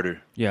 3-parter.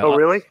 Yeah. Oh,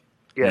 really?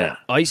 Yeah.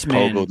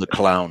 Iceman. Pogo the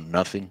Clown.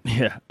 Nothing.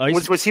 Yeah.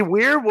 Was he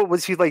weird?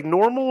 Was he like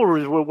normal, or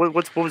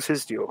what was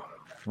his deal?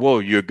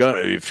 Well,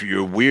 if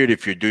you're weird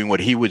if you're doing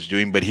what he was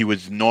doing, but he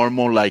was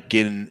normal, like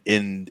in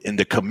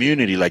the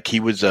community. Like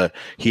he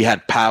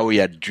had power, he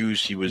had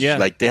juice. He was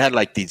like they had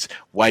like these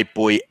white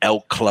boy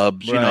elk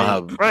clubs, you know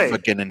how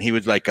fucking. And he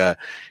was like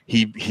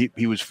he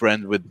was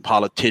friends with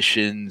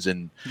politicians,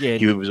 and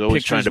he was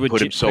always trying to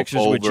put himself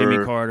over. With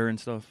Jimmy Carter and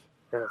stuff.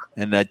 Yeah.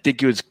 And I think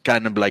he was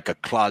kind of like a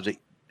closet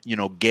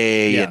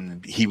gay, Yeah.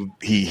 and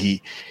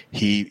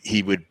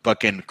he would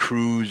fucking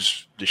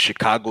cruise the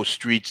Chicago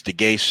streets, the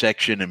gay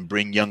section, and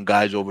bring young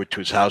guys over to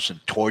his house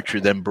and torture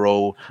them,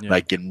 bro. Yeah.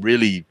 Like, and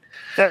really,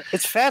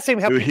 It's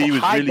fascinating how people he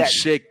was hide really that.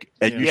 sick,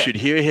 and you Yeah. should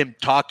hear him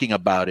talking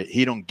about it.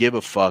 He don't give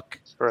a fuck,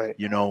 Right.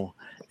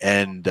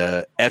 And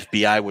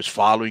FBI was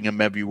following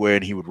him everywhere,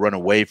 and he would run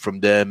away from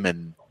them,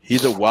 and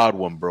he's a wild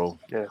one, bro.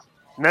 Yeah.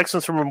 Next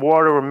one's from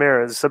Eduardo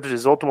Ramirez. The subject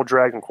is Ultimo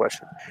Dragon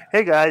question.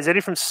 Hey guys,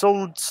 Eddie from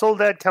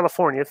Soledad,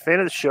 California. Fan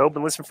of the show.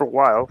 Been listening for a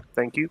while.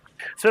 Thank you.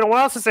 It's been a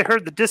while since I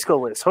heard the disco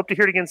list. Hope to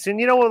hear it again soon.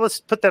 You know what? Let's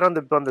put that on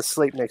the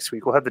slate next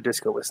week. We'll have the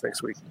disco list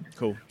next week.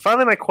 Cool.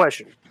 Finally, my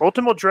question.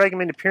 Ultimo Dragon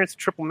made an appearance at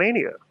Triple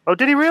Mania. Oh,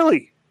 did he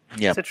really?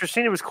 Yeah. It's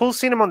interesting. It was cool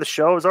seeing him on the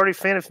show. I was already a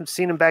fan of him,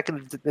 seeing him back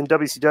in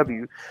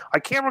WCW. I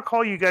can't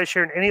recall you guys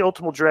sharing any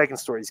Ultimo Dragon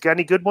stories. Got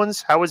any good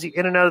ones? How was he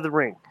in and out of the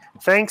ring?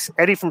 Thanks,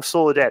 Eddie from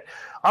Soledad.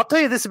 I'll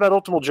tell you this about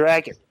Ultimo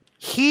Dragon.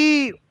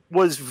 He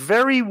was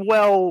very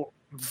well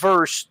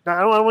versed. Now, I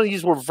don't want to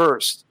use the word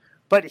versed,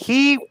 but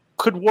he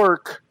could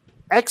work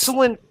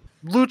excellent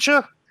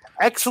lucha,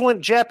 excellent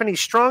Japanese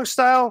strong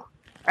style,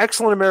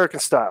 excellent American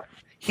style.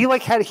 He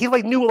wrestled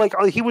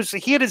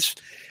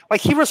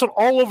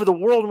all over the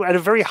world at a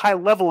very high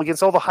level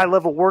against all the high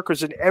level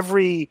workers in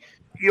every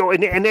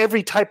in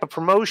every type of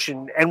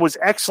promotion, and was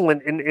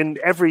excellent in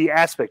every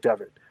aspect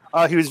of it.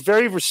 He was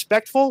very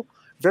respectful,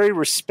 very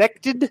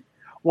respected.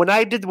 When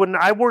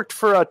I worked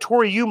for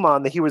Tori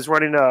Uman, that he was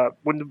running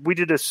when we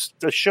did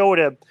a show at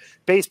a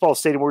baseball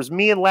stadium where it was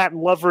me and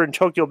Latin Lover and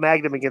Tokyo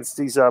Magnum against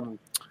these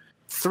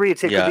three.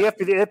 The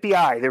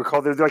FBI, they were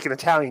called. They're like an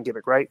Italian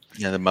gimmick, right?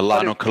 Yeah, the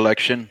Milano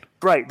collection.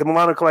 Right, the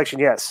Milano collection,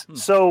 yes.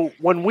 So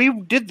when we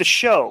did the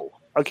show,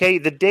 okay,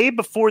 the day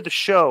before the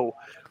show,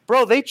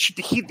 bro,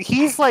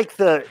 he's like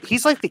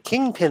the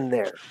kingpin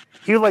there.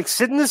 He would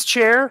sit in this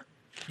chair.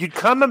 You'd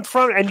come in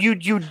front and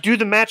you'd do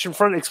the match in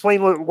front and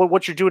explain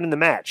what you're doing in the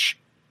match.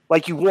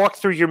 Like you walk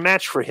through your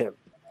match for him,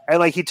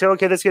 and he'd tell,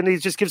 okay, that's gonna. He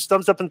just gives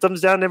thumbs up and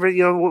thumbs down,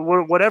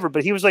 and whatever.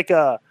 But he was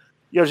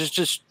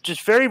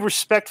just very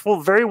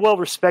respectful, very well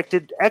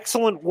respected,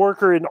 excellent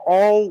worker in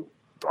all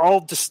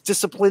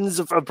disciplines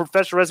of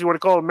professional wrestling. You want to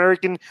call it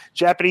American,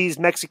 Japanese,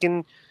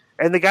 Mexican,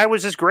 and the guy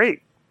was just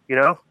great.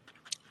 No,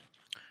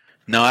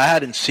 I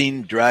hadn't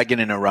seen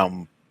Dragon in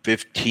around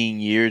 15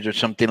 years or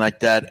something like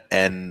that,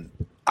 and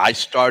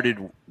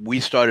we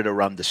started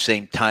around the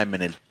same time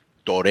in El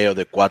Toreo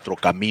de Cuatro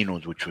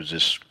Caminos, which was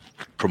this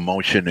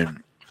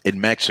promotion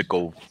in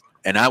Mexico.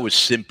 And I was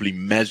simply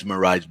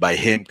mesmerized by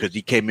him because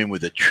he came in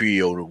with a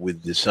trio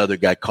with this other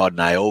guy called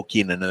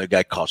Naoki and another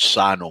guy called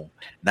Sano.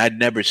 And I'd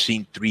never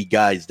seen three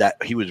guys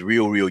he was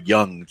real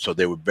young. So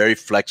they were very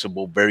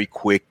flexible, very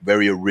quick,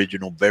 very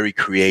original, very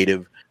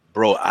creative.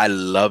 Bro, I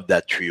loved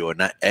that trio.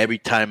 And every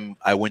time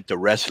I went to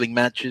wrestling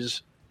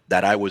matches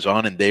that I was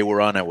on and they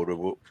were on, I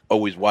would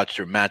always watch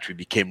their match. We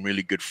became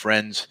really good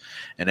friends.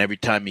 And every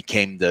time he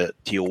came to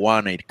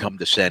Tijuana, he'd come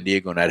to San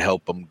Diego and I'd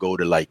help him go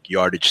to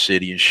Yardage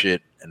City and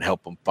shit and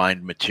help him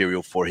find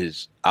material for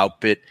his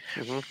outfit.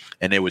 Mm-hmm.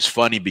 And it was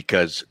funny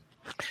because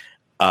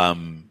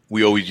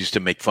we always used to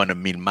make fun of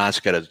Mil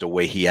Máscaras, the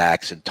way he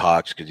acts and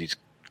talks, because he's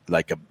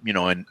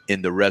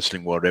in the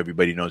wrestling world,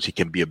 everybody knows he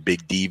can be a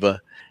big diva.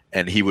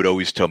 And he would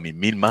always tell me,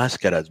 Mil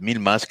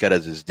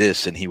Máscaras is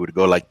this. And he would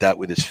go like that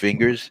with his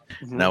fingers.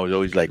 Mm-hmm. And I was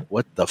always like,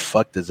 what the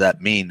fuck does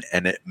that mean?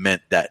 And it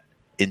meant that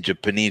in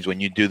Japanese, when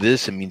you do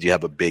this, it means you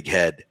have a big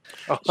head.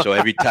 So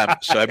every time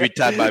even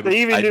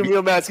knew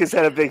Mil Máscaras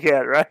had a big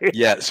head, right?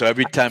 Yeah. So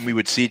every time we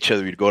would see each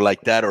other, we'd go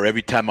like that. Or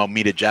every time I'll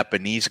meet a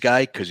Japanese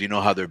guy, because you know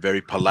how they're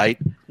very polite.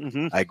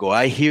 Mm-hmm. I go,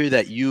 I hear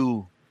that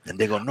you. And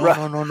they go, no.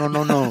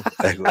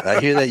 I go, I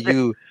hear that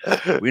you.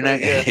 We're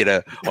not,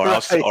 or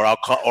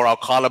I'll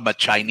call him a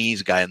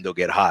Chinese guy, and they'll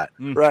get hot.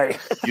 Right?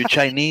 You're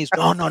Chinese?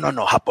 No,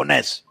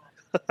 Japonés.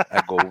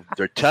 I go,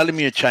 they're telling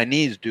me you're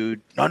Chinese,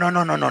 dude. No,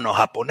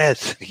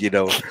 Japonés.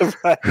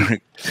 Right.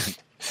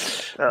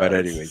 But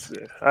anyways,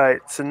 all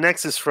right. So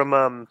next is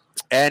from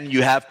and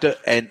you have to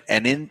and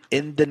in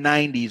the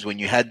 90s when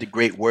you had the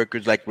great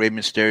workers like Rey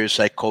Mysterio,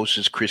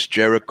 Psychosis, Chris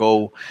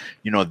Jericho,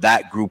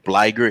 that group,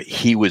 Liger,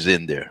 he was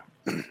in there.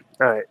 All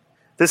right.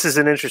 This is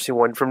an interesting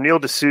one from Neil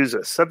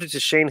D'Souza. Subject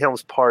is Shane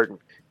Helms' pardon.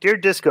 Dear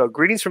Disco,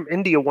 greetings from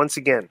India once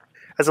again.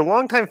 As a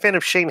longtime fan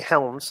of Shane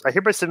Helms, I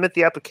hereby submit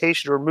the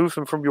application to remove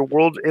him from your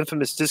world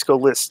infamous disco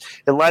list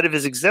in light of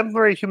his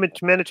exemplary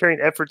humanitarian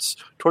efforts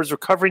towards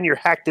recovering your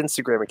hacked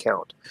Instagram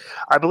account.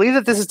 I believe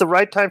that this is the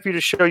right time for you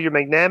to show your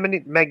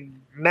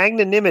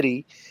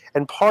magnanimity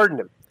and pardon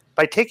him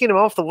by taking him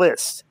off the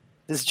list.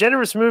 This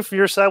generous move from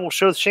your side will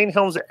show Shane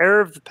Helms the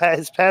error of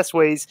his past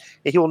ways,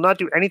 and he will not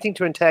do anything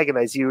to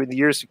antagonize you in the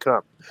years to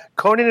come.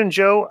 Conan and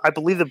Joe, I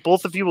believe that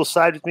both of you will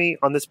side with me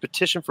on this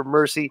petition for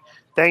mercy.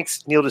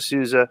 Thanks, Neil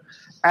D'Souza.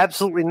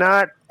 Absolutely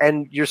not,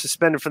 and you're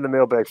suspended from the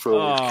mailbag for a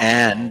week.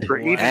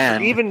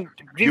 And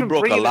you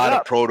broke a lot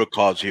of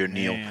protocols here,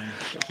 Neil.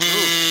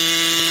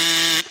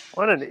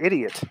 What an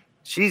idiot!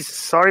 Jeez,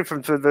 sorry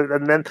and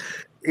then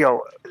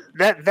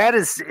that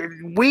is,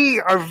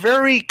 we are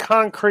very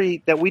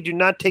concrete that we do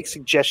not take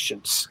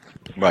suggestions.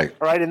 Right.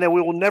 All right, and then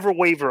we will never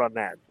waver on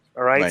that.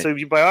 All right. So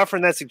by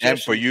offering that suggestion,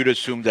 and for you to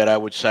assume that I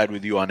would side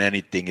with you on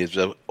anything is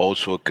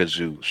also a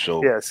kazoo.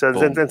 So yeah. So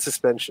then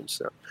suspension.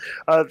 So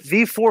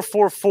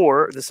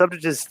V444. The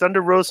subject is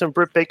Thunder Rosa and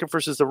Britt Baker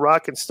versus The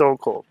Rock and Stone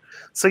Cold.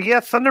 So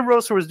yeah, Thunder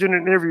Rosa was doing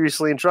an interview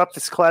recently and dropped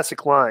this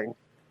classic line.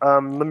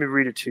 Let me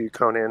read it to you,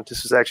 Conan.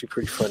 This is actually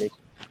pretty funny.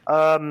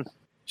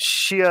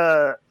 It's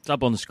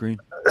up on the screen.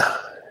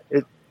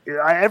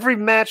 Every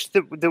match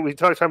that we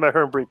talking about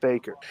her and Britt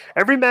Baker,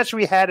 every match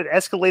we had, it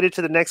escalated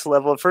to the next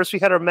level. At first, we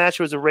had our match;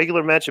 it was a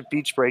regular match at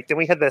Beach Break. Then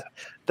we had the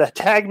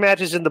tag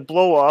matches in the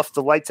blow off,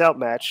 the lights out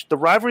match. The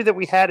rivalry that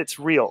we had, it's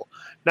real.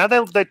 Now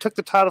that they took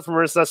the title from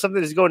her, it's not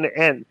something that's going to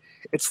end.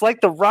 It's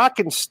like The Rock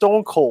and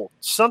Stone Cold,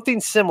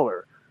 something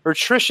similar, or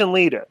Trish and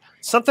Lita,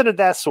 something of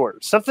that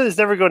sort. Something that's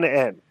never going to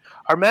end.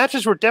 Our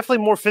matches were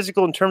definitely more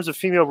physical in terms of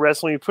female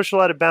wrestling. We pushed a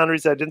lot of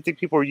boundaries that I didn't think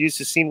people were used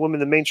to seeing women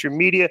in the mainstream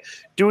media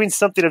doing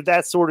something of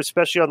that sort,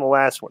 especially on the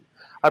last one.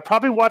 I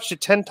probably watched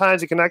it 10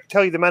 times and cannot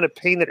tell you the amount of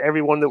pain that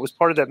everyone that was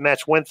part of that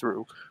match went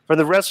through. From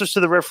the wrestlers to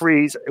the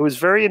referees, it was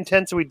very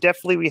intense, and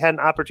we had an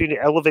opportunity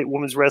to elevate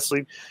women's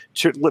wrestling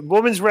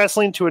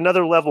to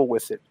another level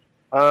with it.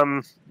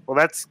 Well,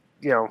 that's,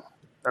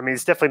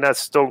 it's definitely not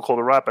Stone Cold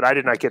or Rock, but I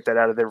did not get that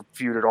out of their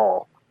feud at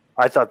all.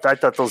 I thought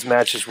those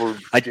matches were.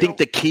 I think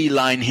the key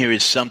line here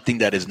is something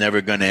that is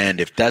never going to end.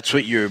 If that's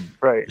what you're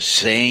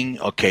saying,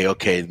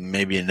 okay,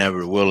 maybe it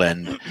never will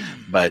end,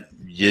 but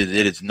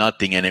it is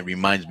nothing, and it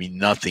reminds me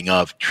nothing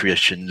of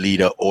Trish and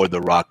Lita or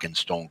The Rock and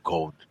Stone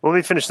Cold. Well, let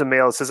me finish the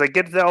mail. It says, I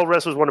get that all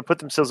wrestlers want to put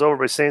themselves over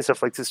by saying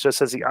stuff like this, just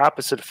has the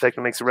opposite effect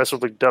and makes the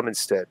wrestlers look dumb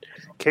instead.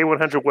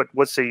 K100,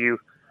 what say you?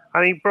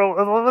 I mean, bro,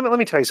 let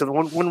me tell you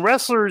something. When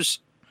wrestlers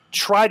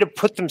try to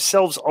put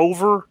themselves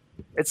over,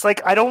 it's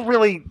like I don't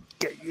really.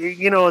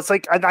 It's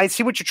like I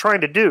see what you're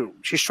trying to do.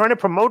 She's trying to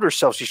promote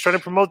herself. She's trying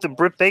to promote the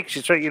Britt Baker.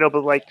 She's trying,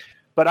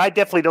 but I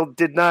definitely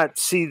did not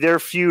see their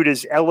feud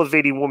as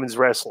elevating women's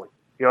wrestling.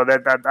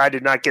 That I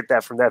did not get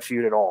that from that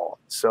feud at all.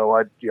 So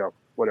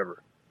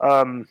whatever.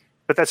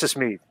 But that's just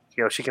me.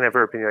 She can have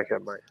her opinion. I can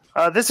have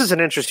mine. This is an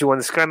interesting one.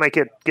 This guy might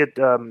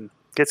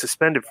get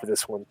suspended for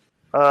this one.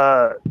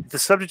 The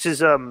subject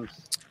is from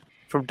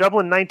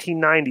Dublin,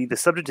 1990. The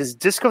subject is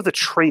Disco the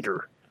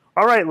Traitor.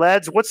 All right,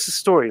 lads, what's the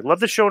story? Love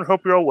the show and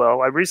hope you're all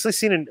well. I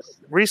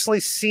recently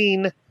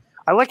seen.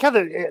 I like how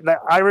the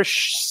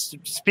Irish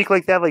speak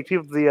like that, like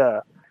people.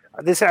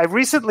 They say I've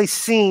recently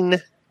seen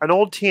an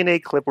old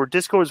TNA clip where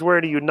Disco is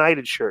wearing a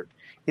United shirt.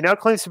 He now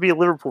claims to be a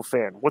Liverpool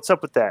fan. What's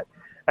up with that?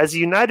 As a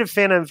United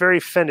fan, I'm very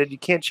offended. You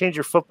can't change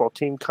your football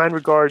team. Kind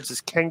regards, is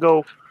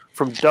Kengo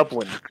from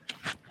Dublin.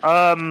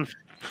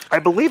 I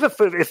believe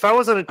if I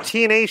was on a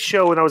TNA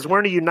show and I was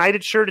wearing a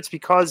United shirt, it's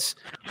because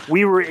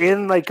we were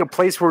in like a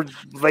place where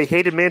they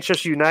hated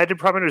Manchester United.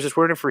 Probably I was just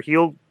wearing it for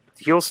heel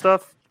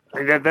stuff.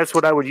 That's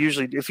what I would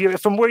usually do. If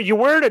you're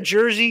wearing a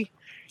jersey,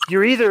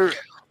 you're either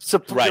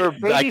you're a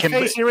baby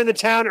face, you're in the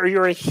town, or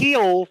you're a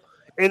heel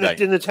in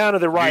the town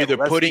of the rival. You're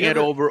either putting it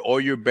over,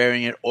 or you're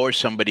bearing it, or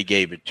somebody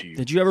gave it to you.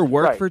 Did you ever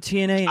work for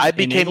TNA? I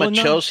became a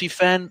Chelsea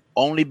fan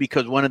only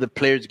because one of the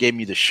players gave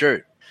me the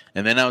shirt.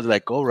 And then I was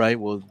like, all right,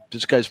 well,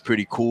 this guy's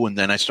pretty cool. And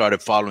then I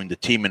started following the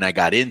team and I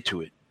got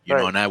into it,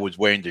 and I was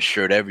wearing the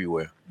shirt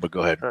everywhere. But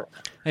go ahead.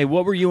 Hey,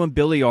 what were you and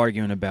Billy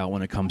arguing about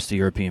when it comes to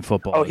European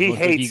football? Oh, he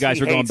hates. You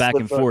guys were going back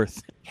and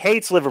forth.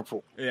 Hates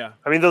Liverpool. Yeah.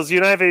 I mean, those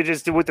United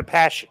just do with the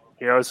passion,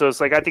 So it's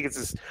like I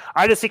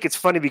just think it's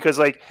funny because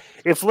like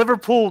if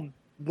Liverpool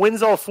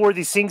wins all four of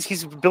these things,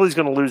 Billy's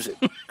going to lose it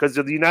because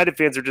the United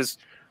fans are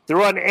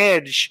they're on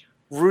edge.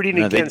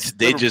 Rooting against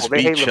they just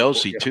beat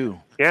Chelsea too.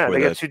 Yeah, they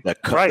got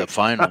the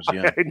finals.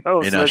 Yeah, I know,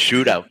 in a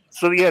shootout.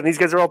 So yeah, these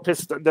guys are all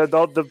pissed.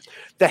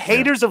 The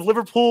haters of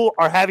Liverpool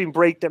are having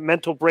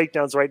mental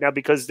breakdowns right now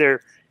because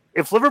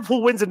if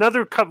Liverpool wins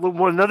another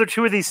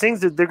two of these things,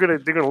 they're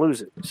gonna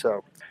lose it.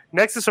 So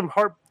next is some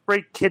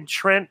Heartbreak Kid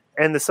Trent,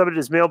 and the subject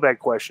is mailbag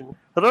question.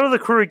 Hello to the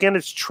crew again.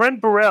 It's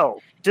Trent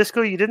Burrell.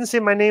 Disco, you didn't say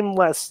my name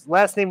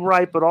last name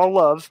right, but all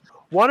love.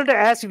 Wanted to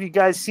ask if you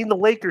guys seen the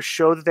Lakers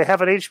show that they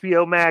have on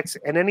HBO Max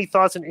and any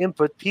thoughts and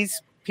input.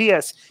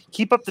 P.S.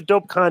 Keep up the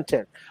dope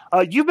content.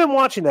 You've been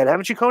watching that,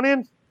 haven't you,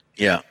 Conan?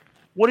 Yeah.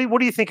 What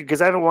do you think?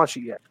 Because I haven't watched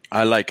it yet.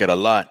 I like it a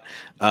lot.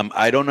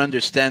 I don't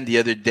understand. The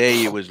other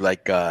day, it was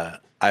like I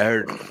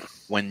heard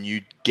when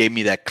you gave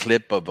me that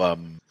clip of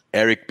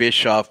Eric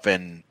Bischoff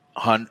and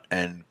Hunt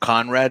and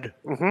Conrad,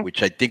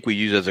 which I think we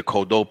use as a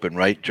cold open,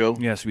 right, Joe?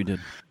 Yes, we did.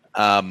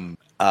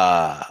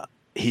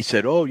 He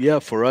said, "Oh yeah,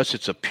 for us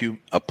it's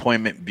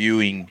appointment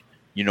viewing,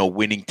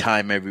 winning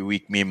time every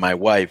week. Me and my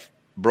wife,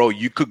 bro.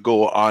 You could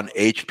go on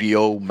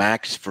HBO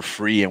Max for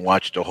free and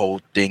watch the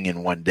whole thing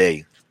in one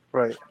day."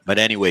 Right. But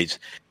anyways,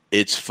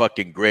 it's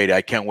fucking great.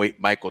 I can't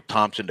wait Michael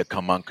Thompson to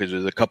come on because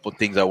there's a couple of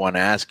things I want to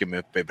ask him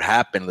if it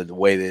happened the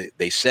way that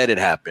they said it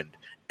happened,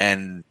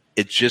 and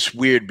it's just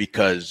weird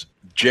because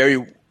Jerry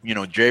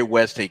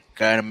West, they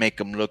kind of make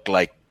him look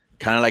like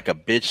kind of like a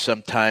bitch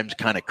sometimes,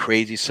 kind of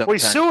crazy sometimes. Well,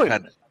 he's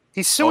suing.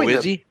 He's suing. Oh,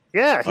 is he?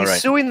 Yeah,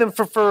 he's suing them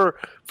for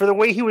the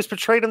way he was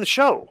portrayed on the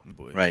show.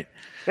 Right.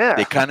 Yeah.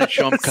 They kind of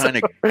show him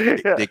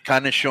they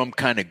kind of show him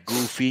kind of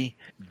goofy.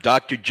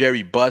 Dr.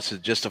 Jerry Buss is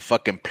just a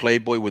fucking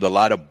playboy with a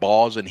lot of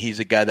balls, and he's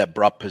the guy that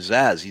brought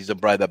pizzazz. He's the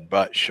guy that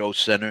brought Show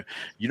Center.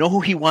 You know who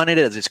he wanted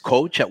as his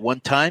coach at one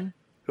time?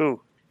 Who?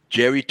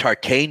 Jerry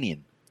Tarkanian.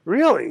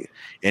 Really?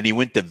 And he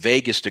went to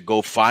Vegas to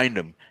go find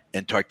him,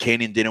 and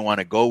Tarkanian didn't want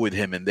to go with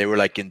him, and they were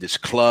like in this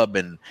club,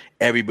 and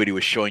everybody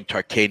was showing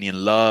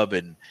Tarkanian love,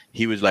 and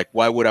he was like,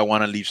 why would I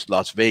want to leave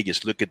Las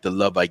Vegas? Look at the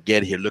love I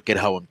get here. Look at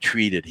how I'm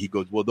treated. He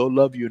goes, well, they'll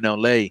love you in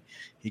L.A.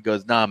 He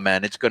goes, nah,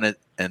 man, it's going to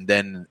 – and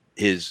then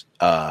his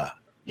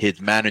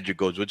manager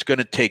goes, well, it's going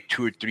to take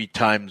 2 or 3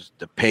 times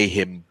to pay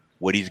him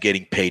what he's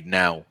getting paid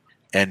now.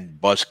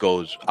 And Buss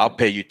goes, I'll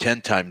pay you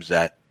 10 times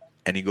that.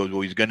 And he goes,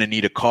 well, he's going to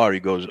need a car. He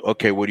goes,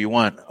 okay, what do you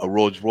want? A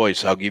Rolls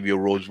Royce. I'll give you a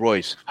Rolls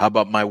Royce. How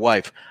about my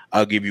wife?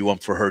 I'll give you one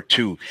for her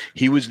too.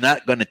 He was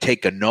not going to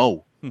take a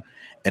no.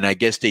 And I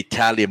guess the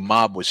Italian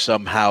mob was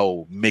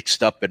somehow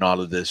mixed up in all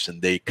of this,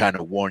 and they kind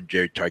of warned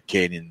Jerry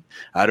Tarkanian.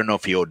 I don't know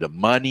if he owed them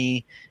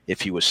money,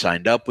 if he was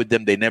signed up with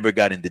them. They never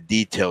got into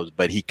details,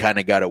 but he kind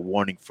of got a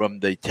warning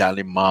from the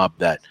Italian mob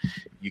that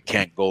you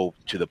can't go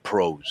to the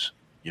pros,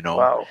 you know.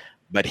 Wow.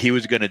 But he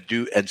was going to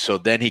do, and so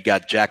then he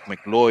got Jack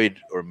McLeod,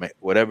 or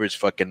whatever his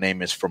fucking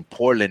name is, from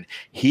Portland.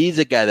 He's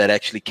the guy that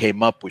actually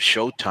came up with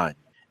Showtime.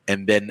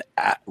 And then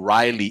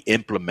Riley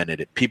implemented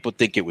it. People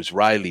think it was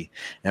Riley,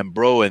 and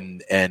bro,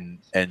 and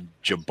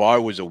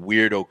Jabbar was a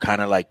weirdo,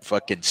 kind of like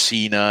fucking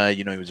Cena.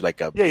 You know, he was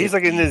like a he's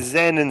like in the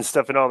Zen and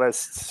stuff and all that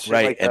shit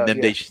right. like And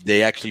that, then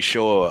they actually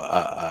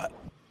show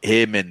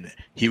him, and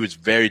he was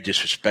very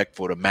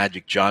disrespectful to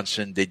Magic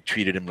Johnson. They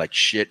treated him like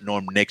shit.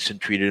 Norm Nixon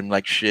treated him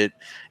like shit,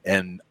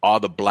 and all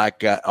the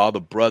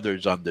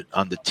brothers on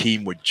the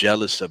team were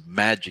jealous of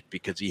Magic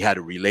because he had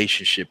a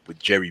relationship with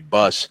Jerry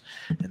Buss,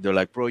 and they're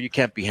like, bro, you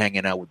can't be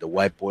hanging out with the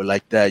white boy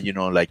like that. You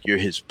know, like you're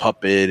his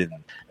puppet,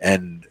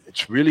 and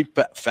it's really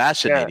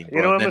fascinating. Yeah,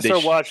 you know, I'm gonna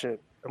start watching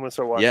it.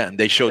 Yeah, and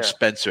they showed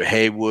Spencer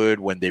Haywood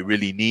when they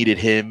really needed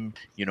him.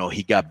 You know,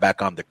 he got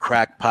back on the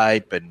crack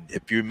pipe. And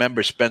if you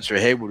remember, Spencer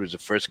Haywood was the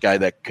first guy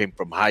that came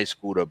from high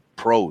school to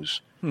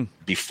pros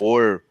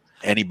before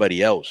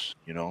anybody else,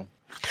 you know.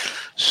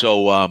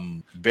 So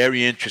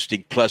very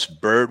interesting. Plus,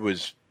 Bird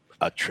was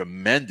a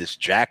tremendous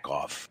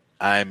jack-off.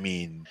 I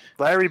mean...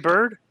 Larry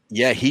Bird?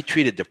 Yeah, he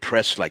treated the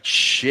press like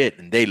shit,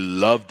 and they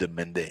loved him.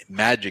 And the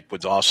Magic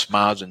was all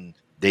smiles, and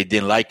they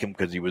didn't like him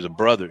because he was a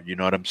brother. You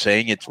know what I'm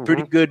saying? It's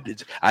pretty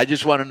good. I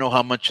just want to know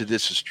how much of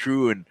this is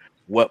true and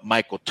what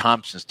Michael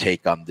Thompson's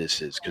take on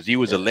this is, because he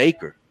was a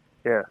Laker.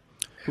 Yeah.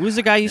 Who was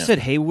the guy you said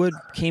Haywood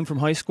came from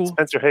high school?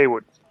 Spencer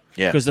Haywood.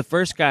 Yeah. Because the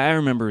first guy I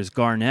remember is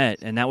Garnett,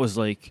 and that was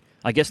like,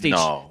 I guess they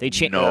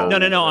changed.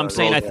 No, I'm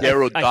saying I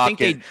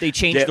think they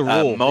changed the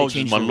rule.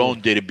 Moses Malone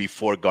did it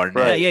before Garnett.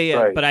 Right, yeah.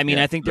 Right. But I mean,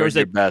 I think there was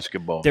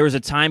a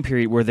time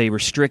period where they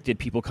restricted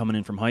people coming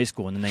in from high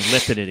school, and then they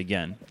lifted it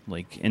again,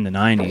 like in the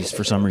 90s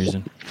for some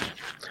reason.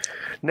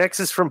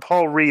 Next is from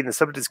Paul Reed. The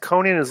subject is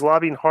Conan is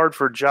lobbying hard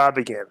for a job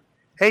again.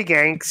 Hey,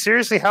 gang,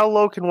 seriously, how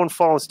low can one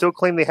fall and still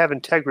claim they have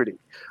integrity?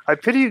 I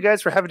pity you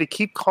guys for having to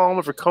keep calm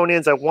over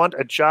Conan's I want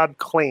a job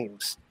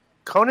claims.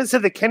 Conan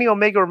said that Kenny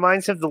Omega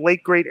reminds him of the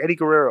late, great Eddie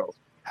Guerrero.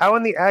 How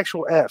in the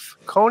actual F?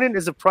 Conan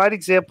is a pride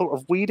example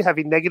of weed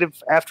having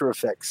negative after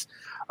effects.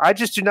 I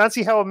just do not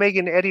see how Omega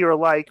and Eddie are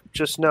alike,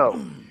 just no.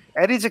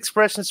 Eddie's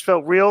expressions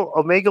felt real.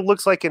 Omega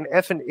looks like an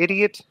effing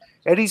idiot.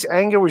 Eddie's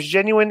anger was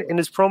genuine in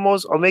his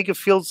promos. Omega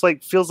feels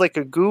like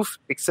a goof,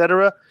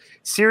 etc.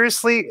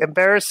 Seriously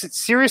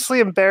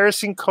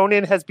embarrassing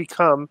Conan has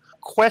become.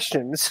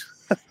 Questions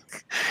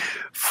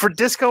for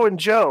Disco and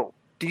Joe.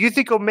 Do you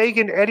think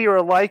Omega and Eddie are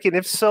alike? And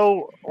if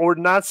so or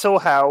not so,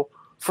 how?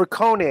 For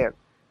Conan,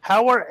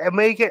 how are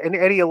Omega and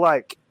Eddie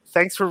alike?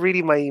 Thanks for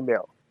reading my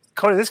email.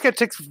 Conan, this guy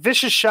takes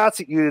vicious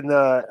shots at you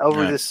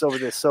over this. So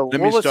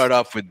let me start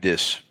off with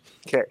this.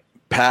 Okay.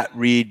 Pat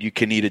Reed, you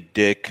can eat a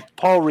dick.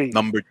 Paul Reed.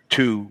 Number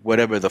 2,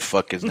 whatever the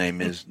fuck his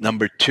name is.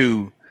 Number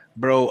 2,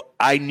 bro,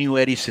 I knew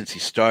Eddie since he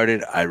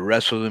started. I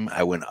wrestled him.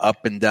 I went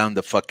up and down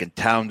the fucking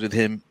towns with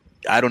him.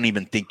 I don't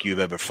even think you've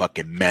ever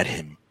fucking met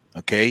him.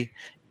 Okay?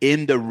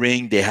 In the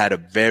ring, they had a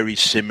very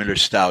similar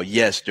style.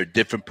 Yes, they're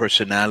different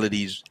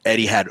personalities.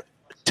 Eddie had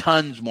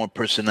tons more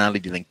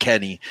personality than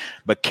Kenny,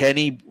 but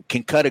Kenny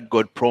can cut a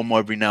good promo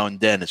every now and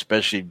then,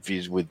 especially if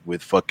he's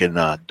with fucking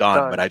Don.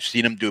 But I've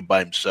seen him do it by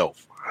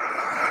himself.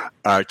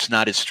 It's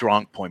not his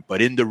strong point,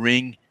 but in the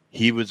ring,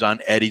 he was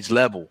on Eddie's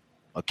level.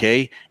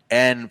 Okay,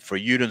 and for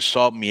you to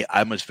insult me,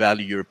 I must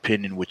value your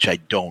opinion, which I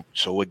don't.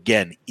 So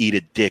again, eat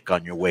a dick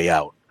on your way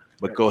out.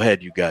 But go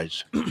ahead, you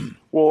guys.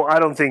 Well, I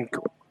don't think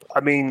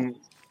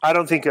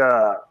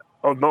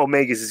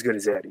Omega's as good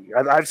as Eddie.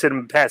 I've said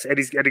in the past,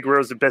 Eddie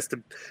Guerrero's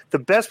the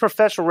best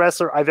professional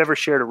wrestler I've ever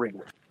shared a ring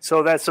with.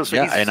 So that's so.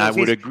 Yeah, and I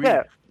would agree.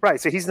 Yeah, right.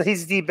 So he's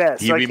the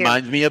best. He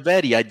reminds me of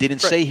Eddie. I didn't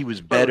say he was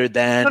better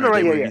than. No,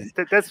 right,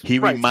 he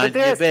reminds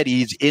me of Eddie.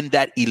 He's in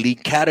that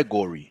elite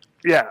category.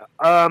 Yeah.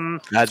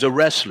 As a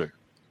wrestler.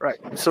 Right.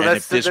 So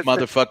if this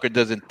motherfucker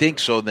doesn't think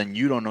so, then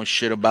you don't know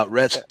shit about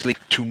wrestling.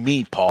 To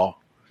me, Paul.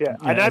 Yeah,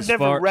 and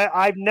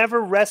I've never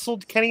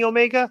wrestled Kenny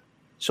Omega,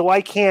 so I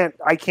can't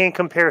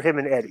compare him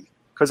and Eddie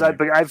because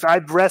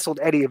I've wrestled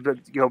Eddie,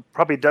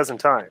 probably a dozen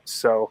times.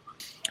 So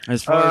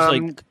as far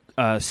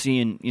as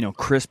seeing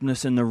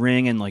crispness in the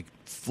ring and like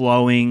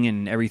flowing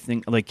and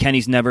everything, like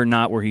Kenny's never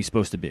not where he's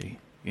supposed to be.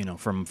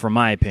 From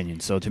my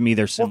opinion. So to me,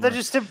 they're similar. Well,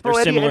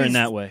 they're similar in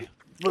that way.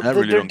 I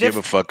really don't give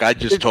a fuck. I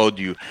just told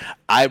you,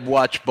 I've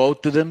watched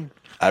both of them.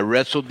 I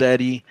wrestled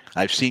Eddie.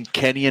 I've seen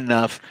Kenny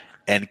enough.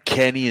 And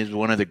Kenny is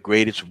one of the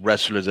greatest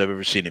wrestlers I've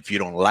ever seen. If you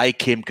don't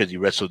like him because he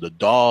wrestled a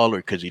doll or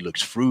because he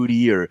looks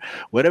fruity or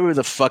whatever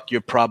the fuck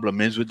your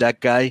problem is with that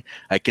guy,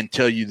 I can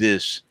tell you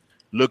this.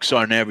 Looks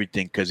aren't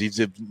everything because he's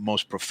the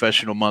most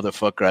professional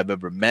motherfucker I've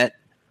ever met.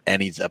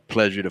 And he's a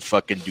pleasure to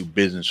fucking do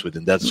business with.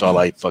 And that's all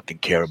I fucking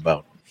care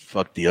about.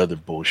 Fuck the other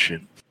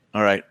bullshit.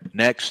 All right,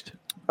 next.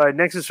 All right,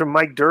 next is from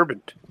Mike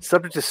Durbin.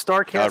 Subject to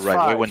StarCast 5. All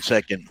right, wait one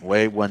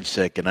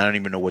second. I don't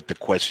even know what the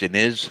question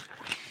is.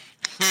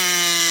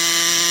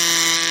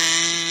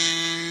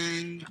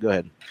 Go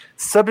ahead.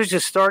 Subject to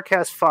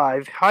StarCast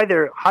 5. Hi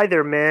there,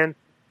 men.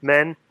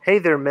 Hey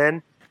there,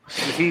 men.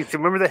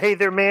 Remember the hey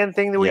there, man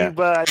thing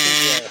that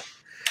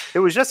it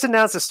was just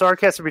announced that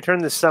StarCast will return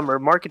this summer.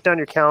 Mark it down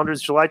your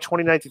calendars, July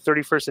 29th through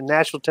 31st in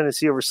Nashville,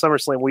 Tennessee over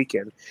SummerSlam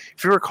weekend.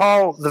 If you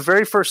recall, the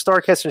very first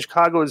StarCast in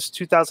Chicago was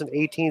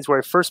 2018, where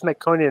I first met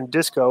Conan and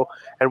Disco,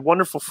 and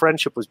wonderful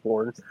friendship was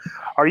born.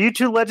 Are you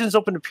two legends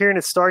open to appearing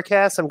at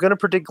StarCast? I'm going to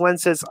predict Glenn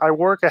says, I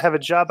have a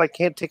job, I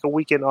can't take a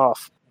weekend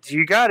off.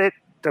 You got it.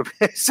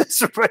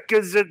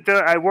 Because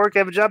I work, I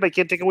have a job, I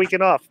can't take a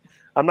weekend off.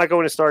 I'm not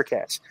going to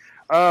StarCast.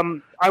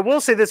 I will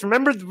say this.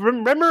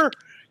 Remember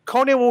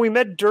Conan when we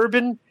met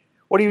Durbin?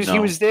 When he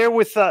was there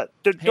with don't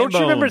you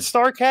remember at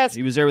StarCast?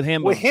 He was there with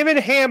Hambone. With him and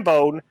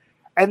Hambone,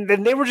 and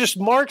then they were just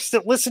marks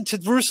that listened to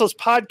Russo's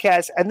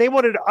podcast, and they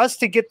wanted us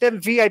to get them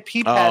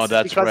VIP passes. Oh,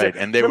 that's right.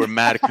 And they were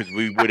mad because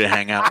we wouldn't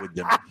hang out with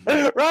them.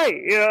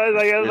 Right.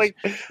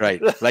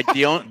 Right. Like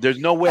there's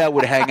no way I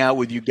would hang out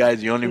with you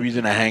guys. The only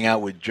reason I hang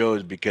out with Joe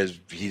is because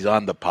he's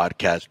on the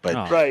podcast.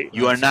 But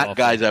you are not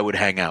guys I would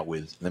hang out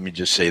with. Let me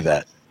just say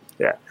that.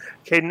 Yeah.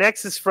 Okay.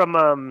 Next is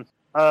from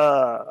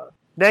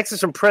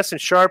Preston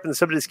Sharp, and the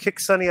subject is kick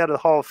Sonny out of the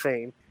Hall of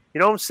Fame. You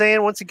know what I'm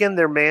saying? Once again,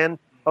 their man.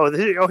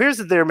 Here's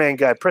their man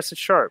guy, Preston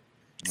Sharp.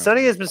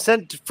 Sonny has been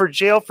sent for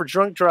jail for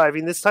drunk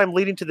driving, this time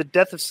leading to the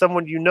death of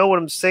someone. You know what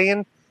I'm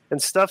saying?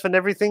 And stuff and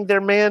everything,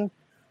 their man.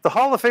 The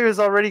Hall of Fame is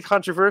already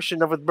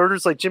controversial with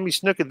murders like Jimmy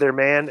Snuka, their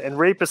man, and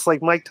rapists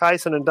like Mike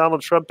Tyson and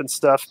Donald Trump and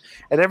stuff,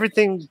 and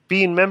everything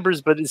being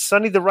members. But is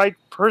Sonny the right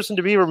person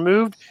to be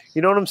removed?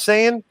 You know what I'm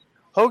saying?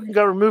 Hogan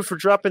got removed for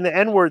dropping the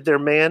N-word, their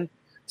man.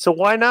 So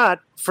why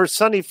not for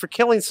Sonny for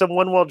killing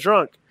someone while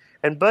drunk?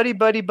 And buddy,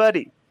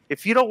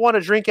 if you don't want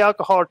to drink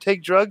alcohol or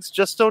take drugs,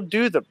 just don't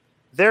do them.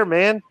 There,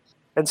 man,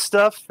 and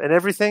stuff and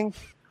everything.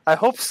 I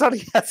hope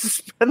Sonny has to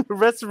spend the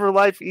rest of her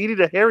life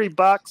eating a hairy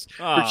box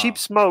for cheap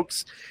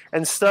smokes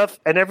and stuff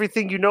and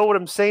everything. You know what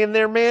I'm saying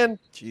there, man?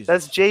 Jesus.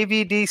 That's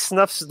JVD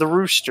Snuffs the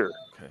Rooster.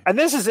 Okay. And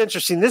this is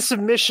interesting. This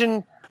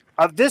submission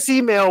of this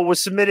email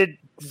was submitted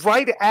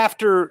right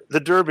after the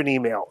Durbin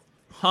email.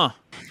 Huh.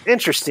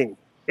 Interesting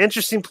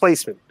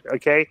placement.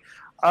 Okay.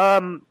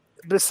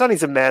 But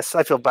Sonny's a mess.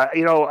 I feel bad.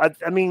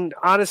 I mean,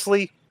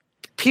 honestly,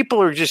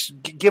 people are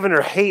just giving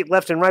her hate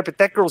left and right, but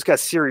that girl's got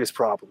serious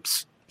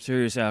problems.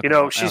 Serious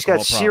alcohol. She's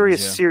got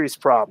serious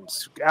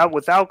problems. Out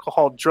with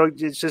alcohol,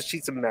 drugs. It's just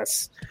she's a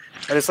mess,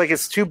 and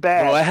it's too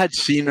bad. Well, I had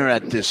seen her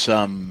at this.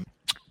 I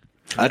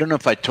don't know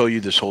if I told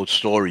you this whole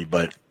story,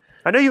 but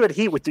I know you had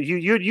heat with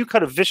you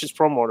cut a vicious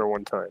promo on her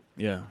one time.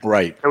 Yeah,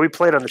 right. And we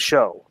played on the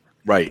show.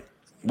 Right.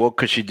 Well,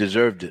 because she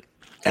deserved it,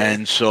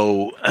 and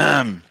so.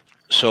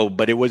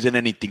 But it wasn't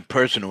anything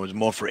personal. It was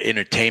more for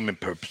entertainment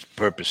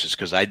purposes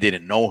because I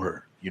didn't know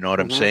her. You know what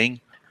I'm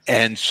saying?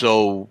 And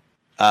so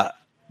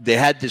they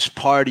had this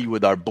party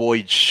with our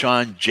boy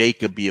Sean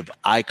Jacoby of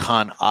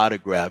Icon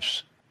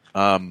Autographs,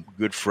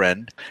 good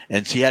friend.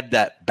 And she had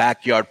that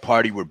backyard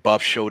party where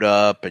Buff showed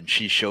up and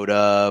she showed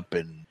up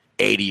and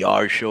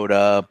ADR showed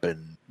up.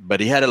 But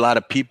he had a lot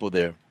of people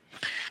there.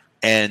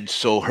 And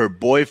so her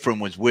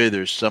boyfriend was with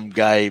her, some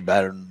guy, I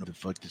don't know who the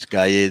fuck this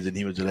guy is, and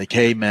he was like,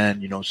 hey,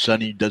 man,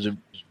 Sonny doesn't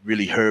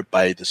really hurt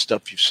by the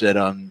stuff you said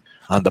on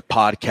the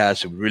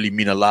podcast. It would really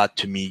mean a lot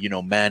to me,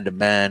 man to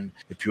man.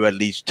 If you at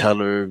least tell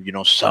her,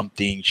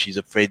 something, she's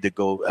afraid to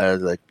go.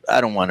 I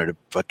don't want her to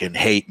fucking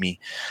hate me.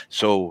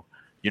 So,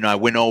 I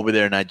went over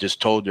there and I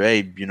just told her,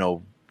 hey,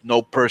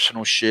 no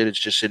personal shit. It's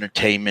just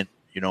entertainment.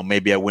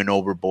 Maybe I went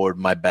overboard.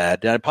 My bad.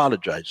 And I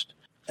apologized.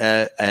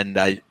 And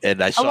I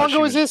How long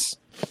ago was this?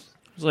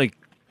 It was like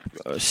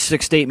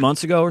 6 to 8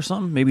 months ago or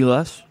something, maybe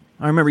less.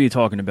 I remember you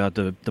talking about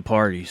the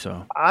party.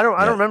 So I don't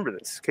remember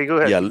this. Okay, go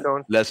ahead.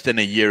 Yeah, less than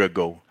a year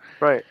ago.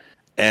 Right.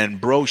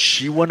 And bro,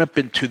 she went up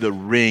into the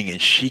ring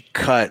and she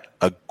cut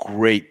a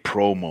great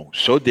promo.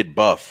 So did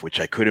Buff, which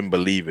I couldn't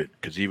believe it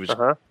because he was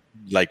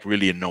like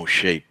really in no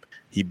shape.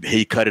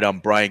 He cut it on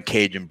Brian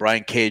Cage, and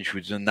Brian Cage,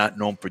 who's not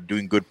known for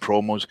doing good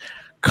promos,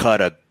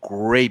 cut a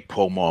great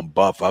promo on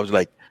Buff. I was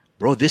like,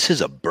 bro, this is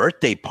a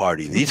birthday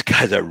party. These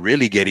guys are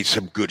really getting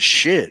some good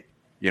shit,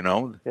 you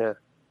know? Yeah.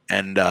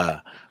 And,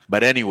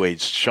 but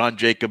anyways, Sean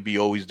Jacoby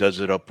always does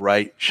it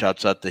upright.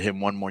 Shouts out to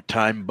him one more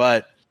time.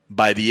 But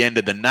by the end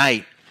of the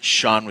night,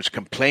 Sean was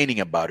complaining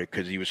about it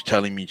because he was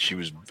telling me she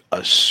was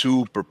a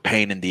super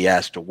pain in the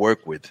ass to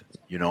work with,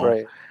 you know?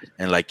 Right.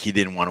 And like he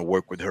didn't want to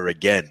work with her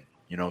again,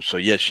 you know? So,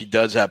 yeah, she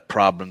does have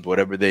problems,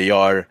 whatever they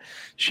are.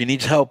 She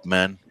needs help,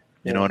 man.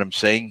 You know what I'm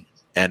saying?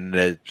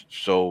 And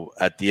so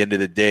at the end of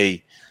the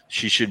day,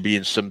 she should be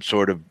in some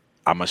sort of,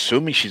 I'm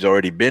assuming she's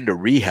already been to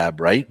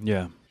rehab, right?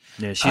 Yeah.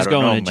 Yeah, she's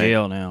going to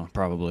jail now,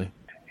 probably.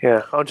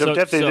 Yeah. Oh,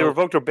 they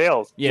revoked her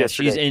bail. Yeah,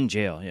 yesterday. she's in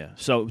jail, yeah.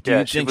 So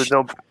do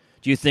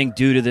you think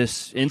due to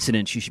this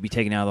incident she should be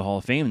taken out of the Hall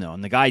of Fame, though?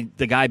 And the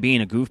guy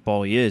being a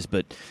goofball he is,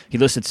 but he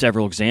listed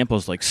several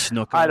examples like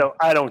snooker. I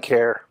don't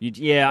care. I mean, it's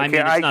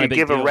I not a could big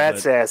give deal, a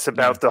rat's ass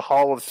about the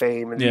Hall of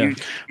Fame. And you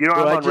know,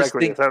 Well, I'm I on just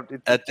record.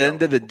 think at the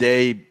end of the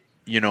day,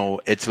 you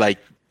know, it's like,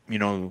 you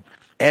know,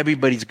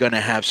 everybody's going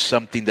to have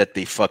something that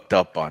they fucked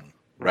up on,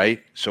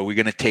 right? So we're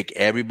going to take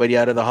everybody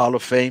out of the Hall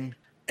of Fame,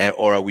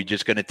 or are we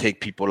just going to take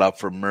people out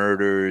for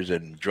murders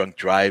and drunk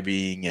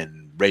driving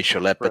and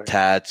racial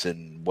epithets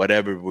and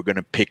whatever? We're going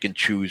to pick and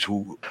choose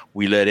who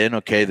we let in.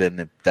 Okay, then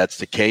if that's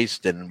the case,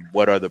 then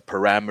what are the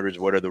parameters?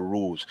 What are the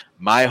rules?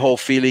 My whole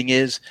feeling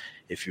is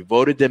if you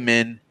voted them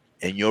in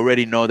and you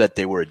already know that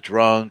they were a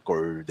drunk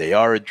or they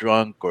are a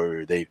drunk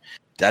or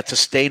that's a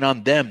stain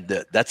on them.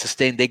 That's a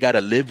stain they got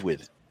to live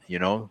with, you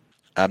know?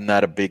 I'm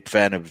not a big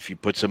fan of if you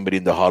put somebody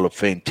in the Hall of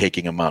Fame,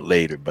 taking them out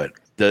later, but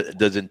that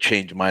doesn't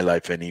change my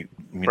life any.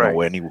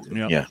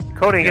 Yeah.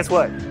 Cody, guess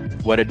what?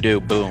 What it do?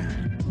 Boom.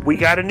 We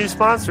got a new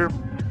sponsor,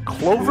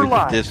 Clover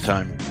Live. This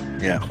time,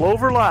 yeah.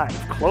 Clover Live.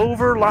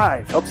 Clover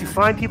Live helps you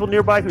find people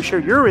nearby who share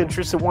your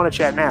interests and want to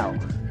chat now.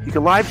 You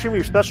can live stream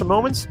your special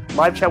moments,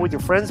 live chat with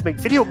your friends, make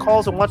video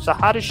calls, and watch the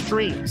hottest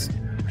streams.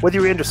 Whether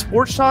you're into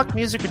sports talk,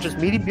 music, or just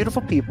meeting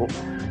beautiful people,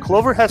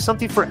 Clover has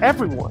something for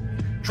everyone.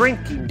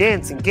 Drinking,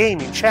 dancing,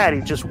 gaming,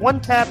 chatting, just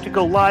one tap to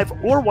go live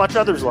or watch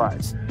others'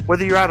 lives.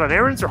 Whether you're out on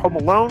errands or home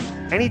alone,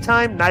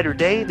 anytime, night or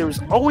day, there's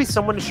always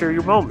someone to share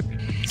your moment.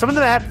 Some of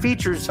the app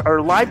features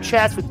are live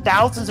chats with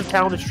thousands of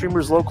talented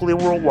streamers locally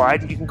and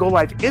worldwide, and you can go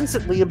live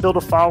instantly and build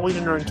a following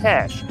and earn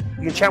cash.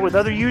 You can chat with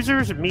other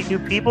users and meet new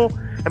people,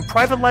 and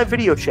private live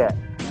video chat.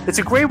 It's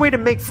a great way to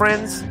make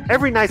friends.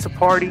 Every night's a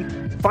party.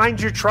 Find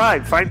your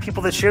tribe. Find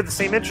people that share the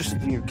same interests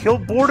with you. Kill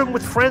boredom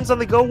with friends on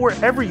the go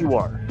wherever you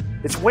are.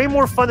 It's way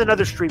more fun than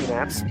other streaming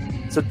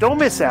apps, so don't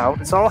miss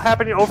out. It's all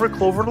happening over at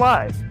Clover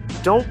Live.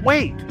 Don't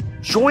wait.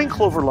 Join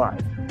Clover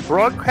Live.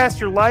 Broadcast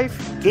your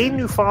life, gain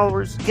new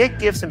followers, get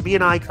gifts, and be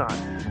an icon.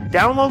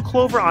 Download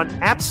Clover on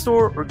App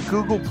Store or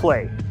Google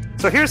Play.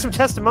 So here's some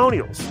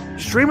testimonials.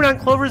 Streaming on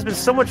Clover has been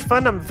so much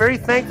fun. I'm very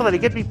thankful that I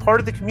get to be part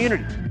of the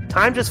community.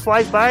 Time just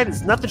flies by and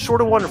it's nothing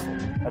short of wonderful.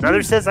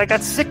 Another says, I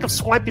got sick of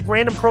swiping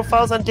random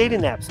profiles on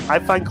dating apps. I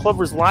find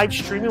Clover's live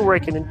streaming where I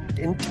can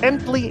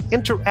intently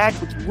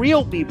interact with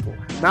real people,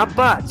 not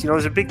bots. You know,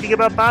 there's a big thing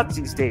about bots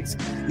these days.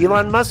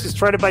 Elon Musk is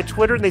trying to buy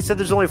Twitter, and they said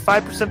there's only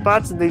 5%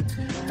 bots, and they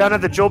found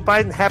out that Joe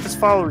Biden, half his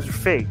followers are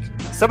fake.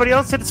 Somebody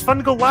else said it's fun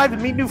to go live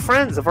and meet new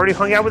friends. I've already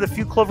hung out with a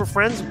few Clover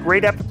friends.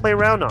 Great app to play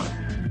around on.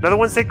 Another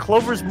one said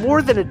Clover is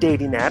more than a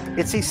dating app.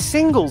 It's a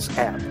singles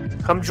app.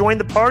 Come join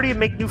the party and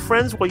make new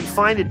friends while you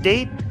find a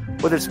date.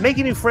 Whether it's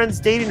making new friends,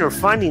 dating, or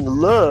finding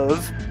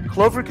love,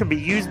 Clover can be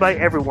used by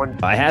everyone.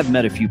 I have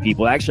met a few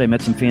people. Actually, I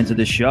met some fans of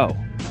this show.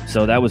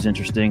 So that was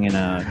interesting,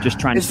 and just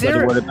trying to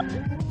spread the word about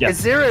it. Yeah.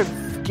 Is there a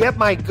Get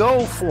My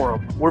Go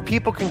forum where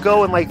people can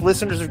go and, like,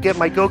 listeners of Get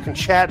My Go can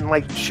chat and,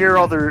 like, share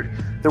all their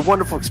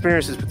wonderful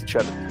experiences with each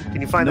other? Can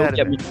you find that?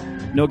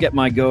 No Get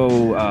My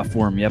Go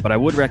forum yet, but I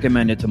would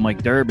recommend it to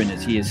Mike Durbin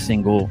as he is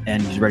single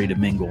and he's ready to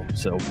mingle.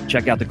 So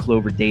check out the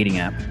Clover dating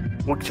app.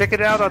 Well, check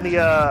it out on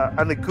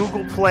the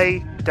Google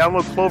Play.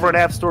 Download Clover on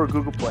App Store or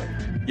Google Play.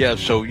 Yeah,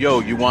 so,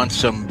 you want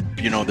some,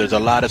 there's a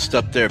lot of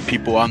stuff there.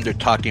 People on there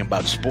talking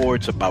about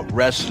sports, about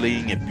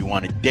wrestling. If you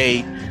want to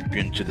date, if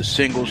you're into the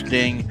singles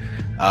thing,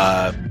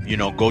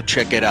 go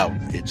check it out.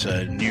 It's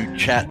a new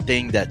chat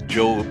thing that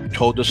Joe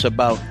told us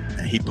about.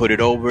 He put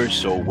it over,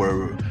 so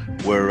we're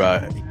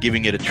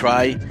giving it a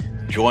try.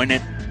 Join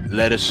it.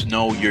 Let us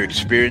know your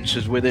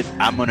experiences with it.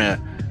 I'm going to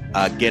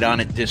get on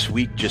it this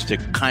week just to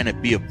kind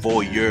of be a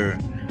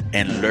voyeur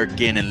and lurk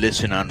in and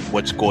listen on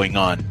what's going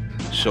on.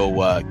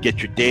 So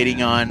get your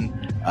dating on,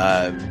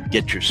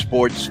 get your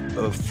sports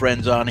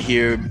friends on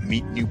here,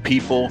 meet new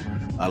people.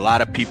 A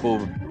lot of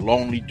people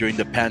lonely during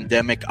the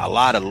pandemic. A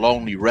lot of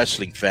lonely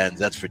wrestling fans,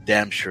 that's for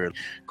damn sure.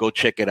 Go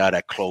check it out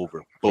at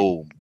Clover.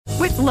 Boom.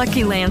 With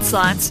Lucky Land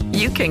Slots,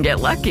 you can get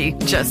lucky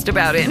just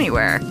about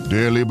anywhere.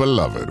 Dearly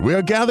beloved, we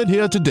are gathered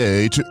here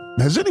today to...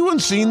 Has anyone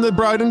seen the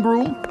bride and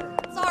groom?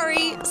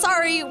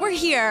 Sorry, we're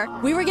here.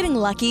 We were getting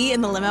lucky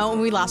in the limo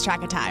and we lost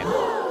track of time.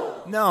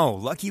 No,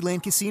 Lucky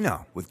Land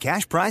Casino, with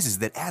cash prizes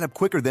that add up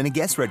quicker than a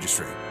guest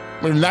registry.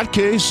 In that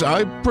case,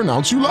 I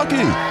pronounce you lucky.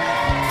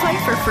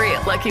 Play for free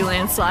at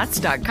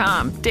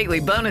LuckyLandSlots.com.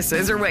 Daily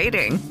bonuses are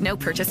waiting. No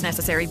purchase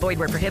necessary. Void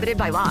where prohibited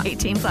by law.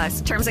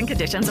 18+. Terms and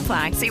conditions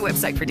apply. See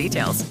website for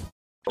details.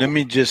 Let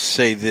me just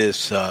say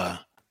this. I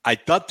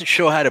thought the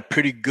show had a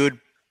pretty good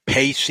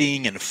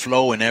pacing and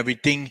flow and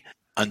everything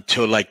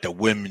until like the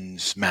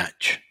women's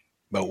match.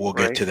 But we'll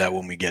get to that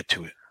when we get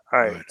to it. All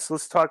right. So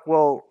let's talk.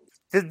 Well,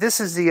 this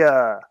is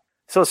the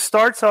so it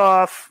starts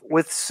off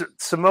with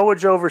Samoa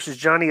Joe versus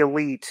Johnny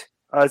Elite.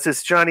 It's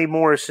this Johnny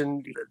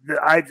Morrison.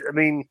 I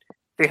mean,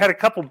 they had a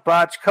couple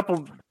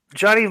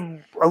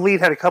Johnny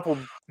Elite had a couple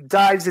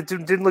dives that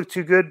didn't look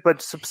too good,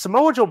 but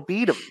Samoa Joe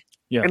beat him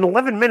in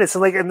 11 minutes.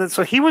 And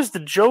so he was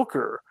the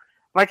Joker.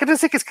 Like, I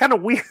just think it's kind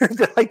of weird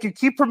that like you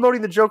keep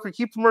promoting the Joker.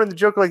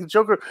 Like the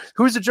Joker,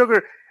 who's the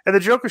Joker? And the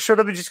Joker showed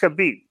up and just got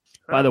beat.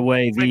 By the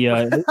way, the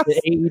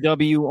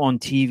AEW on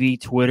TV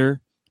Twitter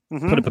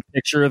put up a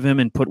picture of him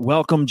and put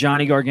 "Welcome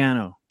Johnny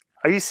Gargano."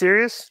 Are you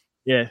serious?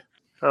 Yeah.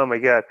 Oh my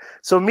god!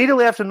 So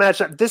immediately after the match,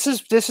 this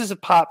is a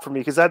pop for me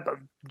because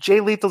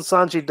Jay Lethal,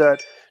 Sanjay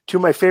Dutt, two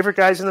of my favorite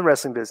guys in the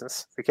wrestling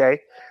business. Okay,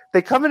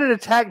 they come in and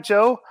attack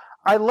Joe.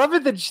 I love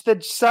it that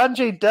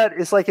Sanjay Dutt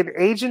is like an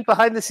agent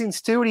behind the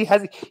scenes too,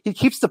 and he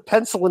keeps the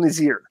pencil in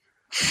his ear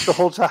the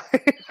whole time.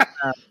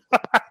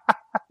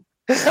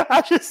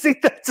 I just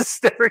think that's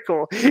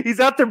hysterical. He's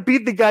out there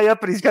beating the guy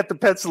up, and he's got the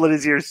pencil in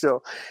his ear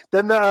still.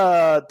 Then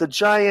the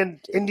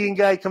giant Indian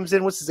guy comes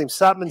in. What's his name?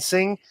 Satman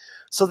Singh.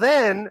 So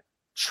then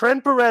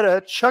Trent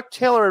Beretta, Chuck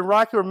Taylor, and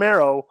Rocky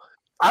Romero.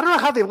 I don't know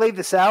how they laid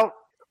this out.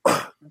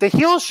 The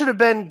heels should have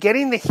been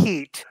getting the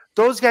heat.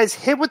 Those guys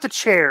hit with the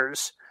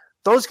chairs.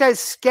 Those guys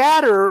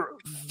scatter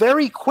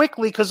very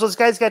quickly because those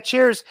guys got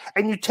chairs,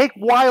 and you take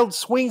wild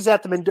swings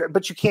at them,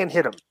 but you can't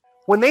hit them.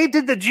 When they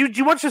did do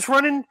you watch this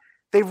running?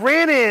 They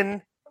ran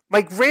in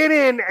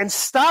and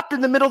stopped in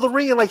the middle of the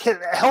ring and like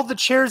held the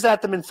chairs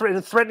at them in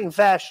a threatening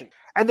fashion.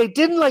 And they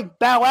didn't like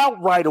bow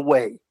out right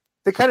away.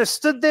 They kind of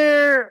stood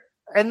there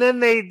and then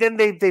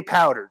they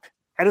powdered.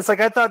 And it's like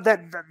I thought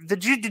that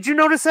did you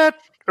notice that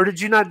or did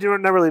you not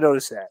really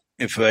notice that?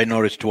 If I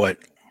noticed what?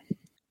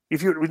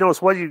 If you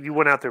noticed what you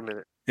went out there a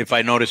minute. If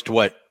I noticed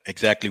what?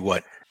 Exactly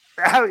what?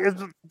 How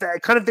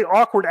kind of the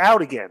awkward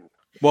out again.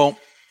 Well,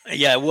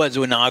 yeah, it was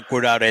an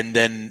awkward out, and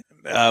then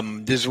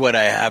this is what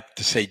I have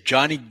to say.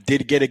 Johnny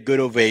did get a good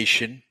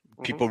ovation.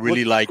 People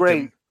really liked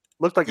him.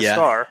 Looked like a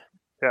star.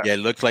 Yeah,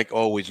 looks like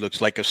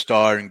a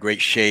star in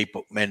great shape.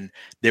 And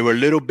they were a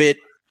little bit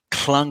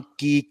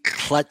clunky,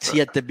 klutzy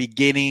at the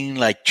beginning,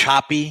 like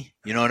choppy.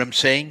 You know what I'm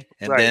saying?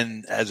 And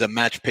then as the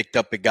match picked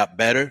up, it got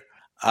better.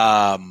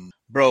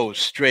 Bro,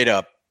 straight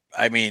up.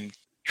 I mean,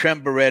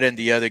 Trent Beretta and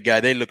the other guy,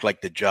 they look like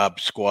the Job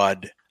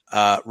Squad.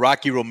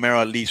 Rocky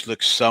Romero at least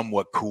looks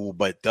somewhat cool,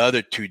 but the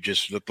other two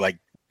just look like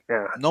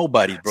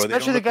nobody, bro.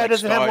 Especially the guy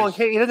doesn't have long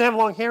hair. He doesn't have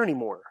long hair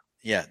anymore.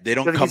 Yeah, they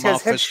don't come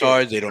off as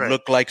stars. They don't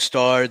look like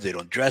stars. They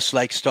don't dress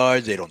like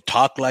stars. They don't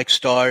talk like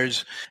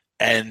stars.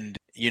 And,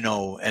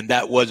 and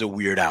that was a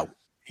weird out,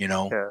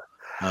 Yeah.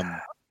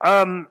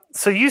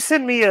 So you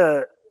sent me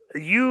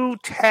you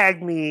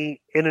tagged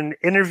me in an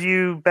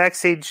interview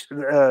backstage,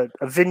 a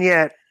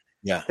vignette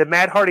that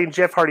Matt Hardy and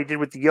Jeff Hardy did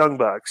with the Young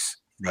Bucks.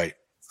 Right.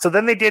 So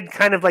then they did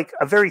kind of like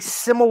a very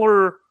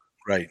similar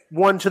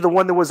one to the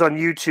one that was on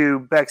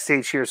YouTube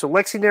backstage here. So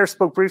Lexi Nair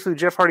spoke briefly with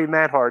Jeff Hardy and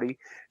Matt Hardy.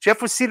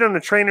 Jeff was seated on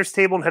a trainer's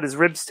table and had his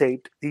ribs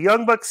taped. The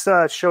Young Bucks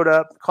showed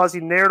up,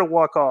 causing Nair to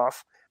walk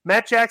off.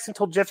 Matt Jackson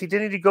told Jeff he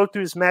didn't need to go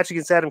through his match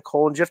against Adam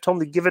Cole, and Jeff told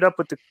him to give it up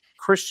with the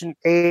Christian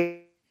AFBS.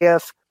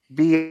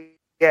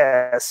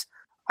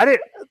 I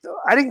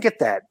didn't get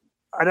that.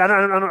 I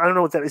don't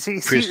know what that is.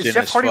 Is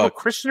Jeff Hardy a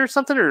Christian or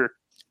something? Or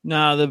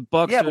no, the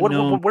Bucks. Yeah,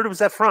 where was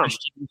that from?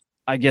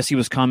 I guess he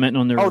was commenting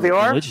on their. Oh, they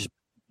are. Religious.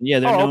 Yeah,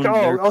 they're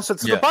known. So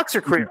the Bucks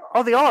are Christian.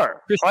 Oh, they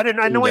are. I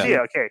had no idea.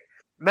 Okay.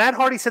 Matt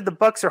Hardy said the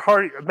Bucks are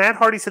Hardy. Matt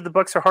Hardy said the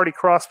Bucks are Hardy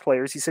cross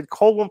players. He said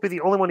Cole won't be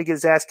the only one to get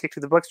his ass kicked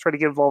if the Bucks try to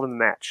get involved in the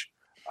match.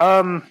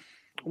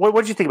 What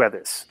did you think about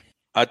this?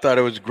 I thought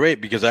it was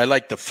great because I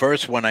liked the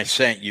first one I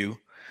sent you.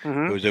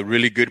 Mm-hmm. It was a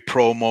really good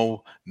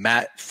promo.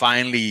 Matt,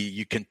 finally,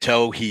 you can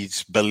tell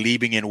he's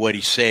believing in what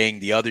he's saying.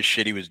 The other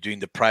shit he was doing,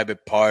 the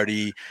private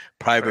party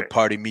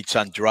meets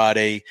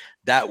Andrade,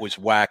 that was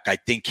whack. I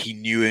think he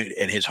knew it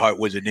and his heart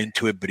wasn't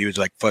into it, but he was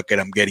like, fuck it,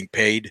 I'm getting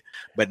paid.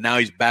 But now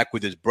he's back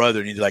with his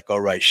brother and he's like,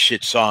 all right,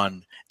 shit's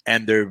on.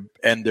 And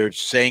they're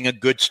saying a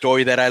good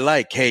story that I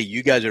like. Hey,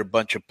 you guys are a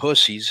bunch of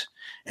pussies.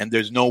 And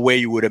there's no way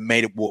you would have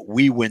made it what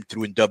we went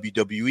through in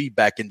WWE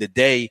back in the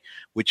day,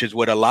 which is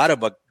what a lot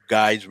of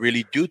guys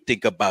really do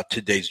think about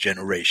today's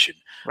generation.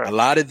 Right. A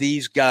lot of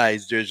these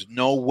guys, there's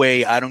no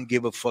way, I don't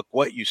give a fuck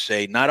what you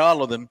say. Not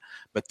all of them,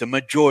 but the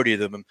majority of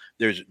them,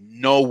 there's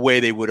no way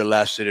they would have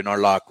lasted in our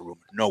locker room.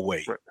 No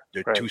way. Right.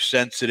 They're too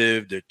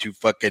sensitive. They're too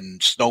fucking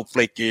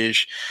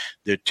snowflake-ish.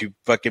 They're too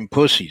fucking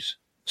pussies.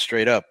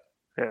 Straight up.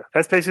 Yeah,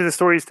 that's basically the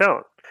story he's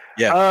telling.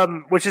 Yeah.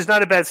 Which is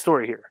not a bad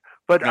story here.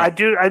 But no.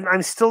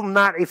 I'm still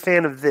not a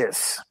fan of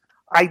this.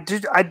 I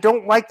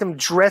don't like them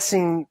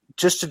dressing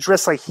just to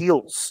dress like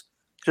heels.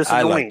 Just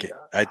I annoying. like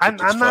it.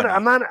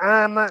 I'm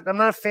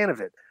not a fan of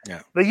it.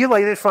 Yeah. But you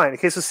like it, fine.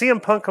 Okay, so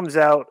CM Punk comes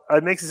out,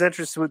 makes his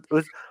entrance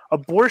with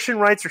abortion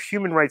rights or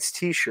human rights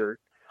T-shirt.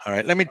 All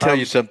right, let me tell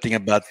you something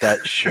about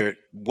that shirt.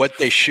 What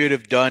they should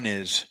have done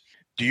is,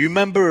 do you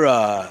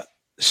remember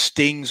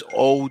Sting's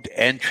old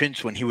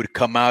entrance when he would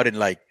come out and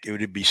like it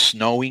would be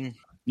snowing?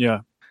 Yeah.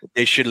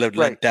 They should have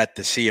lent that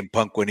to CM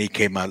Punk when he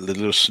came out, the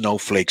little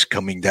snowflakes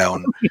coming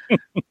down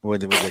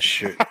with a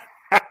shirt.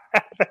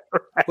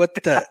 What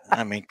the?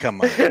 I mean,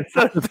 come on. It's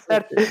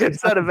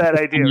not a bad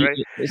idea, right?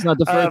 It's not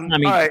the first time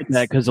he did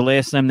that, because the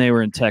last time they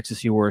were in Texas,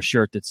 he wore a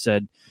shirt that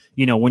said,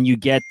 when you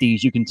get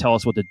these, you can tell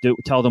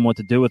them what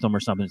to do with them or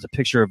something. It's a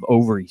picture of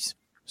ovaries.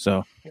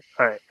 So,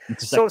 all right.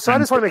 So I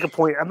just want to make a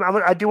point.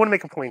 I do want to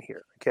make a point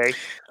here. Okay.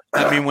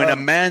 I mean, when a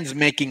man's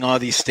making all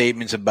these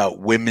statements about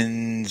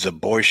women's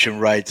abortion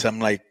rights, I'm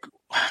like,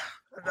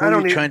 who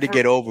are you trying to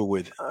get over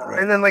with?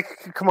 Right. And then,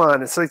 come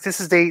on, it's like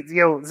this is this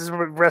is a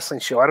wrestling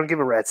show. I don't give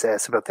a rat's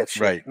ass about that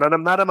shit. Right.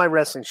 Not on my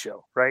wrestling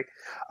show, right?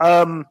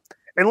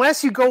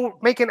 Unless you go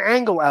make an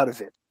angle out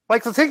of it.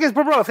 Like the thing is,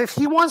 bro, if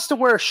he wants to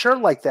wear a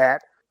shirt like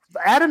that,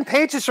 Adam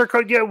Page's shirt,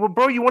 you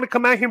want to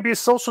come out here and be a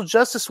social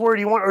justice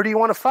warrior, or do you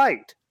want to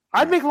fight?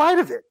 I'd make light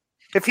of it.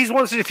 If he's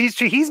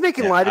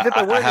making light of it,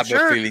 I have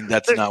a feeling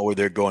that's not where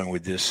they're going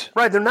with this.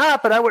 Right, they're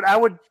not. But I would, that's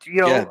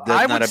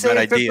not a bad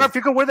idea. If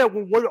you could wear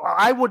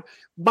that,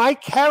 my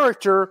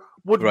character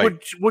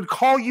would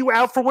call you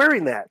out for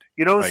wearing that.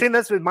 You know what I'm saying?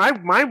 That's what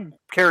my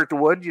character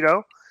would.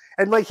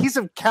 And like he's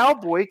a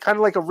cowboy, kind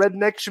of like a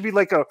redneck. Should be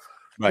like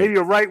maybe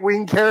a right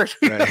wing character.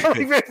 Right?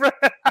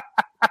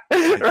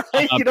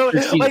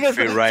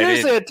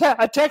 Seriously,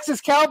 a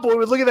Texas cowboy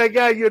would look at that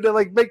guy,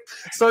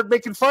 start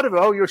making fun of him.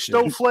 Oh, you're a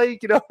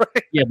snowflake, right?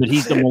 Yeah, but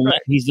he's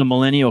the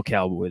millennial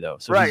cowboy though.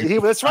 So right,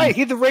 that's right.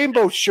 He had the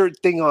rainbow shirt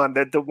thing on.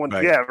 The one,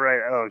 right. Yeah,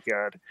 right. Oh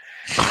God.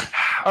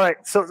 All right,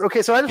 so I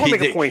just want to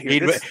make a point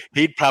here.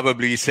 He'd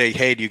probably say,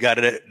 "Hey, you got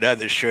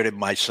another shirt in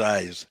my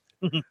size."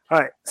 All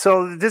right,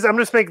 so this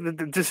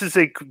is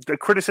a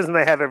criticism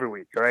I have every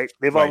week. All right,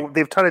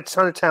 they've ton of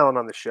talent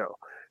on the show.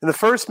 In the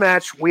first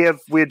match, we had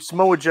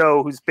Samoa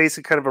Joe, who's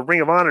basically kind of a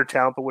Ring of Honor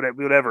talent, but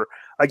whatever,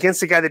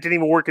 against a guy that didn't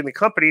even work in the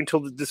company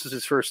until this was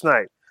his first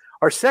night.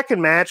 Our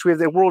second match, we have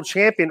the world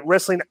champion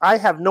wrestling. I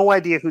have no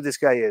idea who this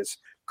guy is.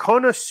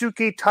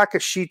 Konosuke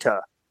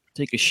Takeshita.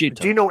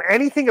 Do you know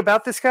anything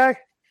about this guy?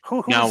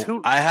 Who?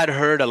 I had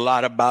heard a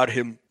lot about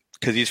him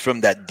because he's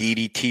from that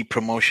DDT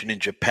promotion in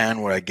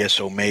Japan, where I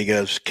guess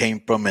Omega's came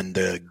from, and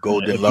the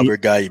Golden Lover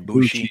guy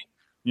Ibushi.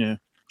 Yeah.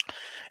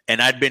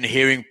 And I'd been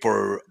hearing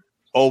for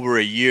over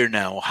a year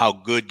now how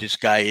good this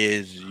guy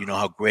is,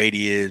 how great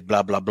he is,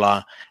 blah, blah,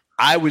 blah.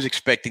 I was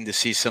expecting to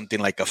see something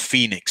like a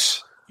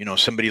Phoenix,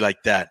 somebody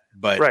like that.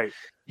 But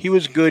he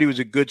was good. He was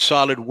a good,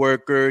 solid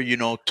worker,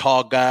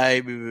 tall guy,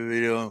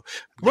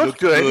 looked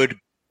good.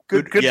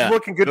 Good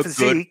looking, good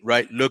physique.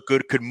 Right, looked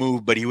good, could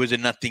move, but he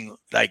wasn't nothing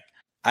like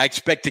I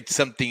expected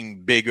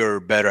something bigger or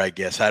better, I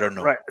guess. I don't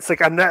know. Right. It's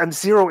like I'm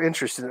zero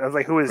interested. I was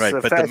like, who is right?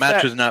 But the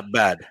match was not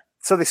bad.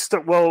 So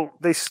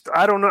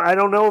I don't know. I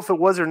don't know if it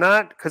was or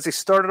not because they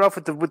started off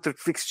with the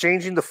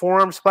exchanging the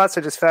forearm spots.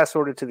 I just fast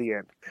forwarded to the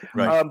end.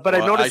 Right. But I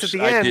noticed at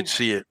the end, I did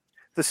see it.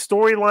 The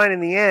storyline in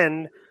the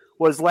end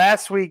was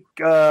last week.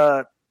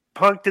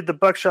 Punk did the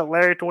buckshot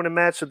lariat to win a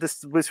match. So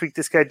this week,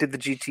 this guy did the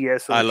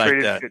GTS. So I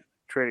like that.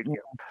 Traded.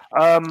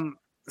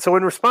 So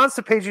in response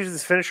to Page uses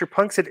his finisher,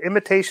 Punk said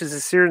imitation is the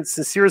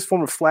sincerest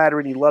form of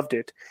flattery, and he loved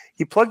it.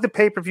 He plugged the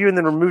pay-per-view and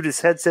then removed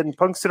his headset, and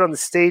Punk stood on the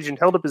stage and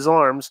held up his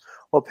arms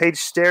while Page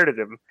stared at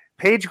him.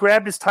 Page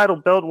grabbed his title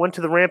belt, went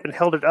to the ramp, and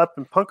held it up,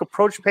 and Punk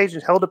approached Page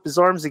and held up his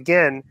arms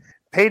again.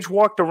 Page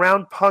walked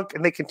around Punk,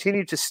 and they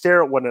continued to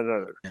stare at one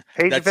another.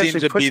 Page that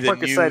seems to be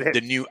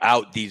the new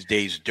out these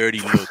days,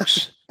 dirty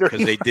looks,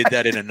 because they did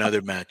that in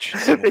another match.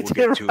 So we'll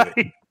get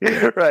to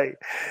it. Right.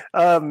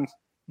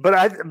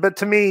 But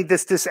to me,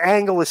 this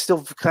angle is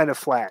still kind of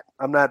flat.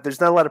 There's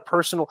not a lot of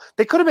personal.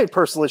 They could have made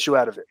personal issue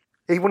out of it.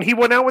 When he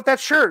went out with that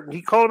shirt,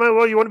 he called him out.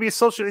 Well, you want to be a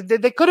social?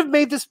 They could have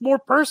made this more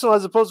personal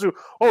as opposed to,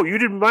 oh, you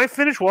did my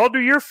finish. Well, I'll do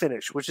your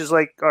finish, which is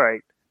like, all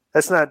right,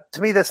 that's not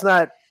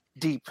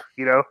deep,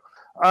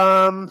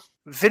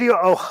 Video.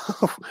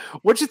 Oh,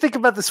 what'd you think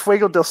about this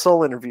Fuego del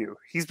Sol interview?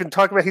 He's been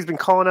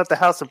calling out the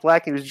House of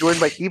Black. He was joined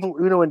by Evil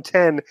Uno and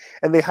 10,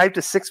 and they hyped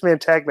a 6-man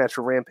tag match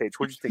for Rampage.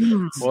 What'd you think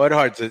about this?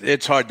 Well,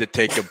 it's hard to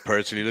take him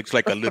personally. He looks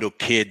like a little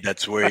kid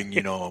that's wearing,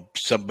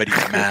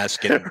 somebody's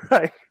mask and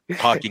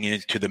talking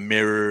into the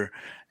mirror.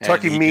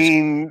 Talking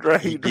mean,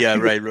 right? Yeah,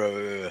 right.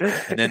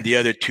 And then the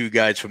other two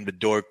guys from the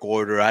Dork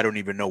Order, I don't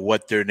even know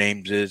what their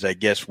names is. I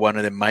guess one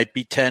of them might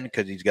be 10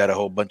 because he's got a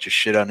whole bunch of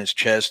shit on his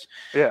chest.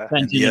 Yeah.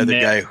 And the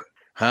other guy,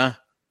 huh?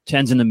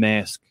 10's in the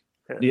mask.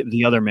 Yeah.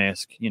 The other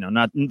mask,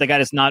 not the guy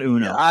that's not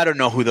Uno. Yeah, I don't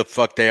know who the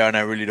fuck they are, and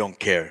I really don't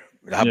care.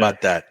 How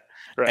about that?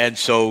 Right. And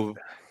so,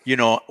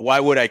 why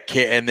would I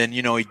care? And then,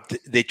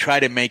 they try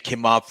to make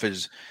him off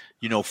as,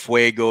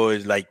 Fuego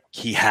is like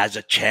he has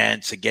a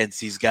chance against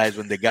these guys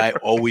when the guy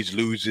always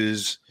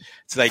loses.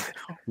 It's like,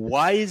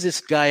 why is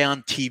this guy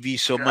on TV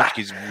so much?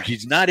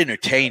 He's not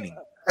entertaining.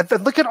 And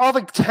then look at all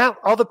the talent,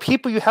 all the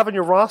people you have on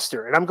your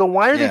roster. And I'm going,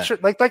 why are they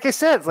like I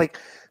said, like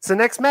it's the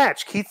next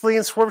match, Keith Lee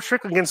and Swerve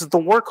Strickland against the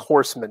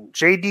Workhorsemen,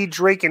 JD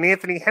Drake and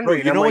Anthony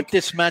Henry. Bro, you know what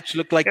this match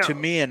looked like to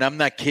me, and I'm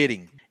not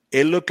kidding.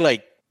 It looked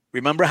like,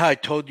 remember how I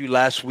told you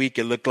last week,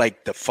 it looked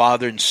like the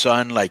father and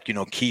son, like, you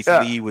know, Keith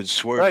Lee was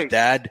Swerve's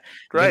dad.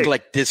 It looked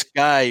like this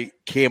guy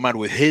came out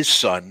with his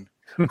son.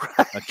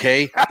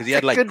 Okay, because he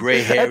had like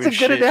gray hair and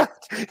shit.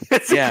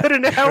 That's a good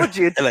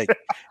analogy. Like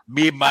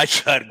me and my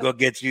son go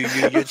get you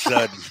your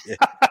son.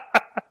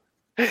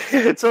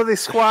 So they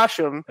squash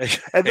him,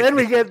 and then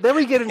we get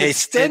an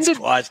extended.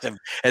 Squashed him,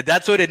 and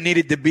that's what it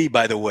needed to be.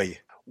 By the way,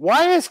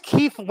 why did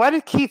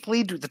Keith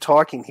Lee do the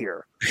talking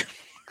here?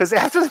 Because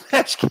after the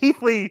match,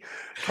 Keith Lee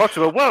talks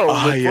about,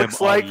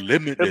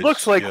 it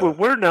looks like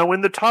we're now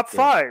in the top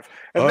 5.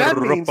 And that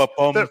means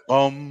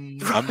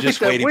I'm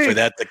just waiting for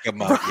that to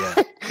come out.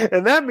 Yeah.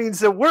 And that means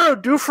that we're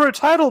due for a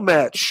title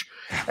match.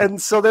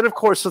 And so then, of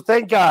course,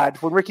 thank God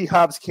when Ricky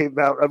Starks came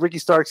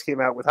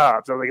out with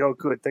Hobbs. I was like, oh,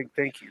 good,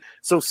 thank you.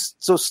 So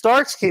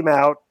Starks came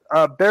out,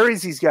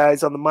 buries these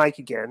guys on the mic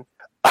again.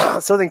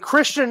 So then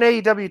Christian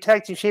and AEW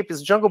Tag Team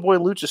Champions Jungle Boy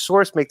and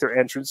Luchasaurus make their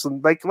entrance.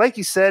 And like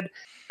you said,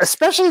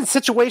 especially in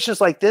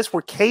situations like this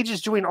where Cage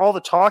is doing all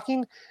the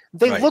talking,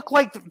 they look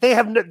like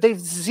they've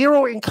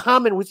zero in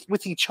common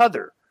with each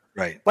other.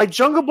 Right. Like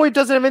Jungle Boy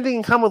doesn't have anything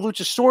in common with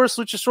Luchasaurus.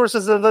 Luchasaurus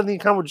doesn't have anything in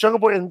common with Jungle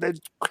Boy, and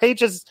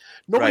Cage has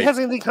nobody has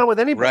anything in common with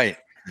anybody.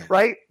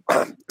 Right.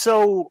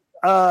 So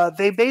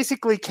they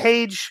basically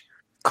Cage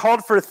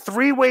called for a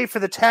 3-way for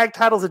the tag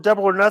titles at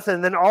Double or Nothing,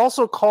 and then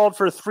also called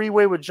for a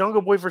 3-way with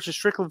Jungle Boy versus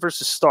Strickland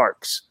versus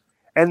Starks.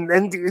 And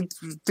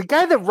the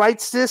guy that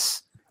writes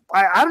this,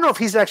 I don't know if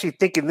he's actually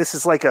thinking this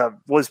is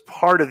was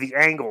part of the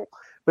angle,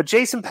 but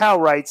Jason Powell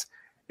writes,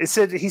 he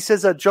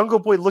says Jungle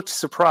Boy looked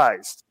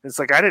surprised. It's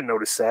like, I didn't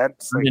notice that.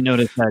 I didn't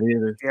notice that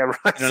either. Yeah,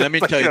 right. Now, let me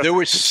tell you, there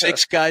were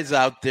 6 guys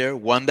out there.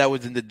 One that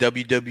was in the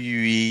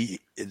WWE,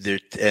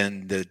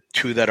 and the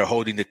 2 that are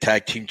holding the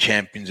tag team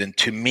champions. And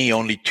to me,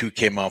 only 2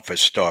 came out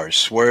as stars: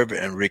 Swerve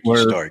and Ricky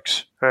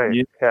Starks.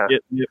 Right. Yep.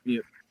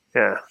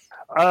 Yeah.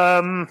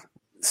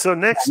 So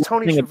next,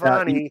 Tony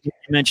Schiavone. You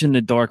mentioned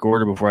the Dark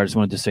Order before. I just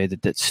wanted to say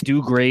that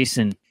Stu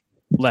Grayson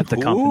left the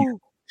company.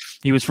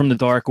 He was from the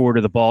Dark Order,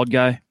 the bald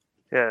guy.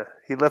 Yeah,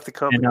 he left the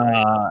company.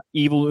 And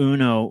Evil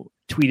Uno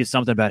tweeted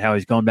something about how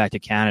he's going back to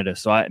Canada,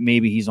 so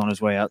maybe he's on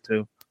his way out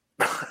too.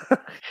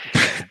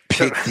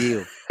 Big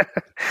deal.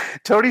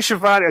 Tony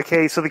Schiavone.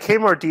 Okay, so the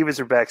Kmart Divas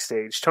are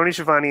backstage. Tony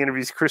Schiavone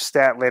interviews Chris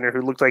Statlander,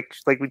 who looked like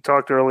we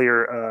talked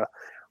earlier,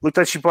 looked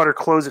like she bought her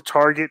clothes at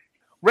Target.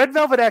 Red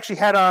Velvet actually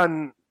had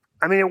on,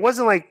 I mean, it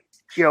wasn't like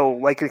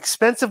an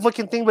expensive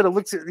looking thing, but it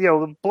looks,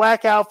 the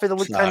black outfit, it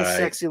looked kind of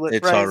sexy.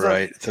 It's all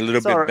right. It's a little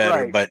bit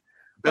better, but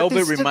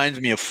Velvet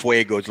reminds me of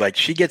Fuego. It's like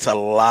she gets a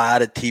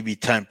lot of TV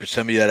time for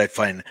somebody that I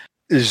find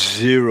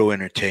zero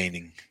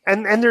entertaining.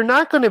 And they're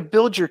not going to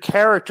build your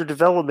character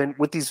development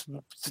with these,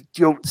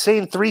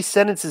 saying 3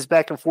 sentences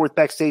back and forth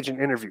backstage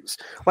in interviews.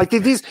 Like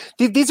these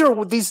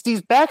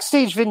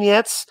backstage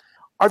vignettes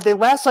they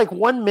last like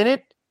 1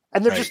 minute,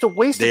 and they're just a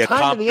waste of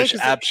time. They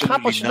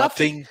accomplish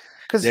nothing.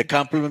 They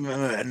accomplish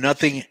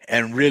nothing,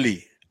 and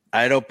really,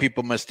 I know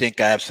people must think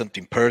I have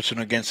something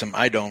personal against them.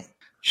 I don't.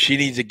 She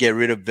needs to get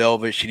rid of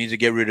Velvet. She needs to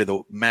get rid of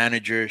the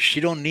manager. She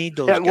don't need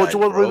those guys,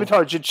 bro.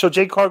 So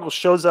Jade Cargill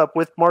shows up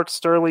with Mark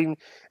Sterling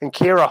and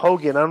Kiera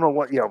Hogan. I don't know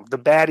what, the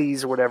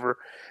baddies or whatever.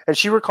 And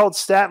she recalled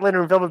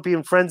Statlander and Velvet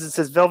being friends and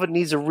says Velvet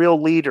needs a real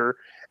leader.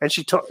 And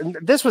she told,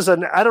 this was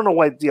I don't know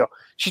why,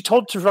 she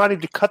told Tiffany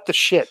to cut the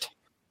shit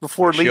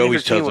before leaving. She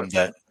always tells him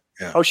that.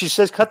 Yeah. Oh, she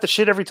says cut the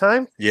shit every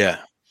time? Yeah.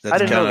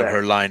 That's kind of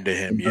her line to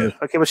him. Yeah.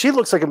 Okay, but she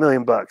looks like $1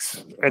 million.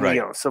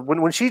 And, so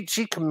when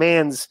she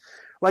commands,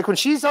 like when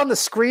she's on the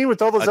screen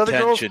with all those other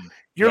girls,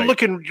 you're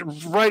looking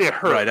right at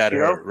her. Right at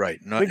her,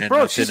 right. And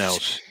nothing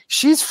else.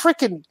 She's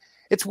freaking,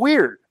 it's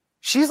weird.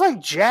 She's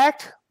like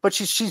jacked, but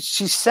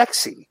she's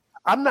sexy.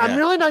 I'm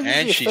really not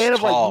usually a fan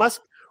of like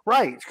muscle.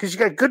 Right, because you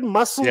got good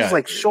muscles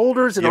like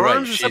shoulders and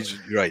arms. Right. She's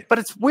right. But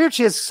it's weird.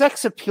 She has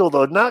sex appeal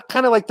though, not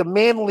kind of like the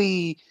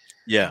manly.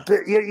 Yeah.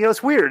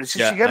 It's weird. She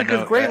got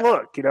a great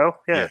look,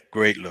 Yeah,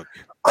 great look.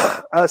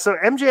 So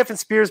MJF and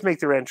Spears make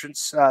their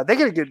entrance. They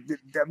get a good,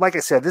 like I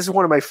said, this is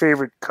one of my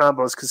favorite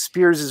combos because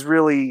Spears is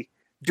really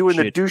doing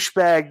the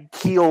douchebag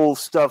heel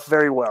stuff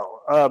very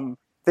well.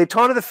 They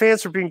taunted the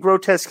fans for being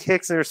grotesque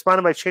hicks, and they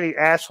responded by chanting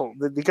asshole.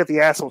 They got the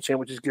asshole chant,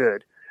 which is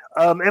good.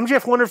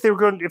 MJF wondered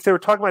if they were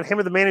talking about him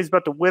or the man who's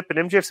about to whip, and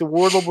MJF said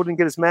Wardlow wouldn't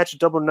get his match at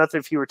Double or Nothing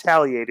if he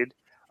retaliated.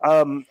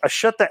 A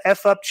shut the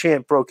F up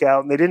chant broke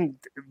out, and they didn't.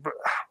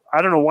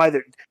 I don't know why.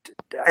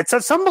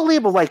 It's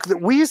unbelievable. Like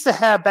we used to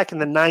have back in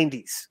the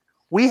 90s,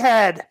 we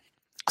had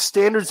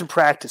standards and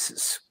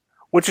practices,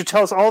 which would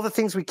tell us all the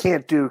things we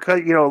can't do.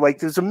 Like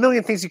there's a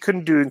million things you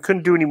couldn't do and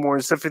couldn't do anymore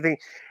and stuff.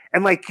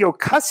 And like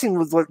cussing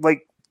was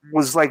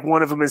like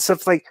one of them and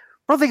stuff. Like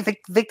bro,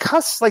 they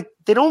cuss like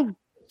they don't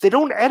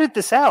edit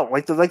this out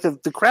like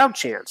the crowd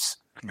chants.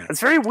 It's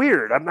very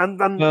weird.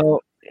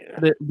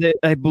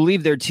 I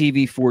believe they're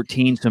TV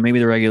 14, so maybe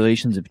the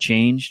regulations have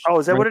changed. Oh,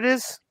 is that what it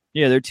is?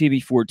 Yeah, they're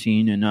TV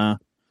 14, and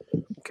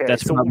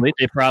that's probably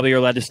they probably are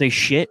allowed to say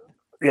shit.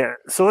 Yeah.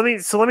 So let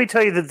me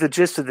tell you the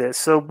gist of this.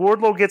 So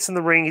Wardlow gets in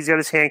the ring. He's got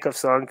his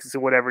handcuffs on because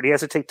whatever. And he has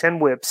to take 10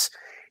 whips.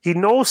 He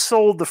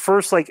no-sold the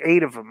first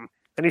 8 of them,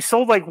 and he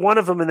sold one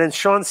of them, and then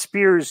Sean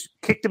Spears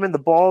kicked him in the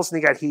balls,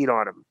 and he got heat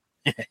on him.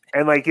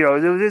 And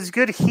there was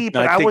good heat,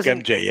 but I think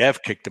wasn't.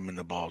 MJF kicked him in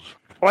the balls.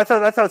 Oh, I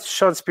thought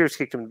Sean Spears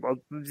kicked him.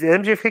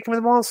 Did MJF kick him in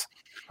the balls?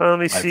 Let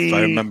me see. If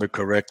I remember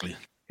correctly.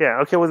 Yeah.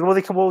 Okay.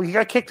 Well, he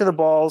got kicked in the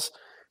balls.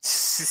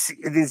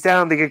 He's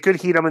down. They get good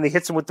heat on him, and they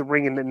hits him with the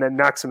ring, and then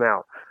knocks him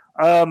out.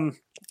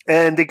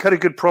 And they cut a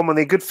good promo. And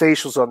they had good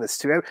facials on this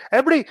too.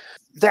 Everybody,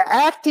 the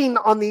acting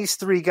on these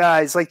 3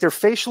 guys, their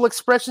facial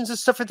expressions and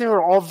stuff, they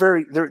were all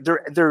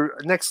they're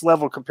next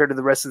level compared to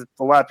the rest of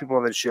a lot of people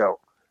on the show.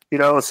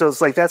 So it's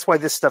that's why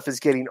this stuff is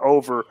getting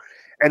over,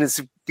 and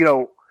it's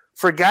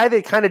for a guy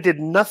they kind of did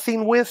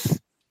nothing with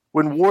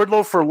when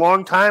Wardlow for a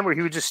long time, where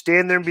he would just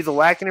stand there and be the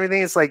lack and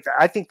everything. It's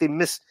I think they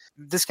missed.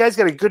 This guy's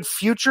got a good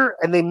future,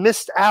 and they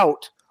missed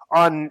out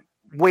on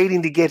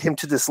waiting to get him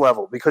to this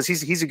level because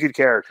he's a good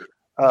character.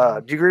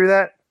 Do you agree with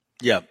that?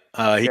 Yeah.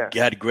 He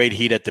had great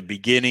heat at the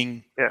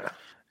beginning. Yeah.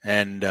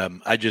 And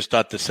I just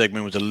thought the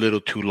segment was a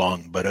little too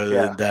long, but other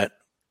than that.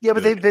 Yeah,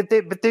 but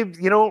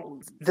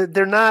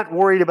they're not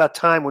worried about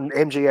time when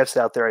MJF's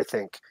out there, I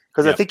think,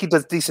 because I think he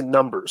does decent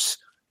numbers.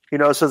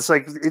 So it's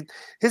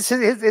his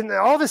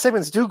all the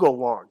segments do go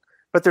long,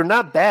 but they're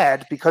not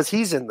bad because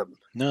he's in them.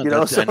 No,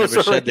 I never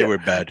said they were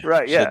bad.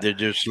 Right? Yeah, they're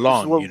just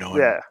long.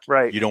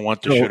 Right. You don't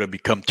want the show to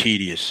become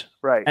tedious.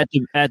 Right.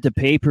 At the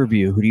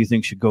pay-per-view, who do you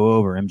think should go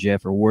over,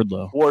 MJF or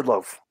Wardlow?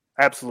 Wardlow,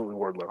 absolutely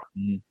Wardlow.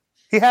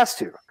 He has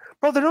to,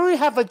 bro. They don't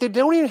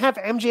even have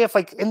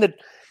MJF in the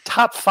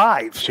top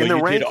 5 so in the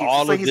you rankings. Did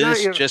all of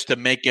this just to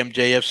make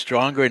MJF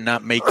stronger and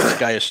not make this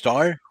guy a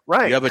star?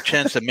 Right. You have a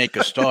chance to make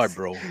a star,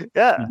 bro.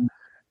 Yeah.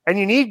 And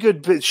you need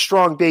good,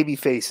 strong baby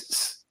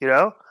faces,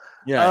 Yeah,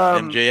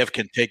 MJF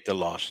can take the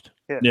loss.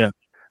 Yeah.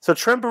 So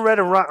Trent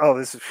Barretta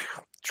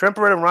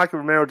and Rocky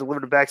Romero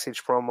delivered a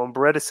backstage promo, and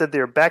Barretta said they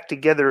are back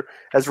together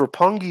as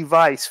Roppongi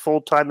Vice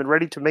full-time and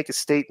ready to make a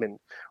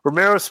statement.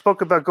 Romero spoke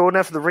about going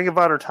after the Ring of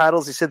Honor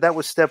titles. He said that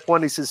was step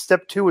 1. He said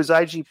step 2 is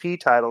IGP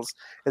titles,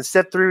 and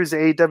step 3 was the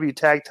AEW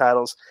tag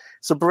titles.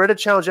 So Barretta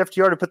challenged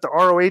FTR to put the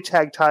ROH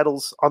tag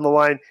titles on the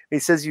line, and he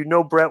says,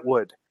 Brett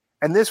would.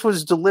 And this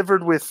was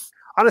delivered with,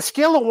 on a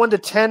scale of 1 to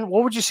 10,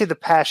 what would you say the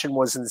passion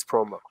was in this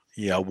promo?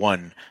 Yeah,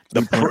 1.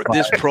 This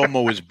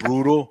promo is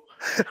brutal.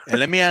 And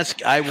let me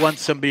ask, I want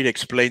somebody to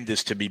explain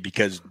this to me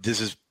because this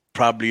is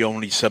probably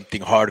only something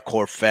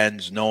hardcore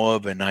fans know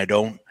of, and I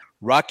don't.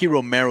 Rocky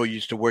Romero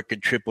used to work in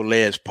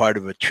AAA as part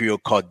of a trio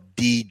called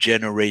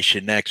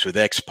D-Generation X with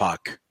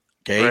X-Pac.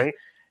 Okay? Right.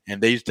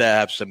 And they used to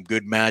have some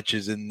good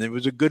matches, and it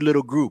was a good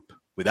little group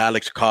with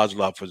Alex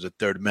Kozlov as a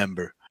 3rd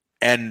member.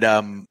 And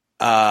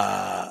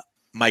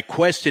my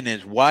question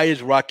is, why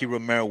is Rocky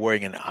Romero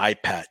wearing an eye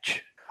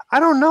patch? I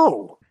don't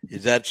know.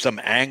 Is that some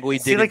angle he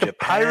Is did he in Japan? a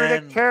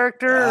pirate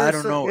character? I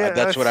don't know. Yeah,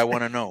 that's what I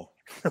want to know.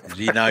 Is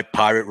he now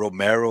Pirate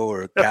Romero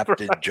or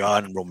Captain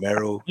John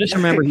Romero? Just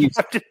remember, he's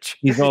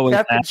always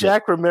Captain happy.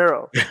 Jack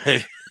Romero.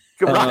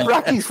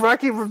 Rocky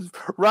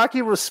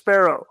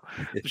Rospero.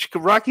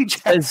 Rocky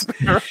Jack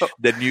Sparrow.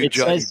 The new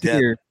Johnny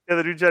Depp. Yeah,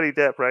 the new Johnny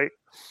Depp, right?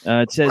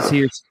 It says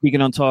here,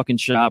 speaking on Talking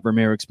Shop,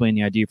 Romero explained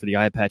the idea for the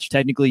eye patch.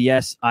 Technically,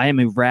 yes, I am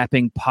a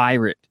rapping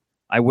pirate.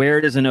 I wear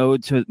it as an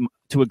ode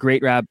to a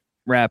great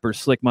rapper,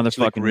 Slick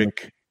Motherfucking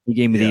Rick. He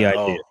gave me the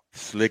idea.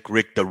 Slick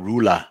Rick the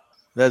Ruler.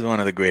 That's one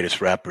of the greatest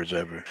rappers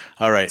ever.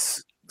 All right.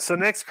 So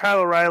next,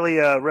 Kyle O'Reilly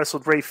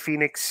wrestled Ray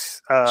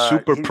Phoenix.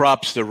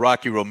 Props to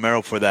Rocky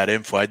Romero for that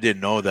info. I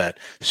didn't know that.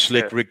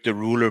 Slick Rick the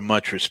Ruler,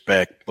 much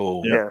respect.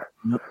 Boom. Yeah.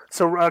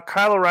 So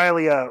Kyle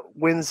O'Reilly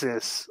wins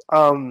this.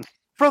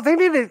 Bro, they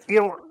need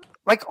to,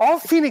 like all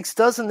Phoenix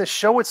does in the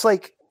show, it's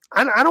like,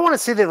 I don't want to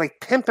say they like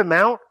pimp him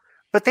out,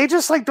 but they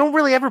just like don't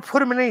really ever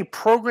put him in any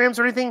programs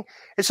or anything.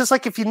 It's just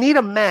like if you need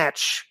a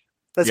match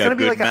that's going to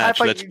be like a high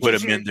fight, let's put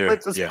him in there.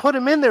 Let's put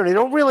him in there. And they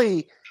don't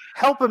really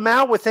help him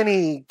out with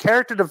any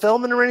character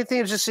development or anything.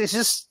 It's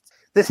just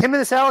that him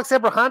and this Alex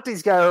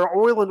Abrahantes guy are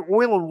oil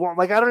and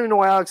like I don't even know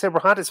why Alex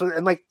Abrahantes was,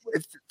 and like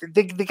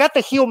they got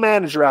the heel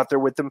manager out there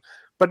with them,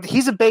 but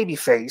he's a baby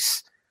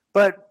face.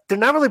 But they're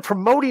not really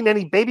promoting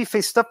any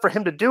babyface stuff for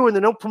him to do, and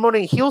they're not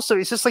promoting heel stuff.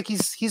 It's just like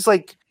he's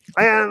like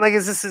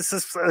is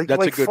this like, that's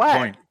like a good flat,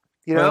 point.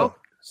 You know, well,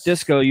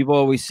 Disco, you've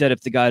always said if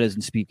the guy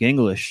doesn't speak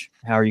English,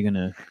 how are you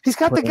gonna? He's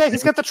got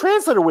the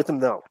translator with him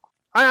though.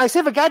 I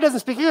say if a guy doesn't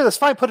speak English, that's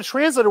fine. Put a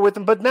translator with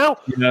him. But now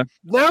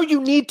you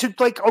need to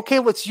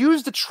let's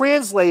use the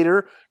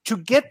translator to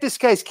get this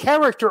guy's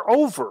character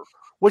over,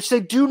 which they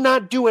do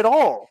not do at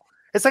all.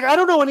 It's like I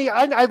don't know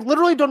I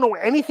literally don't know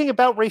anything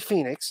about Ray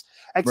Phoenix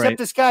except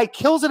this guy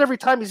kills it every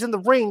time he's in the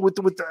ring with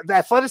the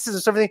athleticism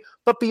and everything.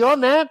 But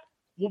beyond that,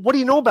 what do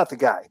you know about the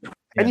guy?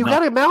 And you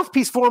got a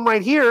mouthpiece for him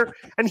right here,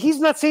 and he's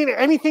not saying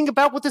anything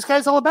about what this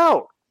guy's all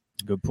about.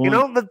 Good point.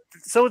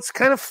 So it's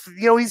kind of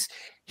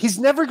he's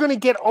never going to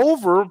get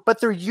over, but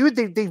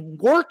they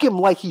work him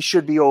like he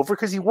should be over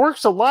because he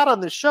works a lot on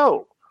the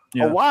show,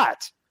 a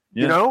lot.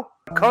 You know?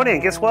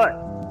 Conan, guess what?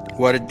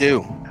 What it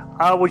do?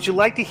 Would you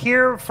like to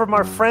hear from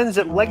our friends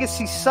at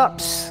Legacy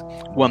Sups?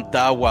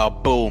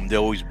 Boom. They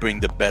always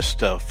bring the best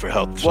stuff for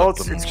health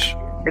supplements.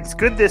 It's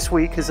good this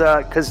week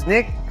because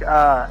Nick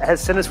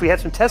has sent us. We had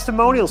some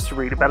testimonials to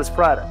read about his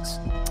products.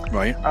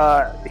 Right.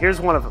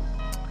 Here's one of them.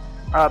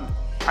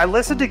 I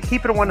listened to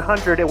Keep It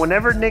 100, and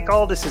whenever Nick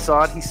Aldis is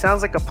on, he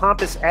sounds like a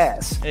pompous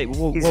ass. Hey,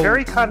 He's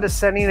very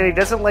condescending, and he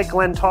doesn't let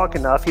Glenn talk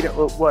enough.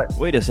 What?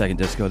 Wait a second,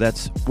 Disco.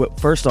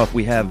 First off,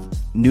 we have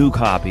new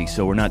copies,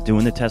 so we're not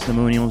doing the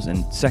testimonials.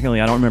 And secondly,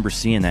 I don't remember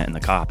seeing that in the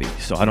copy,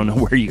 so I don't know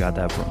where you got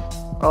that from.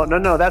 Oh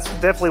no, that's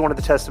definitely one of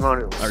the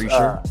testimonials. Are you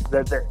sure?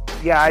 That's a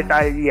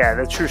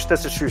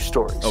true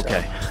story. So.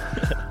 Okay.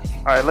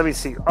 All right, let me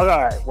see. All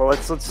right, well,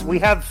 let's. We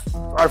have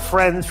our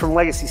friends from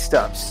Legacy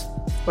Stuffs.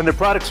 When their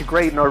products are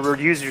great and our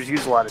users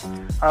use a lot of it.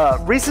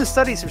 Recent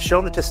studies have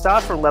shown that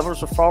testosterone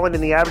levels are falling in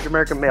the average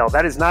American male.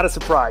 That is not a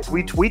surprise.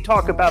 We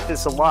talk about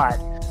this a lot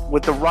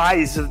with the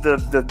rise of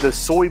the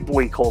soy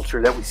boy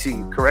culture that we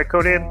see. Correct,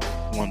 Conan?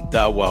 Boom.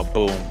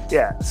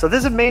 Yeah. So this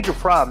is a major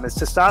problem, as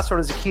testosterone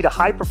is the key to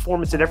high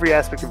performance in every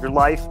aspect of your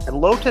life, and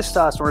low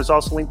testosterone is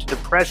also linked to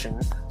depression.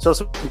 So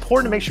it's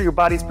important to make sure your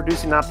body is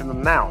producing an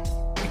optimum amount.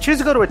 You choose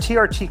to go to a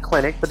TRT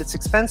clinic, but it's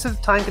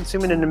expensive,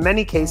 time-consuming, and in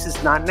many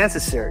cases not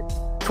necessary.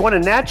 If you want to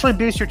naturally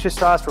boost your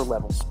testosterone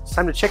levels, it's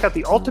time to check out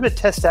the Ultimate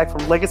Test Stack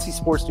from Legacy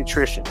Sports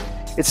Nutrition.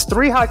 It's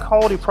 3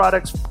 high-quality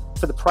products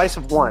for the price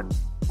of 1.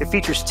 It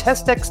features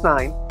Test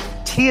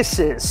X9,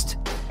 T-Assist,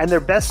 and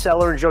their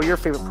bestseller, and Joe, your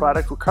favorite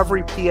product,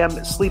 Recovery PM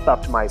Sleep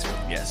Optimizer.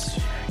 Yes.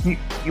 You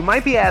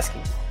might be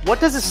asking, what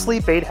does a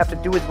sleep aid have to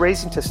do with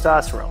raising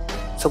testosterone?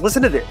 So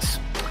listen to this.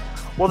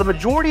 Well, the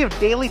majority of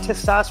daily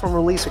testosterone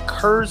release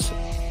occurs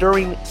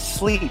during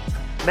sleep.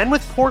 Men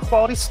with poor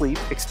quality sleep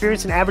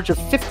experience an average of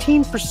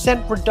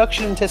 15%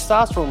 reduction in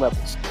testosterone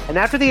levels. And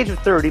after the age of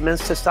 30,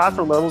 men's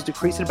testosterone levels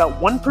decrease at about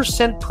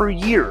 1% per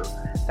year.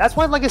 That's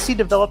why Legacy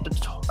developed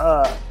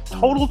a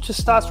total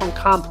testosterone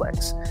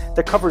complex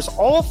that covers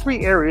all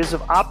 3 areas of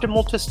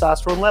optimal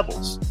testosterone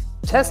levels.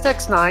 Test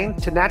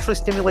X9 to naturally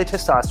stimulate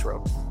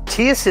testosterone,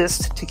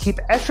 T-Assist to keep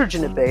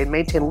estrogen at bay and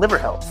maintain liver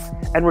health,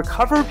 and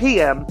Recover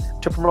PM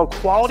to promote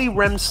quality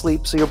REM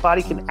sleep so your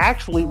body can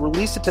actually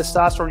release the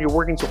testosterone you're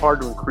working so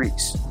hard to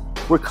increase.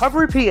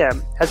 Recovery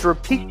PM has a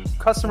repeat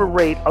customer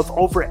rate of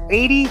over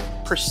 80%.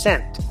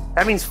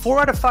 That means 4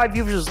 out of 5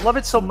 users love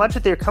it so much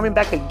that they're coming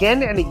back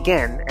again and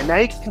again, and now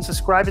you can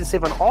subscribe and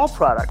save on all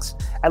products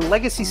at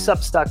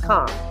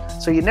LegacySups.com,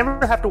 so you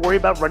never have to worry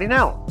about running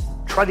out.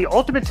 Try the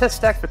Ultimate Test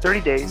Stack for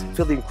 30 days,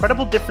 feel the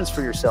incredible difference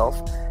for yourself,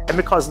 and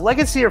because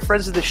Legacy are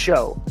friends of the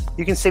show,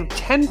 you can save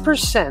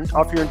 10%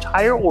 off your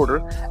entire order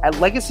at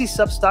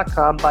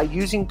LegacySups.com by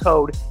using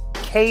code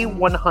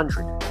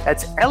K100.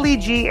 That's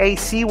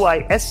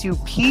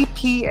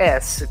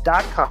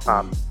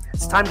LEGACYSUPPS.com.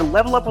 It's time to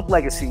level up with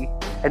Legacy,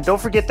 and don't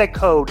forget that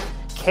code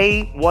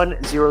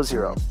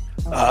K100.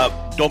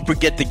 Don't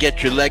forget to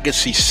get your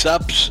Legacy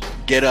Sups.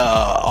 Get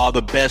all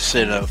the best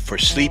for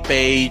sleep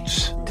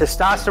aids,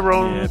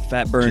 testosterone,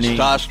 fat burning,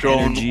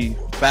 energy.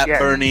 Fat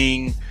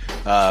burning.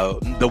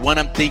 The one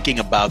I'm thinking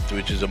about,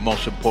 which is the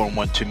most important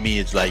one to me,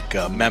 is like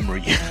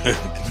memory.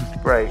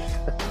 Right.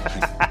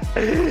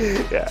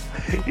 Yeah,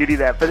 you need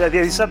that. But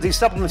these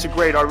supplements are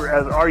great.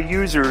 Our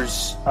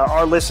users,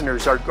 our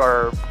listeners,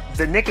 are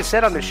that Nick has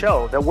said on the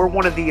show that we're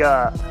one of the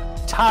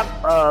top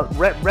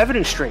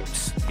revenue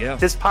streams. Yeah.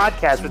 This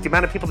podcast with the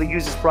amount of people that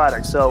use this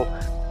product. So,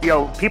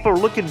 people are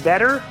looking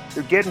better.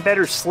 They're getting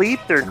better sleep.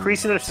 They're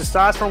increasing their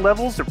testosterone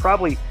levels. They're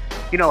probably,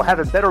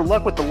 having better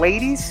luck with the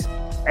ladies.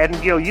 And,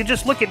 you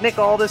just look at Nick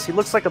Aldis. He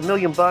looks like $1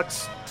 million.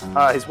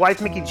 His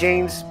wife, Mickey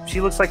James, she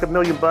looks like $1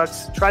 million.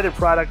 Try their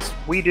products.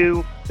 We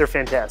do. They're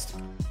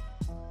fantastic.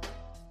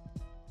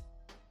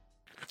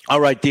 All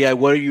right, D.I.,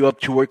 what are you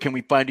up to? Where can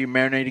we find you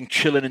marinating,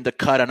 chilling in the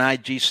cut on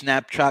IG,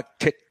 Snapchat,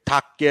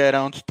 TikTok,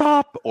 don't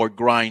stop, or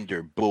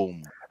Grindr?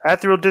 Boom.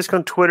 At The Real Disco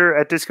on Twitter,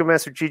 at Disco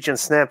Master GG on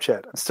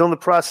Snapchat. I'm still in the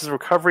process of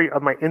recovery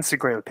of my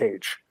Instagram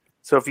page.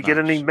 So if you get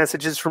any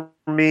messages from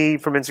me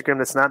from Instagram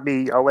that's not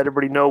me, I'll let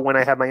everybody know when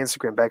I have my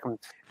Instagram back. I'm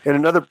in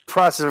another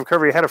process of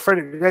recovery. I had a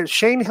friend,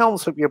 Shane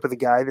Helms, hooked me up with a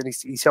guy, then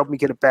he's helped me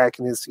get it back,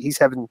 and he's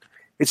having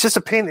 – it's just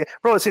a pain.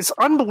 Bro, it's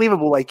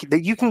unbelievable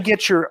that you can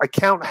get your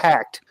account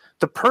hacked.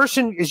 The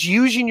person is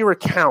using your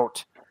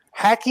account,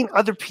 hacking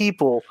other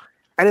people,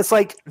 and it's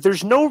like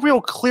there's no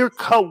real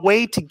clear-cut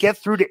way to get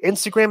through to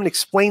Instagram and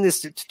explain this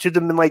to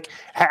them and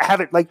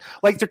have it like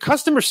their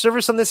customer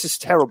service on this is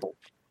terrible.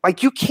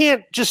 Like you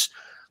can't just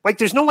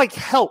there's no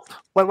help.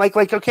 Like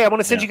okay, I want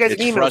to send you guys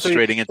an email. It's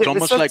frustrating. It's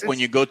almost like when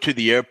you go to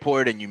the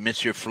airport and you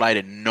miss your flight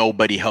and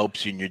nobody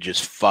helps you and you're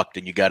just fucked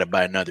and you got to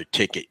buy another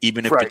ticket,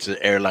 even if it's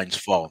the airline's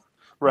fault.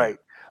 Right.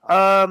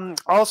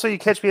 Also, you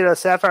catch me at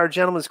Sapphire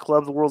Gentlemen's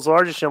Club, the world's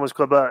largest gentlemen's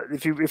club.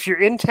 If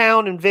you're in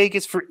town in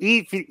Vegas for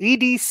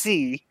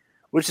EDC,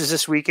 which is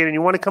this weekend, and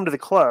you want to come to the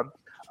club,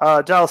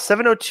 dial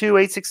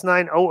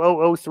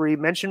 702-869-0003.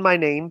 Mention my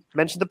name.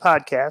 Mention the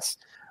podcast.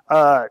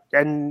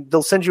 And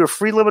they'll send you a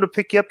free limo to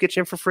pick you up, get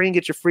you in for free, and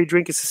get your free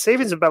drink. It's a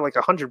savings of about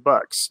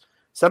 $100.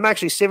 So I'm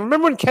actually saving.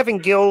 Remember when Kevin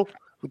Gill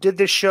did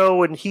this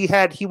show and he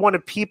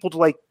wanted people to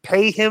like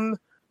pay him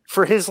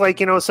for his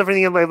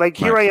something like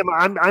here I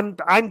am.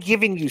 I'm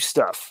giving you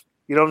stuff.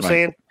 You know what I'm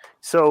saying?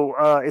 So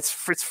it's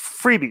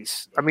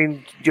freebies. I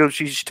mean, you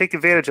should take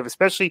advantage of it,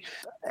 especially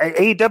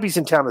AEW's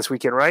in town this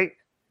weekend, right?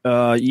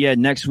 Yeah,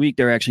 next week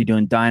they're actually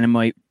doing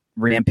Dynamite,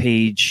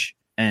 Rampage,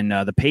 and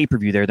the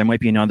pay-per-view there. There might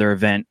be another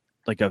event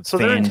So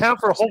they're in town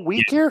for a whole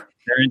week here?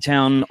 They're in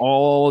town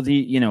all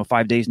the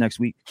 5 days next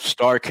week.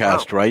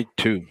 Starcast, right?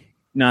 Too.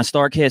 No,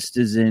 Starcast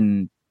is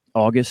in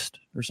August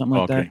or something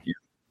like that. Yeah.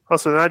 Oh,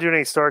 so they're not doing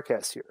any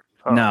Starcast here.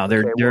 Oh, no,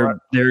 they're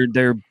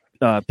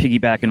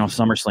piggybacking off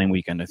SummerSlam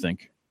weekend, I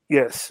think.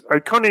 Yes,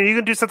 Conan, you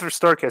can do something for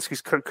Starcast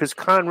because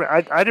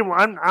Conrad. I didn't.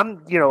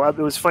 It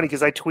was funny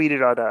because I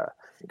tweeted on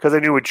because I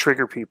knew it would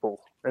trigger people,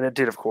 and it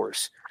did, of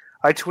course.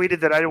 I tweeted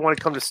that I didn't want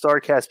to come to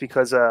Starcast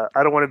because I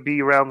don't want to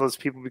be around those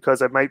people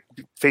because I might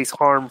face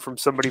harm from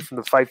somebody from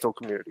the Fightful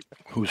community.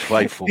 Who's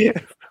Fightful? Yeah.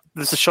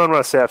 This is Sean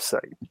Ross Sapp's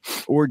site.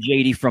 Or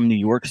JD from New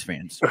York's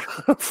fans.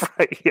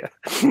 Right, yeah.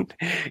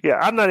 Yeah,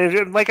 I'm not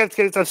like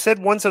I've said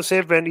once, I've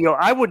said,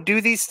 I would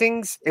do these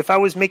things if I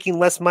was making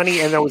less money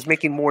and I was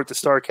making more at the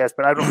Starcast,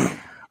 but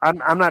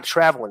I'm not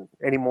traveling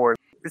anymore.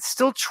 It's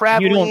still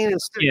traveling.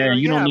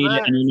 You don't need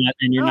it,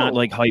 and you're not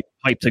like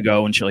hype to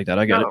go and shit like that.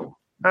 I got it.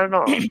 I don't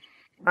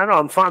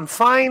know. I'm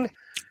fine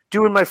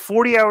doing my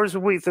 40 hours a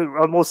week,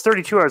 almost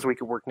 32 hours a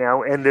week of work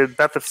now, and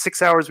about the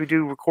 6 hours we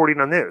do recording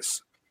on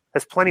this.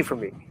 That's plenty for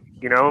me.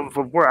 I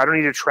don't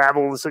need to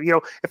travel. So,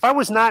 if I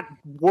was not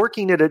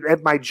working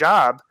at my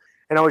job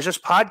and I was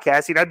just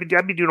podcasting, I'd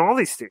be doing all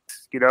these things,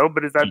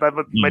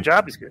 but my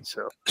job is good.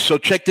 So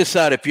check this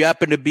out. If you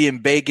happen to be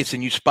in Vegas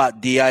and you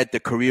spot DI at the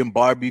Korean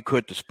barbecue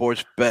at the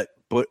sports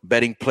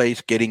betting place,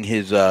 getting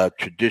his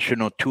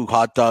traditional 2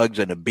 hot dogs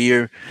and a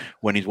beer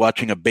when he's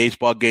watching a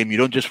baseball game, you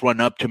don't just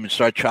run up to him and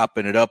start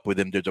chopping it up with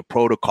him. There's a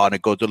protocol, and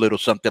it goes a little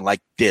something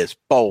like this.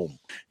 Boom.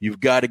 You've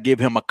got to give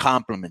him a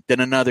compliment, then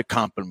another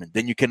compliment.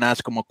 Then you can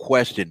ask him a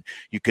question.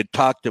 You can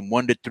talk to him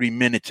 1 to 3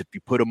 minutes if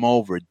you put him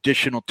over.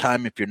 Additional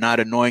time if you're not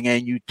annoying,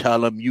 and you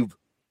tell him you've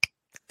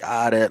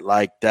got it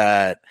like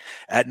that.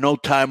 At no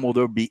time will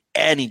there be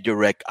any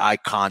direct eye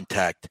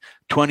contact.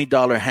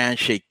 $20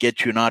 handshake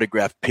gets you an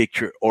autographed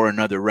picture or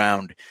another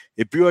round.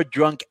 If you are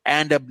drunk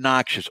and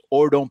obnoxious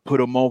or don't put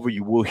them over,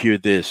 you will hear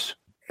this.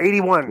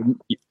 81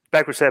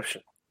 back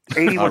reception.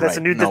 81. Right. That's a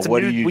new. That's a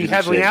new. We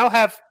now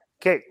have.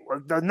 Okay.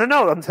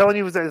 No. I'm telling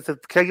you, can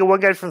I get one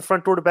guy from the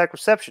front door to back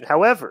reception?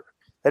 However,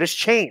 that has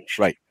changed.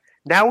 Right.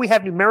 Now we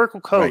have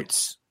numerical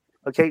codes.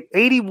 Right. Okay.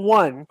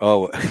 81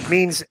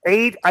 means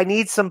 8. I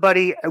need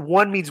somebody.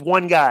 1 means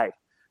one guy.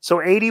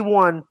 So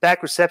 81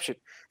 back reception.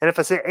 And if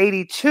I say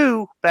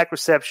 82 back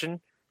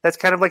reception, that's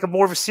kind of like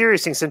more of a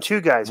serious thing than 2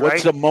 guys, right?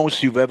 What's the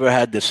most you've ever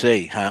had to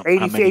say? How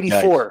many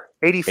 84.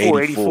 Guys?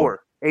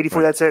 84. Right.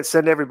 That's it.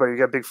 Send everybody. You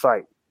got a big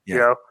fight.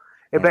 Yeah.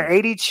 But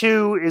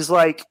 82 is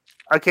like,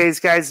 okay, this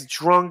guy's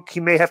drunk. He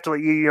may have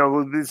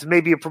to, this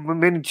may be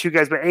maybe 2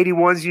 guys, but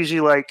 81 is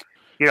usually like,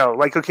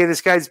 okay,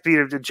 this guy's beat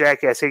a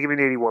jackass. Hey, give me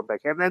an 81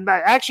 back. And then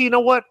actually, you know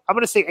what? I'm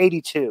going to say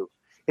 82.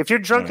 If you're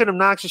drunk and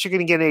obnoxious, you're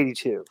going to get an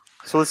 82.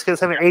 So let's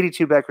have an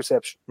 82 back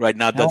reception. Right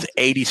now, does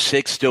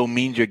 86 still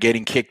mean you're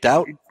getting kicked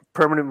out?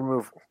 Permanent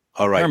removal.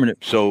 All right. Permanent.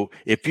 So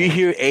if you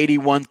hear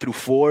 81 through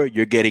 4,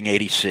 you're getting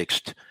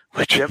 86th,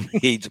 which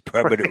means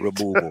permanent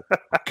removal.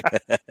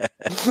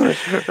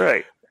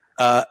 Right.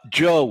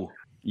 Joe.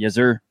 Yes,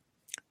 sir.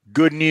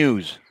 Good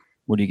news.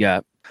 What do you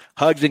got?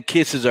 Hugs and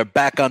kisses are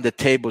back on the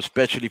table,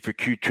 especially for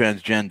cute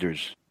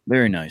transgenders.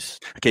 Very nice.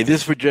 Okay,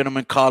 this is for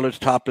gentlemen callers.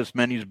 Topless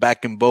menus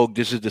back in vogue.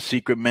 This is the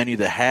secret menu.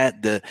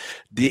 The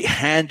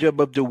hand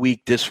job of the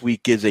week this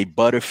week is a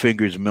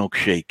Butterfingers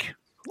milkshake.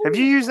 Have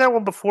you used that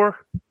one before?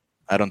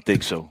 I don't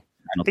think so.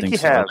 I don't think you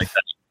so. have. Like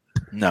that.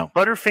 No.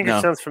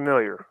 Butterfinger sounds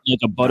familiar. Like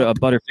a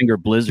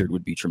Butterfinger Blizzard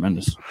would be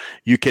tremendous.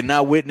 You can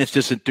now witness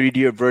this in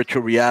 3D or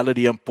virtual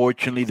reality.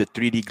 Unfortunately, the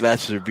 3D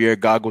glasses or VR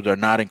goggles are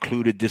not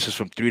included. This is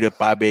from 3 to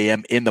 5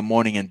 a.m. in the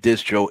morning, and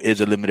this, Joe,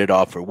 is a limited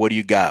offer. What do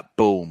you got?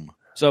 Boom.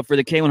 So for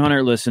the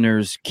K100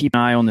 listeners, keep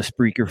an eye on the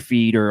Spreaker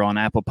feed or on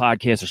Apple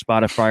Podcasts or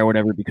Spotify or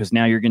whatever, because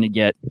now you're going to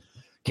get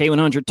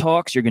K100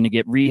 Talks, you're going to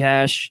get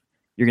Rehash,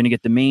 you're going to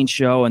get the main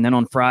show, and then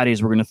on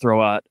Fridays, we're going to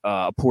throw out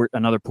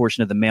another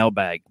portion of the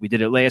mailbag. We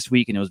did it last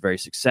week, and it was very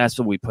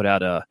successful. We put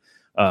out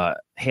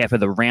half of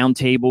the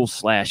roundtable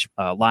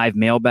 / live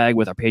mailbag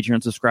with our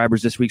Patreon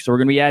subscribers this week. So we're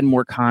going to be adding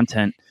more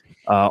content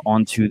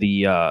onto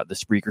the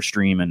Spreaker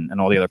stream and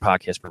all the other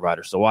podcast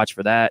providers. So watch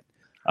for that.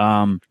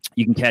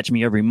 You can catch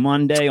me every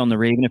Monday on the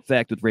Raven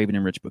Effect with Raven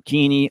and Rich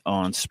Bocchini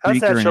on Spreaker. How's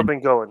that show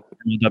been going?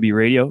 W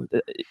Radio.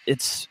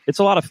 It's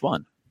a lot of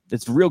fun.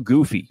 It's real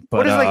goofy. But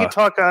what is like you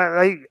talk?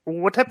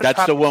 What type of?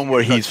 That's the one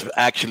where he's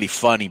actually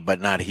funny,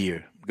 but not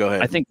here. Go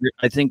ahead.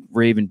 I think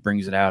Raven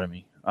brings it out of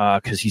me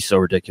because he's so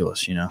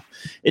ridiculous.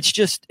 It's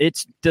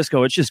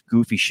disco. It's just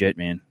goofy shit,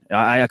 man.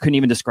 I couldn't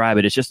even describe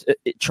it. It's just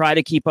try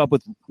to keep up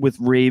with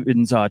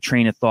Raven's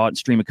train of thought and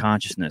stream of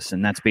consciousness,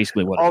 and that's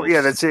basically what. Oh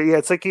yeah, that's it. Yeah,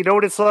 it's like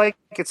what it's like.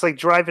 It's like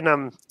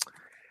driving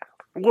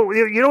Well,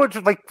 you know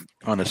what? Like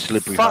on a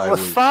slippery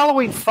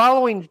highway.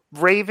 Following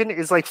Raven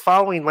is like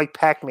following like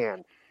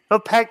Pac-Man. The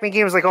Pac-Man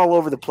game is like all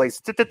over the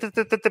place.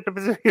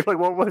 You're like,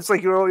 well, it's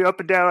like you're up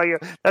and down.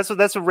 Like, that's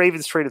what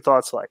Raven's train of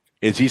thoughts like.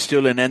 Is he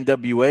still in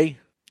NWA?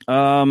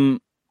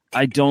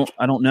 I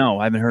don't know.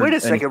 I haven't heard. Wait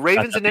a second,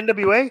 Raven's in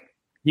NWA?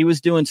 He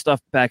was doing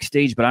stuff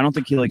backstage, but I don't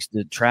think he likes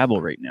to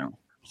travel right now.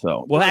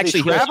 So, well,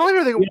 actually, traveling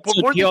or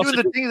weren't they doing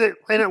the thing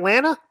in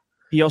Atlanta?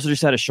 He also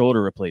just had a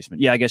shoulder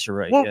replacement. Yeah, I guess you're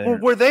right. Well, yeah.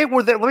 Were they?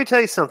 Let me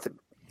tell you something.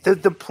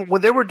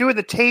 When they were doing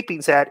the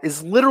tapings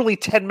is literally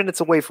 10 minutes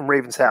away from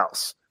Raven's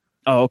house.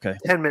 Oh, okay.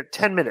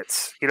 10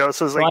 minutes. You know,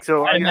 so it's like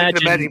I can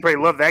imagine he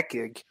probably loved that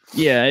gig.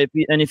 Yeah,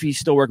 if he's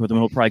still working with him,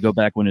 he'll probably go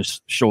back when his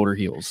shoulder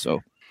heals.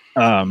 So.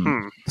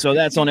 So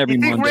that's on every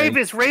Monday.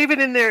 Is Raven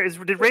in there?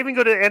 Did Raven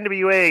go to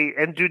NWA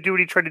and do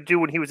what he tried to do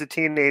when he was a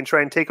TNA and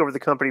try and take over the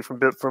company from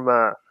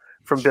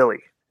Billy?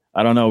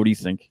 I don't know. What do you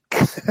think?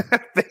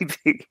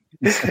 Maybe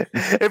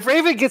if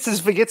Raven gets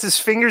his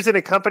fingers in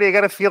a company, I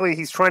got a feeling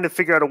he's trying to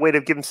figure out a way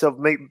to give himself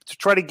to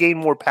try to gain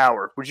more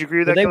power. Would you agree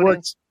with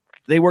that?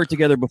 They worked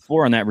together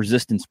before on that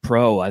Resistance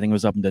Pro. I think it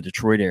was up in the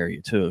Detroit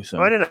area too.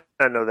 So I did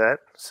not know that.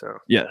 So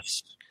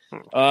yes.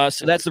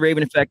 So that's the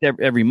Raven Effect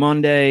every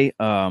Monday.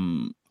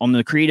 On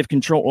the Creative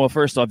Control. Well,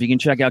 first off, you can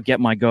check out Get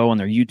My Go on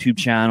their YouTube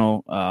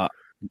channel.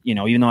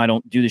 Even though I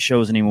don't do the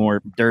shows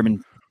anymore,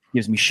 Durbin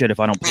gives me shit if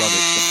I don't plug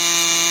it.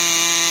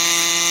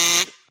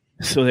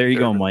 So there you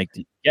go, Mike.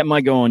 Get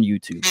My Go on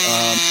YouTube.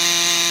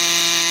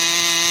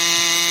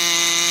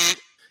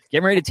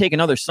 Getting ready to take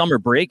another summer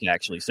break,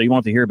 actually, so you won't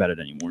have to hear about it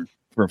anymore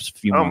for a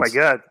few months. Oh my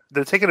God,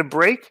 they're taking a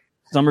break.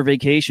 Summer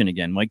vacation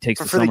again. Mike takes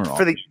the summer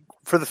off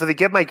for the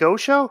Get My Go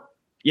show.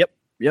 Yep.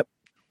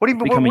 What are you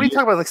talking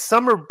about? Like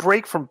summer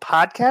break from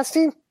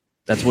podcasting?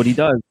 That's what he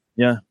does.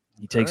 Yeah,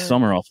 he takes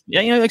summer off.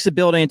 Yeah, he likes to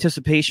build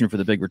anticipation for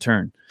the big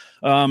return.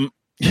 Now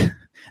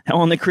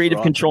on the Creative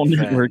Control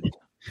Network.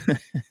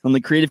 On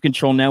the Creative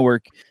Control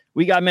Network,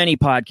 we got many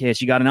podcasts.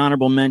 You got an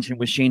honorable mention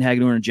with Shane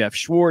Hagedorn and Jeff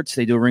Schwartz.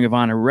 They do a Ring of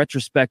Honor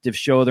retrospective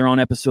show. They're on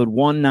episode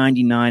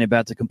 199,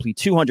 about to complete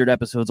 200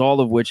 episodes, all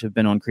of which have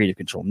been on Creative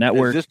Control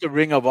Network. Is this the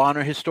Ring of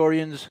Honor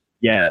historians?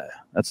 Yeah,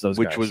 that's those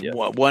guys. Which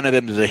was one of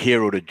them is a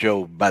hero to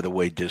Joe, by the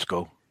way,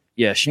 Disco.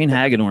 Yeah, Shane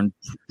Hagedorn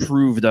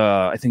proved,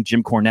 I think,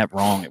 Jim Cornette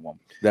wrong at one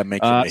point. That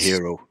makes him a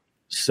hero.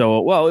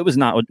 So, well, it was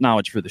not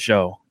knowledge for the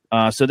show.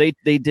 So they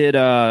did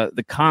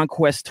the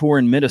Conquest Tour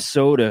in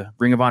Minnesota,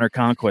 Ring of Honor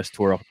Conquest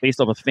Tour,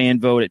 based off a fan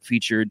vote. It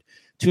featured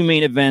two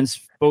main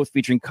events, both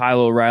featuring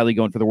Kyle O'Reilly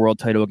going for the world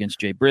title against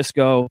Jay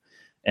Briscoe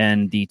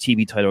and the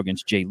TV title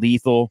against Jay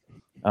Lethal.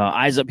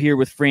 Eyes Up Here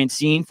with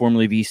Francine,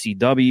 formerly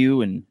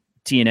VCW and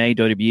TNA,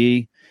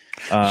 WWE.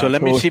 So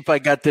let me see if I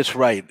got this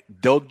right.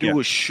 They'll do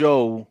a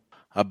show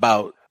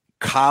about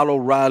Kyle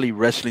O'Reilly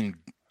wrestling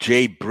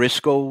Jay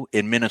Briscoe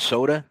in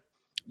Minnesota?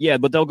 Yeah,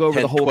 but they'll go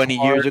over the whole 20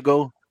 years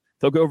ago?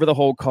 They'll go over the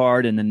whole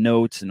card and the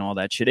notes and all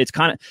that shit. It's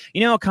kind of,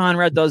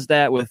 Conrad does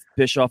that with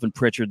Bischoff and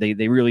Pritchard.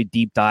 They really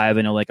deep dive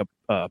into like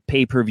a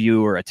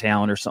pay-per-view or a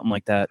talent or something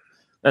like that.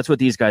 That's what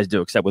these guys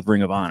do, except with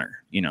Ring of Honor,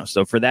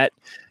 So for that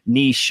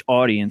niche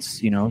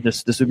audience,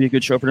 this would be a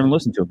good show for them to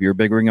listen to if you're a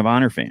big Ring of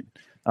Honor fan.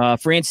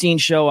 Francine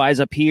show, Eyes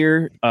Up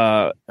Here,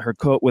 with her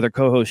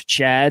co-host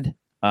Chad.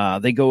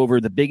 They go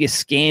over the biggest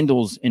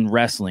scandals in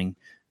wrestling.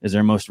 Is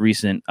their most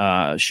recent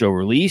show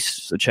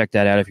release, so check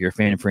that out if you're a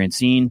fan of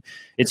Francine.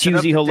 It's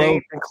Husey Hello.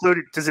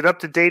 Is it up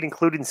to date,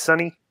 including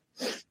Sunny?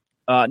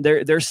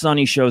 Their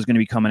Sunny show is going to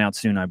be coming out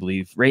soon, I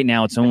believe. Right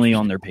now, it's only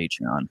on their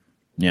Patreon.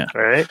 Yeah.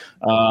 All right.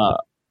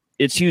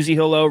 It's Husey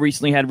Hello.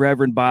 Recently had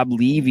Reverend Bob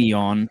Levy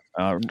on.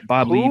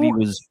 Bob Levy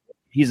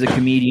he's a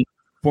comedian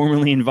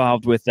formerly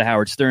involved with the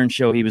Howard Stern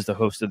Show. He was the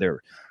host of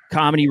their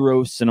comedy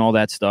roasts and all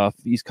that stuff.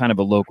 He's kind of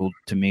a local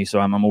to me,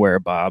 so I'm aware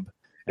of Bob.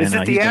 Is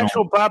it the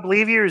actual Bob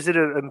Levy, or is it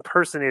an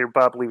impersonator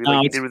Bob Levy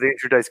like he did with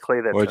Andrew Dice Clay?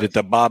 Or is it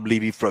the Bob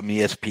Levy from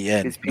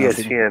ESPN? It's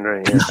ESPN,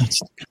 right? Yeah.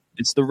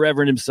 It's the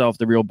Reverend himself,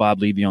 the real Bob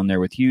Levy, on there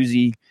with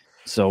Husey.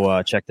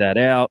 So check that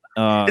out.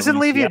 Isn't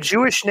Levy a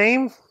Jewish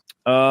name?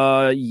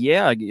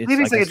 Yeah.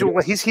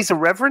 Levy's he's a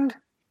Reverend.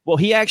 Well,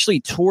 he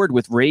actually toured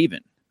with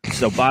Raven.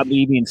 So Bob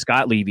Levy and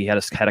Scott Levy had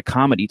a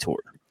comedy tour.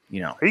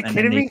 Are you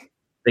kidding me?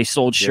 They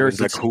sold shirts.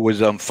 Like who was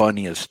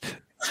funniest?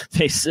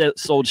 They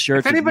sold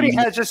shirts. If anybody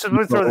has, let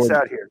me throw this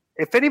out here.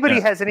 If anybody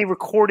has any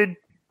recorded,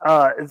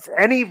 or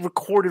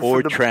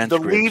from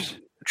transcripts.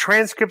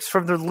 Transcripts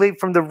from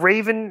the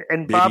Raven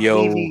and Bob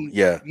Video, Levy,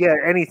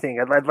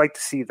 anything. I'd like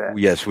to see that.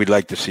 Yes, we'd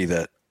like to see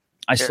that.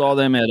 I saw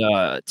them at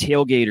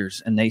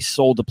Tailgaters, and they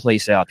sold the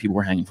place out. People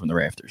were hanging from the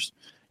rafters.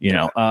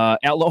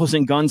 Outlaws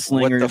and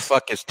Gunslingers. What the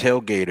fuck is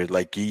Tailgaters?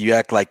 Like you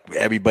act like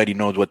everybody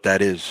knows what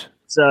that is.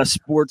 It's a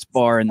sports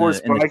bar. I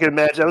can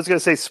imagine. I was going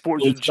to say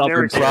sports.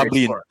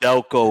 Probably in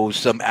Delco,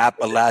 some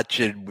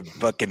Appalachian with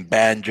fucking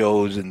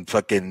banjos and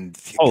fucking.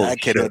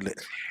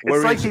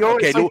 What's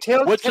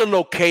the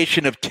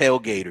location of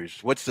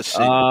Tailgaters? What's the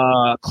city?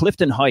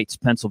 Clifton Heights,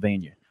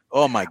 Pennsylvania.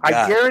 Oh my God!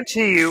 I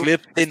guarantee you,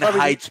 Clifton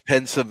Heights,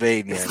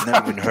 Pennsylvania. I've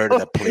never even heard of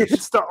that place.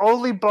 It's the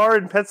only bar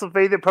in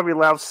Pennsylvania that probably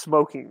allows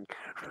smoking.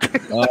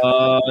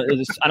 I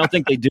don't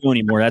think they do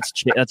anymore.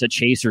 That's a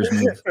Chasers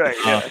move. Right,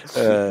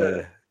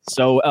 yeah.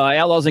 So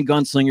Outlaws and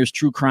Gunslingers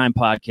True Crime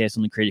Podcast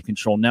on the Creative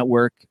Control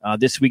Network.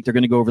 This week they're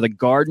going to go over the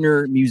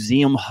Gardner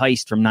Museum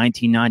heist from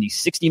 1990,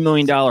 $60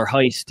 million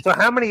heist. So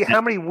how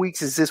many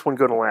weeks is this one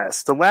going to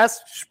last? The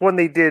last one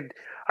they did,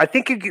 I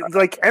think,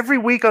 like every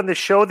week on the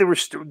show they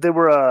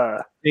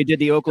did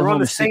the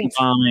Oklahoma City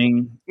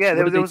bombing. Yeah,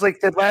 there was like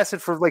that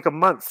lasted for like a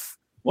month.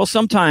 Well,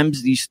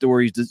 sometimes these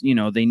stories,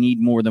 they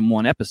need more than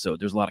one episode.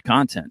 There's a lot of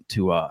content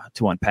to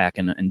unpack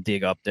and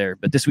dig up there.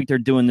 But this week they're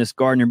doing this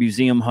Gardner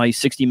Museum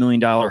heist, $60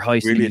 million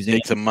heist. Really, it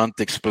takes a month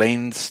to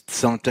explain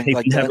something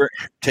like that.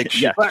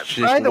 Takes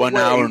 1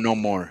 hour, no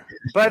more.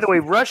 By the way,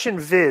 Russian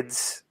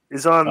Vids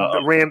is on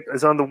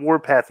the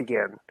warpath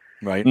again,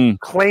 right?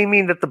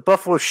 Claiming that the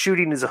Buffalo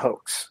shooting is a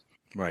hoax.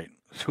 Right.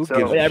 Who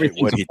gives a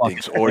shit what he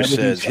thinks or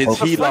says?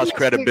 He lost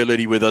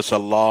credibility with us a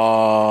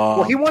long.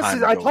 Well, he wants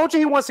time to. ago. I told you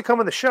he wants to come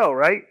on the show,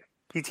 right?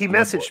 He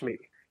messaged me.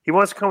 He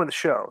wants to come on the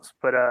shows,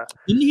 but I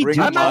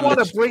might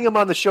want to bring him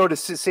on the show to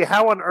see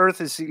how on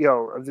earth is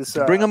this.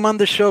 Bring him on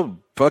the show.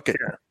 Fuck it.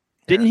 Yeah.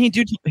 Didn't he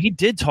do? He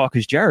did talk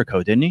as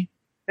Jericho, didn't he?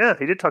 Yeah,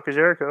 he did talk as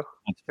Jericho.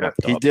 Yeah.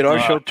 He did our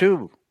show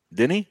too,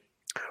 didn't he?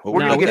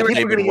 We're gonna get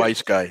David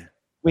Weiss guy.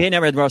 We ain't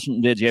never had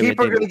Russian Vids.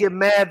 People are going to get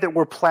mad that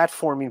we're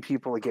platforming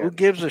people again. Who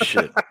gives a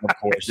shit? Of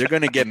course, they're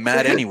going to get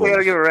mad anyway.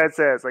 They're going to give a rat's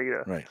ass,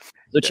 Right.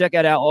 So check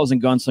out Outlaws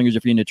and Gunslingers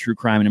if you're into true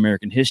crime and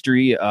American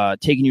history.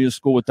 Taking you to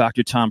school with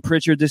Dr. Tom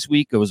Pritchard this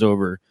week goes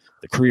over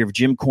the career of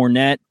Jim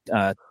Cornette,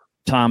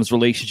 Tom's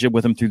relationship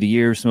with him through the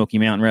years, Smoky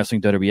Mountain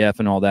Wrestling, WWF,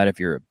 and all that. If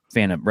you're a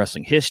fan of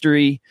wrestling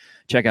history,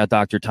 check out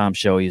Dr. Tom's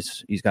show.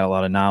 He's got a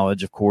lot of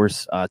knowledge, of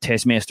course.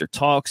 Taskmaster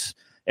Talks.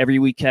 Every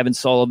week, Kevin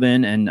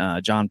Sullivan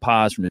and John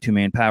Paz from the Two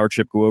Man Power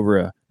Trip go over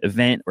a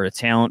event or a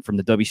talent from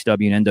the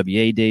WCW and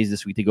NWA days.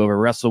 This week they go over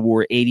Wrestle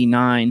War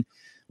 89,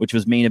 which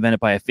was main evented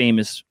by a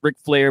famous Ric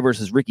Flair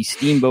versus Ricky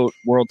Steamboat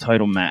world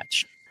title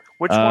match.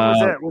 Which one was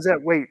that? Was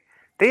that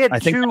they had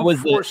 2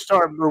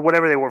 4-star or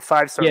whatever they were,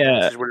 5-star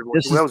matches.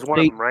 That was one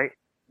of them, right?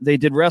 They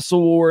did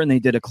Wrestle War and they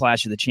did a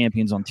Clash of the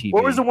Champions on TV.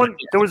 What was the one?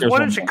 There was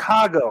one in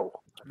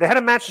Chicago. They had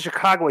a match in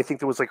Chicago. I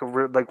think that was like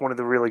one of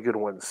the really good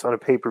ones on a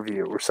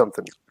pay-per-view or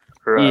something.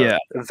 Or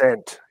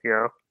event,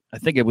 I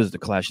think it was the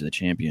Clash of the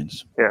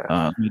Champions. Yeah.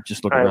 Let me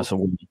just look at Wrestle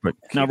War.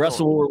 Now,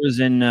 Wrestle War was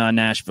in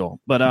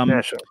Nashville. But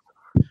Nashville.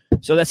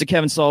 So that's the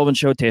Kevin Sullivan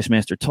Show,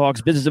 Taskmaster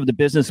Talks. Business of the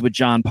Business with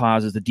John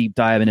Paz is the deep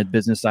dive into the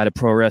business side of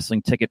pro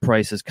wrestling, ticket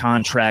prices,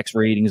 contracts,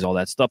 ratings, all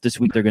that stuff. This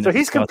week they're going to. So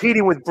he's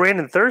competing with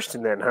Brandon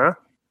Thurston then, huh?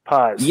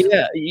 Paz.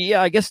 Yeah.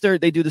 I guess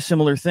they do the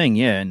similar thing.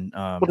 Yeah. And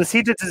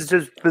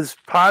does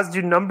Paz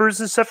do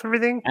numbers and stuff,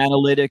 everything?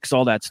 Analytics,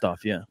 all that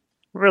stuff. Yeah.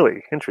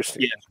 Really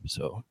interesting. Yeah.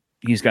 So.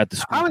 He's got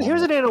the.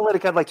 Here's an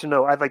analytic I'd like to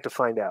know. I'd like to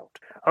find out.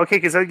 Okay,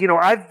 because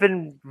I've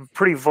been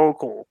pretty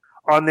vocal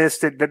on this.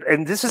 That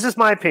and this is just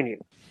my opinion.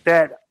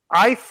 That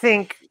I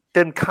think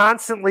them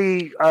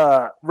constantly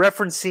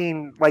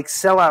referencing like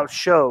sellout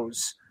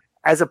shows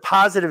as a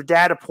positive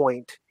data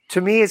point to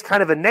me is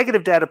kind of a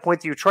negative data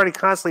point that you're trying to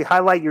constantly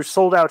highlight your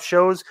sold out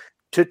shows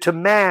to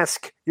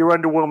mask your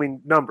underwhelming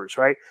numbers.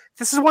 Right.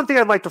 This is one thing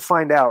I'd like to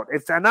find out.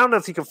 And I don't know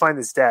if you can find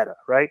this data.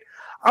 Right.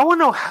 I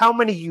want to know how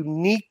many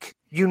unique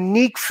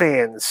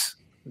fans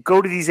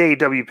go to these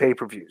AEW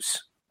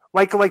pay-per-views.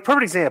 Like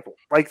perfect example.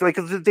 Like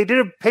they did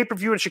a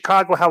pay-per-view in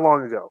Chicago how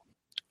long ago?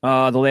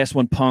 The last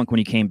one, Punk, when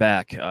he came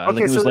back.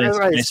 Okay, so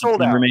it's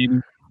sold out. Maybe.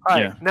 All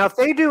right. Now, if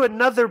they do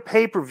another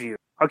pay-per-view,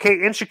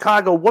 in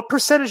Chicago, what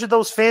percentage of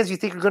those fans do you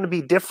think are going to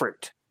be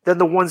different than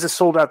the ones that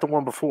sold out the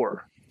one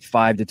before?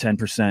 5 to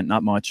 10%,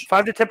 not much.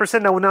 5 to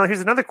 10%. Now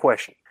here's another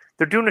question.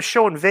 They're doing a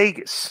show in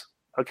Vegas.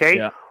 Okay.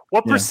 Yeah.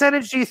 What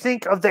percentage do you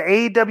think of the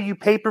AEW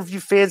pay-per-view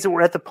fans that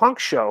were at the Punk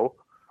show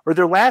or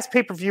their last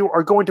pay-per-view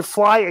are going to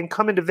fly and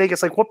come into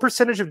Vegas? Like, what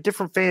percentage of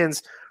different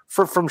fans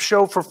from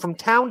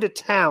town to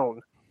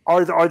town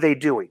are they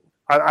doing?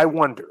 I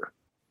wonder.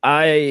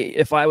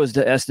 If I was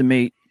to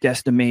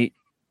guesstimate,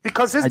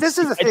 because this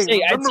is the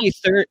thing. I'd say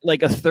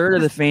a third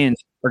of the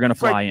fans are going to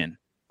fly in.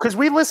 Because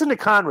we listen to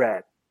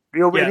Conrad.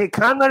 And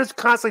Conrad is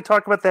constantly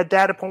talking about that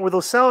data point where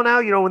they're selling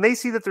out. When they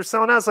see that they're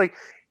selling out, it's like.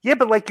 Yeah,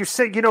 but like you're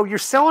saying, you're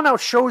selling out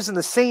shows in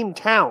the same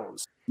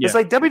towns. Yeah. It's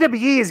like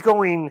WWE is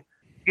going,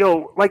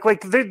 like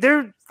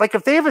they're like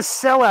if they have a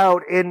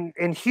sellout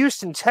in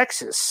Houston,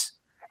 Texas,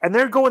 and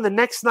they're going the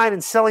next night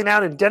and selling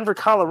out in Denver,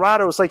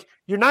 Colorado. It's like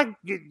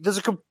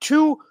there's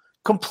two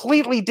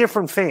completely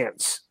different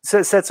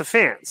sets of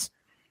fans.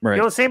 Right. You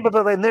know what I'm saying?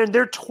 But and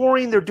they're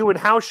touring, they're doing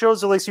house shows.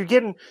 So like so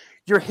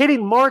you're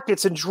hitting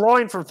markets and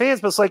drawing from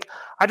fans. But it's like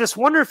I just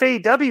wonder if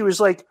AEW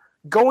is like.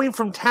 Going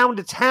from town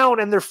to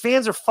town, and their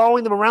fans are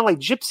following them around like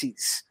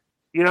gypsies,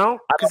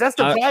 because that's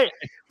the vibe,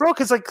 bro.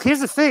 Because here's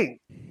the thing: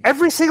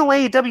 every single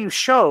AEW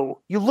show,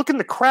 you look in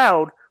the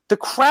crowd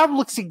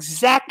looks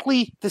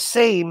exactly the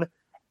same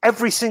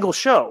every single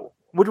show.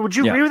 Would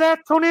you agree with that,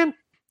 Conan?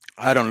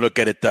 I don't look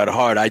at it that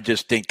hard. I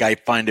just think I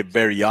find it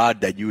very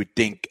odd that you would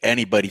think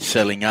anybody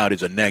selling out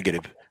is a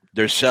negative.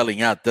 They're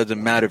selling out.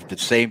 Doesn't matter if the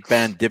same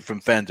fan,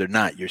 different fans or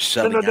not. You're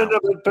selling out. No.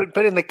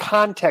 But in the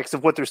context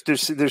of what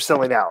they're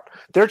selling out,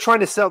 they're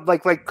trying to sell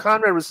like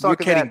Conrad was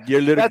talking about.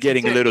 You're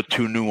getting a little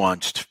too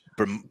nuanced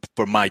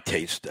for my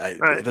taste.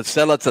 If a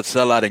sellout's a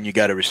sellout, and you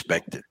got to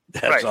respect it.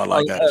 That's all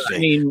I got to say. I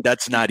mean,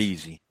 that's not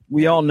easy.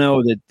 We all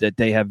know that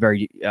they have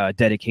very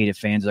dedicated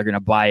fans that are going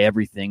to buy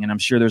everything, and I'm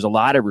sure there's a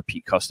lot of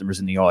repeat customers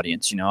in the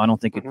audience. I don't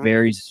think it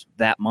varies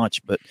that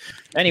much, but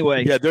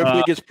anyway. Yeah, their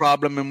biggest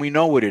problem, and we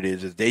know what it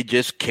is they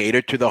just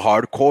cater to the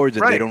hardcores,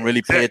 and they don't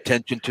really pay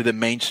attention to the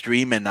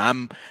mainstream. And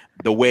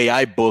the way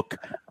I book,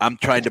 I'm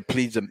trying to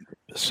please them,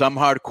 some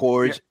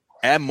hardcores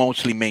and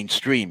mostly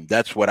mainstream.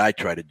 That's what I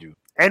try to do.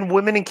 And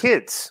women and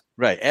kids.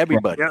 Right,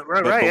 everybody.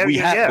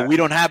 Yeah, but we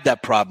don't have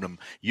that problem.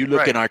 You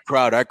look in our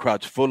crowd. Our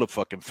crowd's full of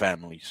fucking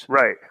families.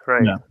 Right.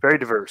 Yeah. Very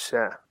diverse.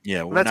 Yeah.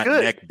 Yeah, we're not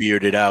neck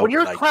bearded out.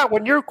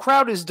 When your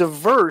crowd is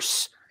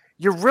diverse,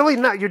 you're really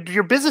not.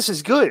 Your business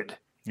is good.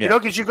 Yeah.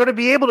 Because you're going to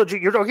be able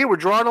to. We're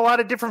drawing a lot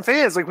of different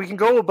fans. Like we can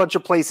go a bunch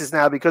of places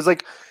now because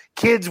like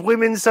kids,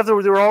 women, stuff.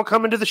 They're all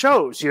coming to the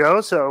shows.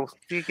 So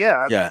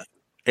yeah. Yeah.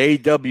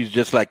 AEW is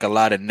just like a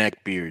lot of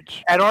neck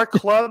beards. At our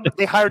club,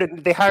 they hired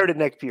a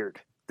neck beard.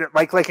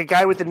 Like a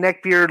guy with a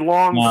neck beard,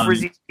 long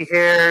frizzy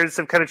hair,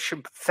 some kind of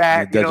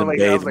fat. It doesn't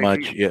bathe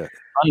much. Yeah,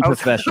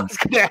 unprofessional. I was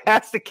going to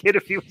ask the kid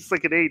if he was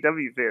like an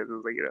AEW fan. I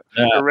was like,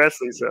 a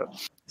wrestling.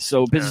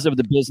 So business of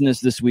the business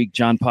this week.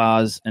 John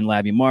Paz and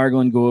Labby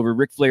Margolin go over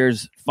Ric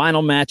Flair's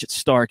final match at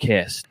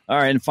StarCast. All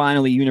right, and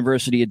finally,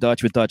 University of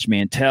Dutch with Dutch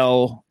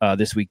Mantel.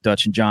 This week,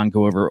 Dutch and John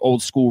go over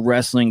old school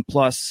wrestling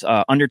plus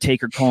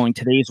Undertaker calling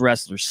today's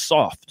wrestlers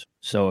soft.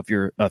 So if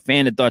you're a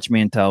fan of Dutch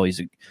Mantel, he's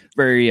a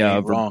very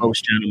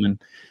verbose gentleman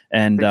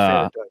and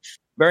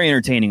very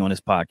entertaining on his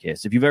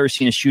podcast. If you've ever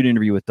seen a shoot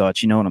interview with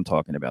Dutch, you know what I'm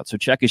talking about. So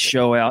check his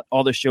show out.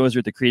 All the shows are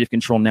at the Creative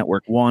Control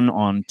Network 1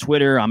 on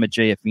Twitter. I'm at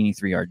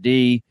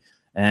JFini3RD.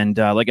 And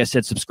like I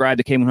said, subscribe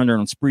to K100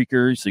 on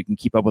Spreaker so you can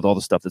keep up with all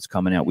the stuff that's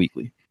coming out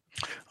weekly.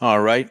 All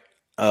right.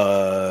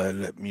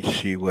 Let me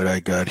see what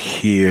I got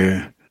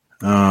here.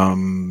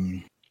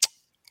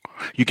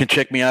 You can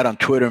check me out on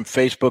Twitter and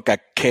Facebook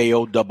at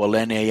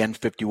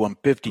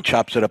KONNAN5150.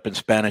 Chops it up in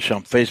Spanish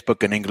on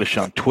Facebook and English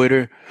on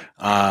Twitter.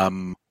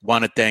 Definitely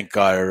want to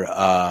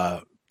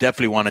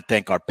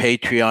thank our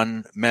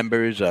Patreon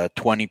members.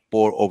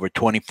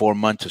 24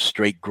 months of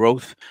straight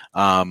growth.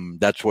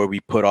 That's where we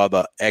put all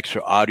the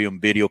extra audio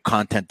and video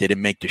content that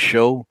didn't make the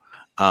show.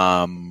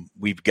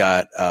 We've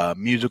got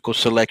musical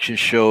selection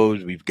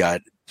shows. We've got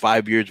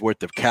 5 years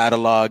worth of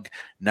catalog.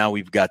 Now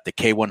we've got the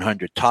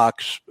K100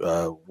 Talks.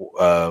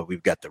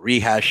 We've got the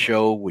Rehash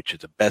Show, which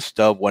is a best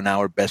of, 1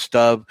 hour best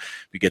of.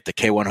 We get the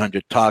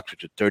K100 Talks,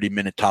 which is a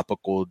 30-minute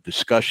topical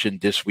discussion.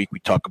 This week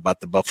we talk about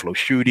the Buffalo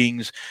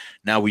shootings.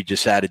 Now we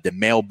just added the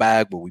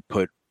mailbag where we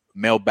put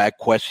mailbag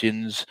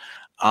questions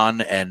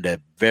on, and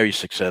very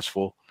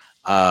successful.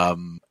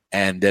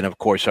 And then, of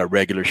course, our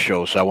regular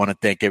show. So I want to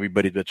thank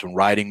everybody that's been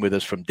riding with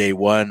us from day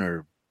one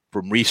or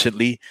from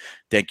recently.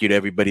 Thank you to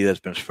everybody that's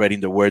been spreading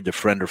the word to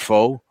friend or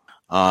foe.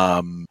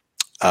 And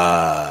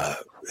our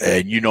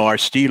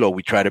stilo,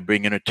 we try to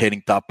bring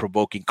entertaining,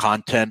 thought-provoking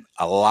content,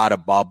 a lot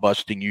of ball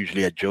busting,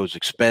 usually at Joe's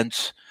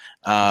expense.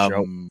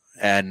 And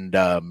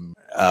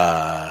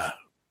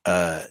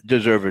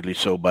deservedly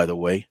so, by the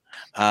way.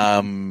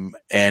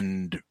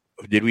 And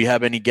did we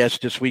have any guests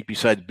this week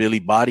besides Billy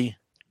Body?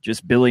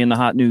 Just Billy in the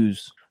hot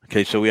news.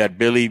 Okay, so we had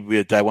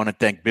Billy. I want to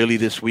thank Billy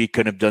this week.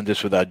 Couldn't have done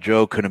this without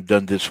Joe. Couldn't have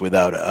done this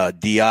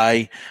without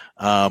DI.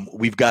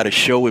 We've got a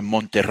show in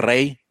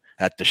Monterrey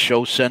at the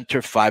Show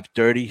Center,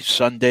 5:30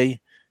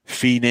 Sunday.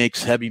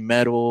 Phoenix, heavy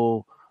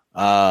metal.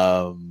 Who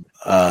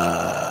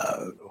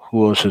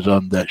else is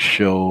on that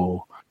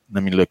show?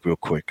 Let me look real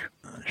quick.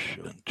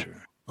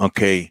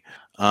 Okay.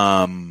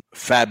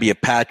 Fabi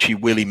Apache,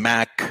 Willie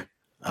Mack,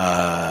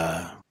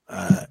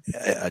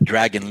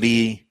 Dragon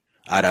Lee,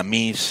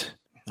 Aramis.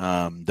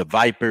 The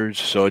Vipers,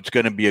 so it's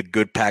going to be a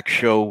good packed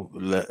show.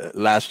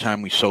 Last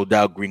time we sold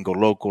out Gringo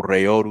Loco,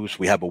 Rey Horus.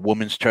 We have a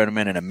women's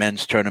tournament and a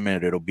men's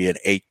tournament. It'll be an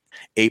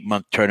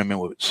eight-month tournament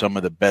with some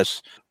of the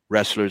best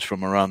wrestlers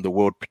from around the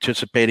world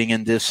participating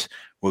in this.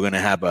 We're going to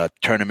have a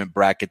tournament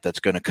bracket that's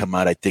going to come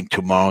out, I think,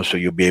 tomorrow, so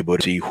you'll be able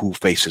to see who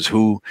faces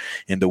who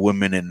in the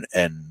women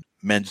and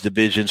men's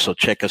division. So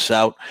check us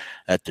out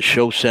at the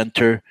Show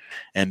Center.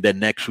 And then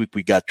next week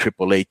we got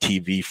AAA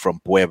TV from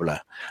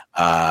Puebla.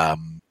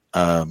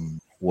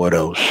 What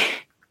else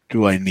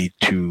do I need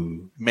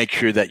to make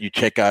sure that you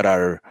check out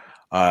our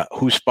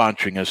who's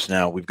sponsoring us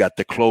now? We've got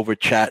the Clover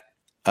chat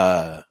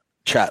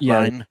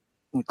line.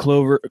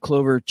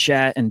 Clover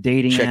chat and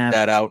dating Check app.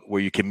 that out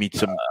where you can meet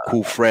some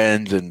cool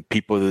friends and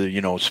people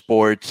that,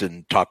 sports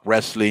and talk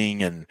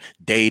wrestling and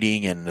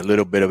dating and a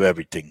little bit of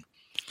everything.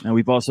 And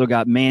we've also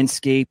got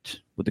Manscaped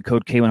with the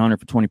code K100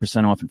 for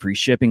 20% off and free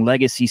shipping.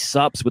 Legacy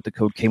Sups with the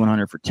code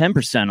K100 for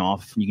 10%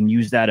 off. You can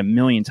use that a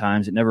million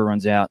times. It never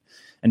runs out.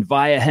 And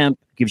Via Hemp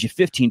gives you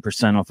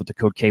 15% off with the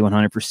code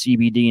K100 for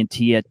CBD and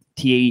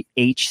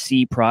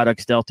THC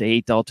products, Delta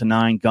 8, Delta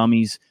 9,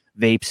 gummies,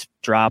 vapes,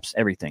 drops,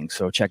 everything.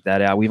 So check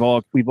that out. We've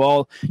all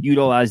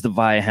utilized the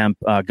Via Hemp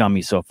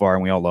gummies so far,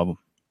 and we all love them.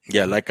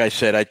 Yeah, like I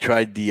said, I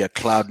tried the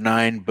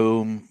Cloud9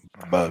 Boom,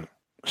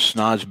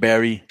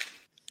 Snozberry,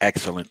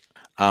 excellent.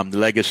 The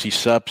Legacy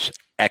Subs,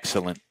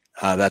 excellent.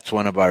 That's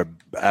one of our,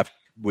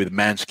 with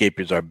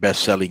Manscaped, our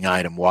best-selling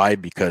item. Why?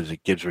 Because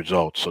it gives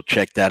results. So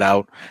check that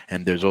out.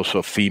 And there's also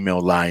a female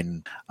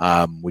line,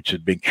 which has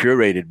been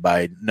curated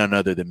by none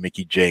other than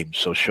Mickey James.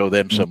 So show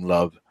them some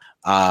love.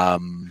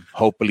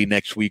 Hopefully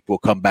next week we'll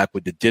come back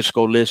with the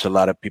disco list. A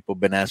lot of people have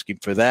been asking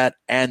for that,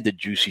 and the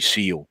Juicy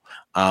Seal.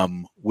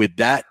 With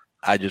that,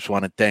 I just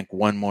want to thank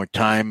one more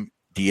time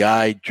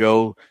D.I.,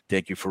 Joe,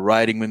 thank you for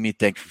riding with me.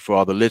 Thank you for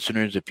all the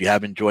listeners. If you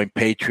haven't joined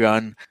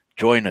Patreon,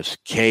 join us,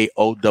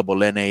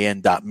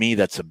 KONNAN.me.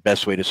 That's the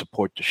best way to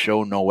support the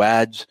show. No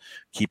ads.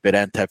 Keep it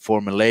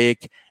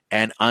anti-formulaic.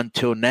 And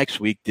until next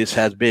week, this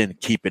has been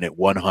Keeping It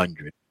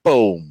 100.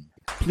 Boom.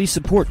 Please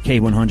support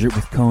K100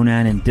 with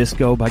Conan and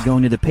Disco by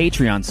going to the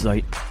Patreon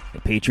site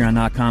at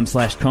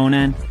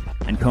patreon.com/Conan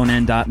and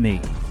Conan.me.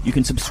 You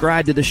can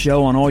subscribe to the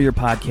show on all your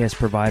podcast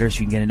providers.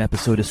 You can get an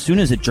episode as soon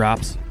as it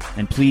drops.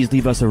 And please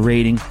leave us a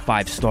rating,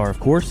 5-star of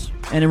course,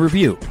 and a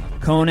review.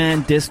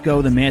 Conan,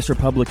 Disco, the Master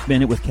Republic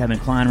Minute with Kevin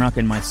Kleinrock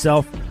and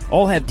myself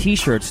all have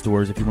t-shirt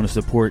stores. If you want to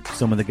support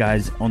some of the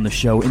guys on the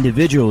show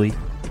individually,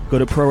 go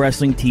to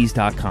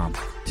ProWrestlingTees.com.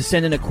 To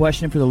send in a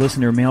question for the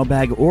listener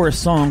mailbag or a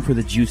song for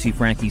the Juicy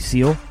Frankie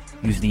Seal,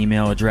 use the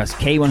email address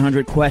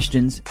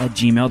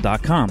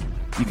K100questions@gmail.com.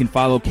 You can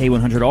follow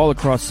K100 all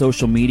across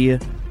social media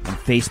on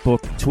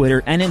Facebook,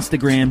 Twitter, and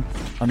Instagram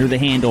under the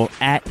handle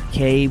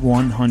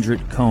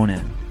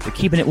 @K100Conan. The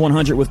Keeping It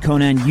 100 with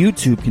Conan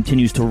YouTube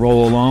continues to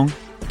roll along,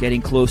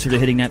 getting closer to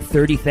hitting that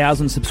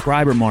 30,000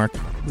 subscriber mark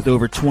with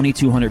over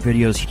 2,200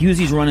 videos.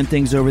 Hughesy's running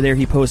things over there.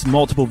 He posts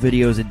multiple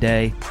videos a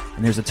day,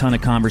 and there's a ton of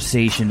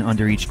conversation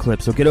under each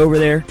clip. So get over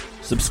there,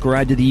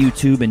 subscribe to the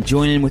YouTube, and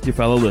join in with your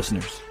fellow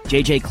listeners.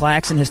 JJ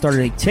Claxon has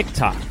started a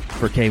TikTok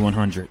for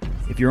K100.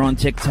 If you're on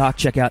TikTok,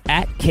 check out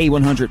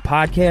 @K100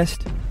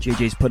 Podcast.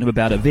 JJ's putting up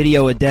about a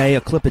video a day,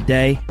 a clip a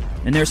day,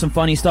 and there's some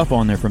funny stuff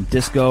on there, from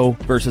disco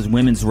versus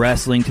women's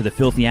wrestling to the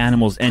Filthy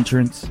Animals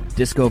entrance,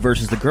 disco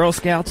versus the Girl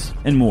Scouts,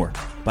 and more.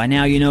 By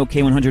now, you know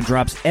K100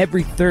 drops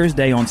every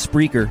Thursday on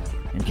Spreaker,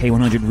 and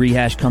K100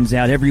 Rehash comes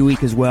out every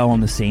week as well on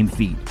the same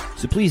feed.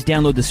 So please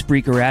download the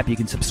Spreaker app. You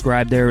can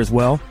subscribe there as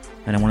well.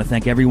 And I want to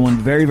thank everyone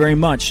very, very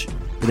much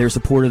for their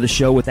support of the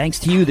show. Thanks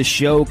to you, the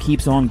show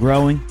keeps on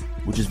growing,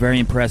 which is very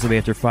impressive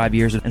after 5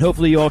 years. And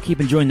hopefully you all keep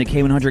enjoying the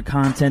K100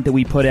 content that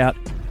we put out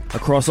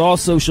across all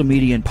social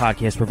media and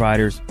podcast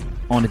providers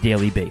on a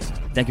daily basis.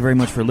 Thank you very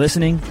much for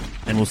listening,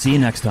 and we'll see you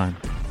next time.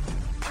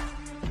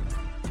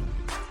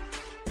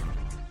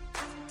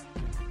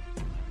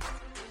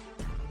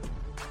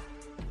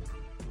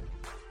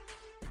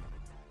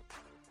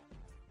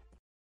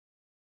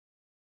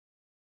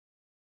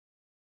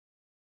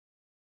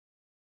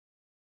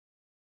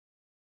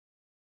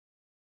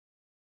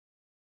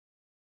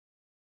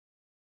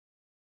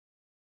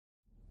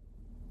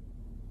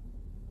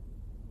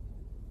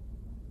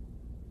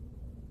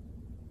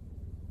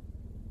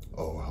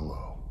 Oh,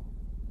 hello.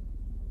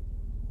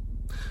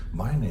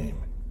 My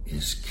name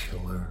is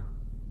Killer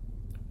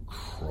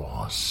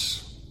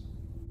Kross,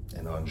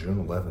 and on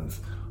June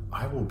 11th,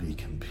 I will be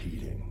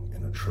competing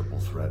in a triple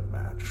threat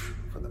match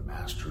for the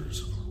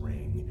Masters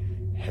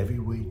Ring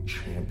Heavyweight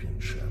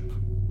Championship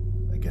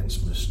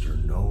against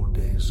Mr. No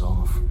Days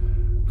Off,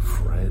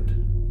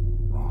 Fred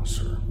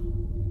Rosser,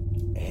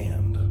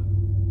 and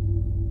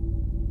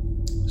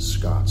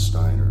Scott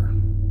Steiner.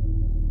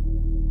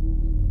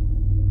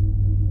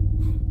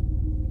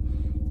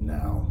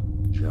 Now,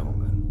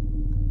 gentlemen,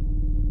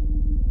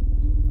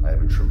 I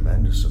have a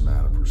tremendous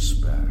amount of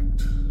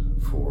respect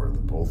for the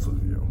both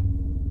of you.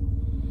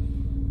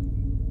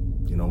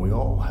 You know, we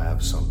all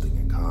have something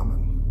in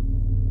common,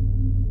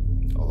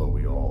 although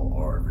we all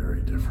are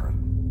very different.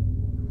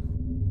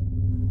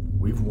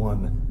 We've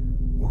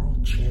won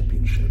world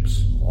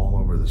championships all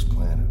over this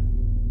planet.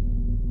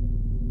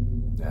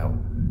 Now,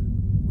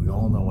 we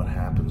all know what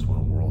happens when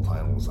a world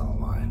title is on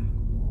the line.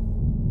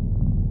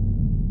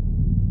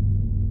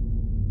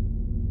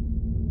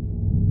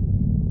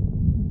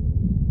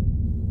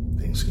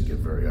 Things can get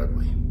very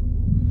ugly.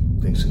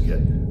 Things can get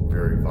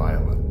very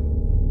violent.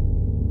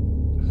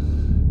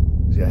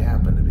 See, I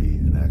happen to be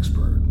an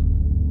expert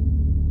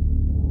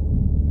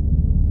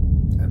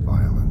at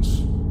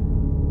violence.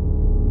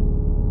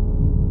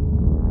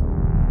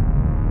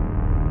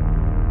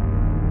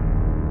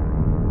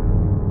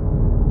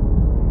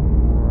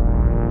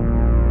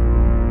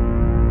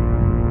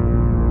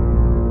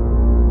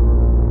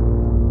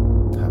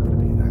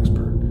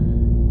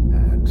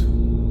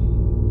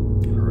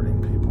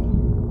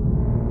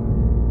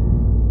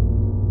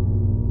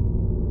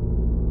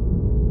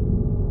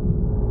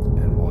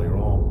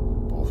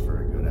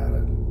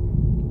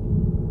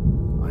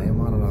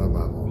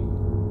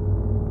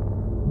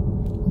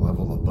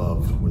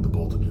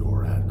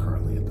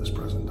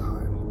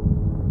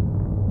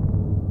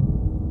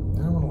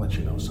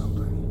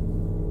 something.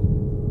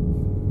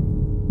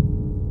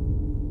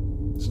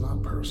 It's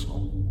not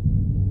personal.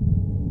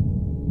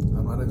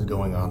 I'm not into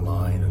going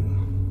online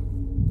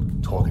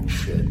and talking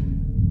shit.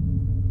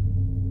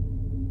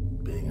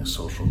 Being a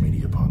social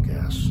media punk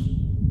ass.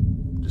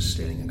 Just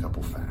stating a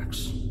couple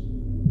facts.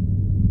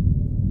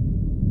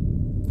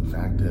 The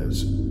fact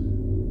is,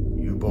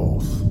 you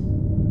both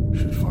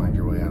should find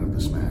your way out of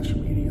this match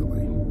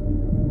immediately.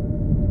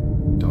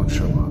 Don't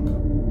show up.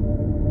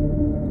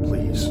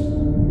 Please.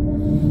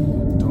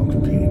 Don't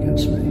compete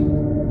against me.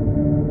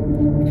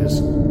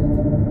 Because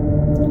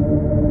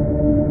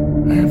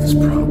I have this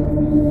problem.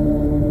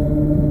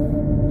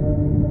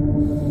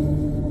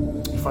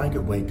 If I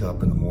could wake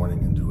up in the morning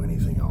and do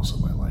anything else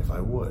in my life,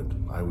 I would.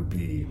 I would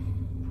be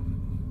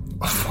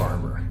a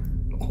farmer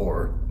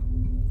or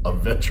a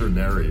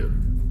veterinarian.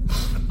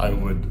 I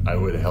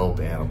would help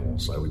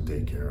animals. I would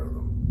take care of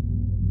them.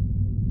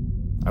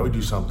 I would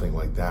do something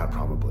like that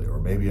probably, or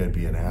maybe I'd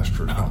be an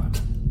astronaut.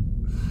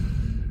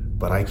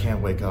 But I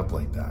can't wake up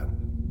like that.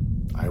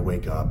 I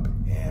wake up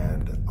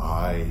and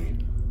I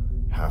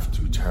have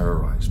to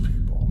terrorize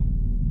people.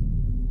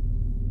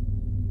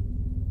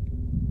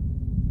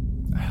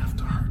 I have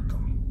to hurt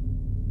them.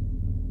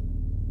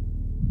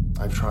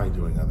 I've tried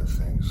doing other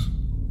things.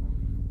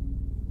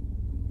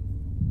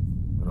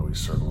 It always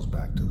circles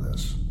back to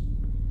this.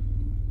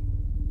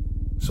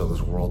 So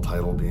this world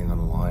title being on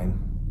the line,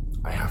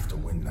 I have to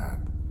win that.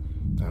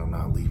 And I'm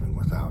not leaving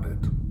without it.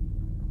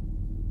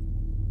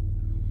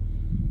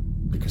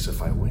 Because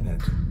if I win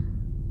it,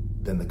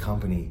 then the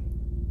company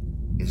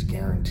is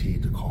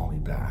guaranteed to call me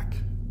back.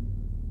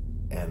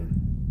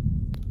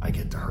 And I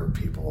get to hurt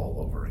people all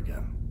over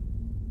again.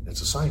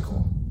 It's a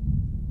cycle.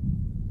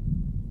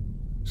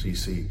 So you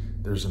see,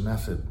 there's a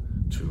method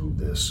to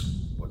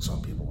this, what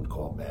some people would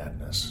call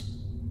madness.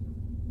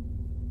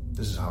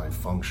 This is how I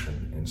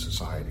function in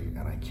society,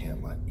 and I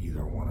can't let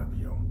either one of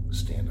you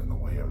stand in the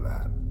way of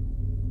that.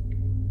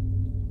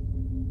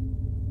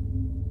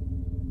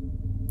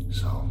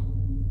 So,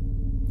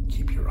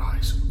 keep your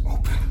eyes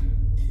open.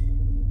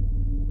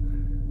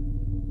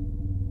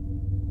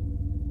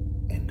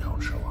 And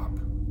don't show up.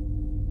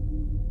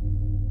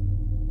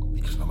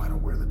 Because no matter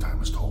where the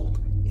time is told,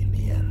 in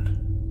the end,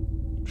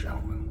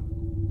 gentlemen,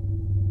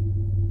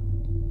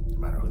 no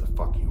matter who the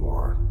fuck you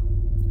are,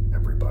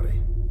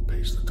 everybody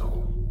pays the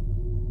toll.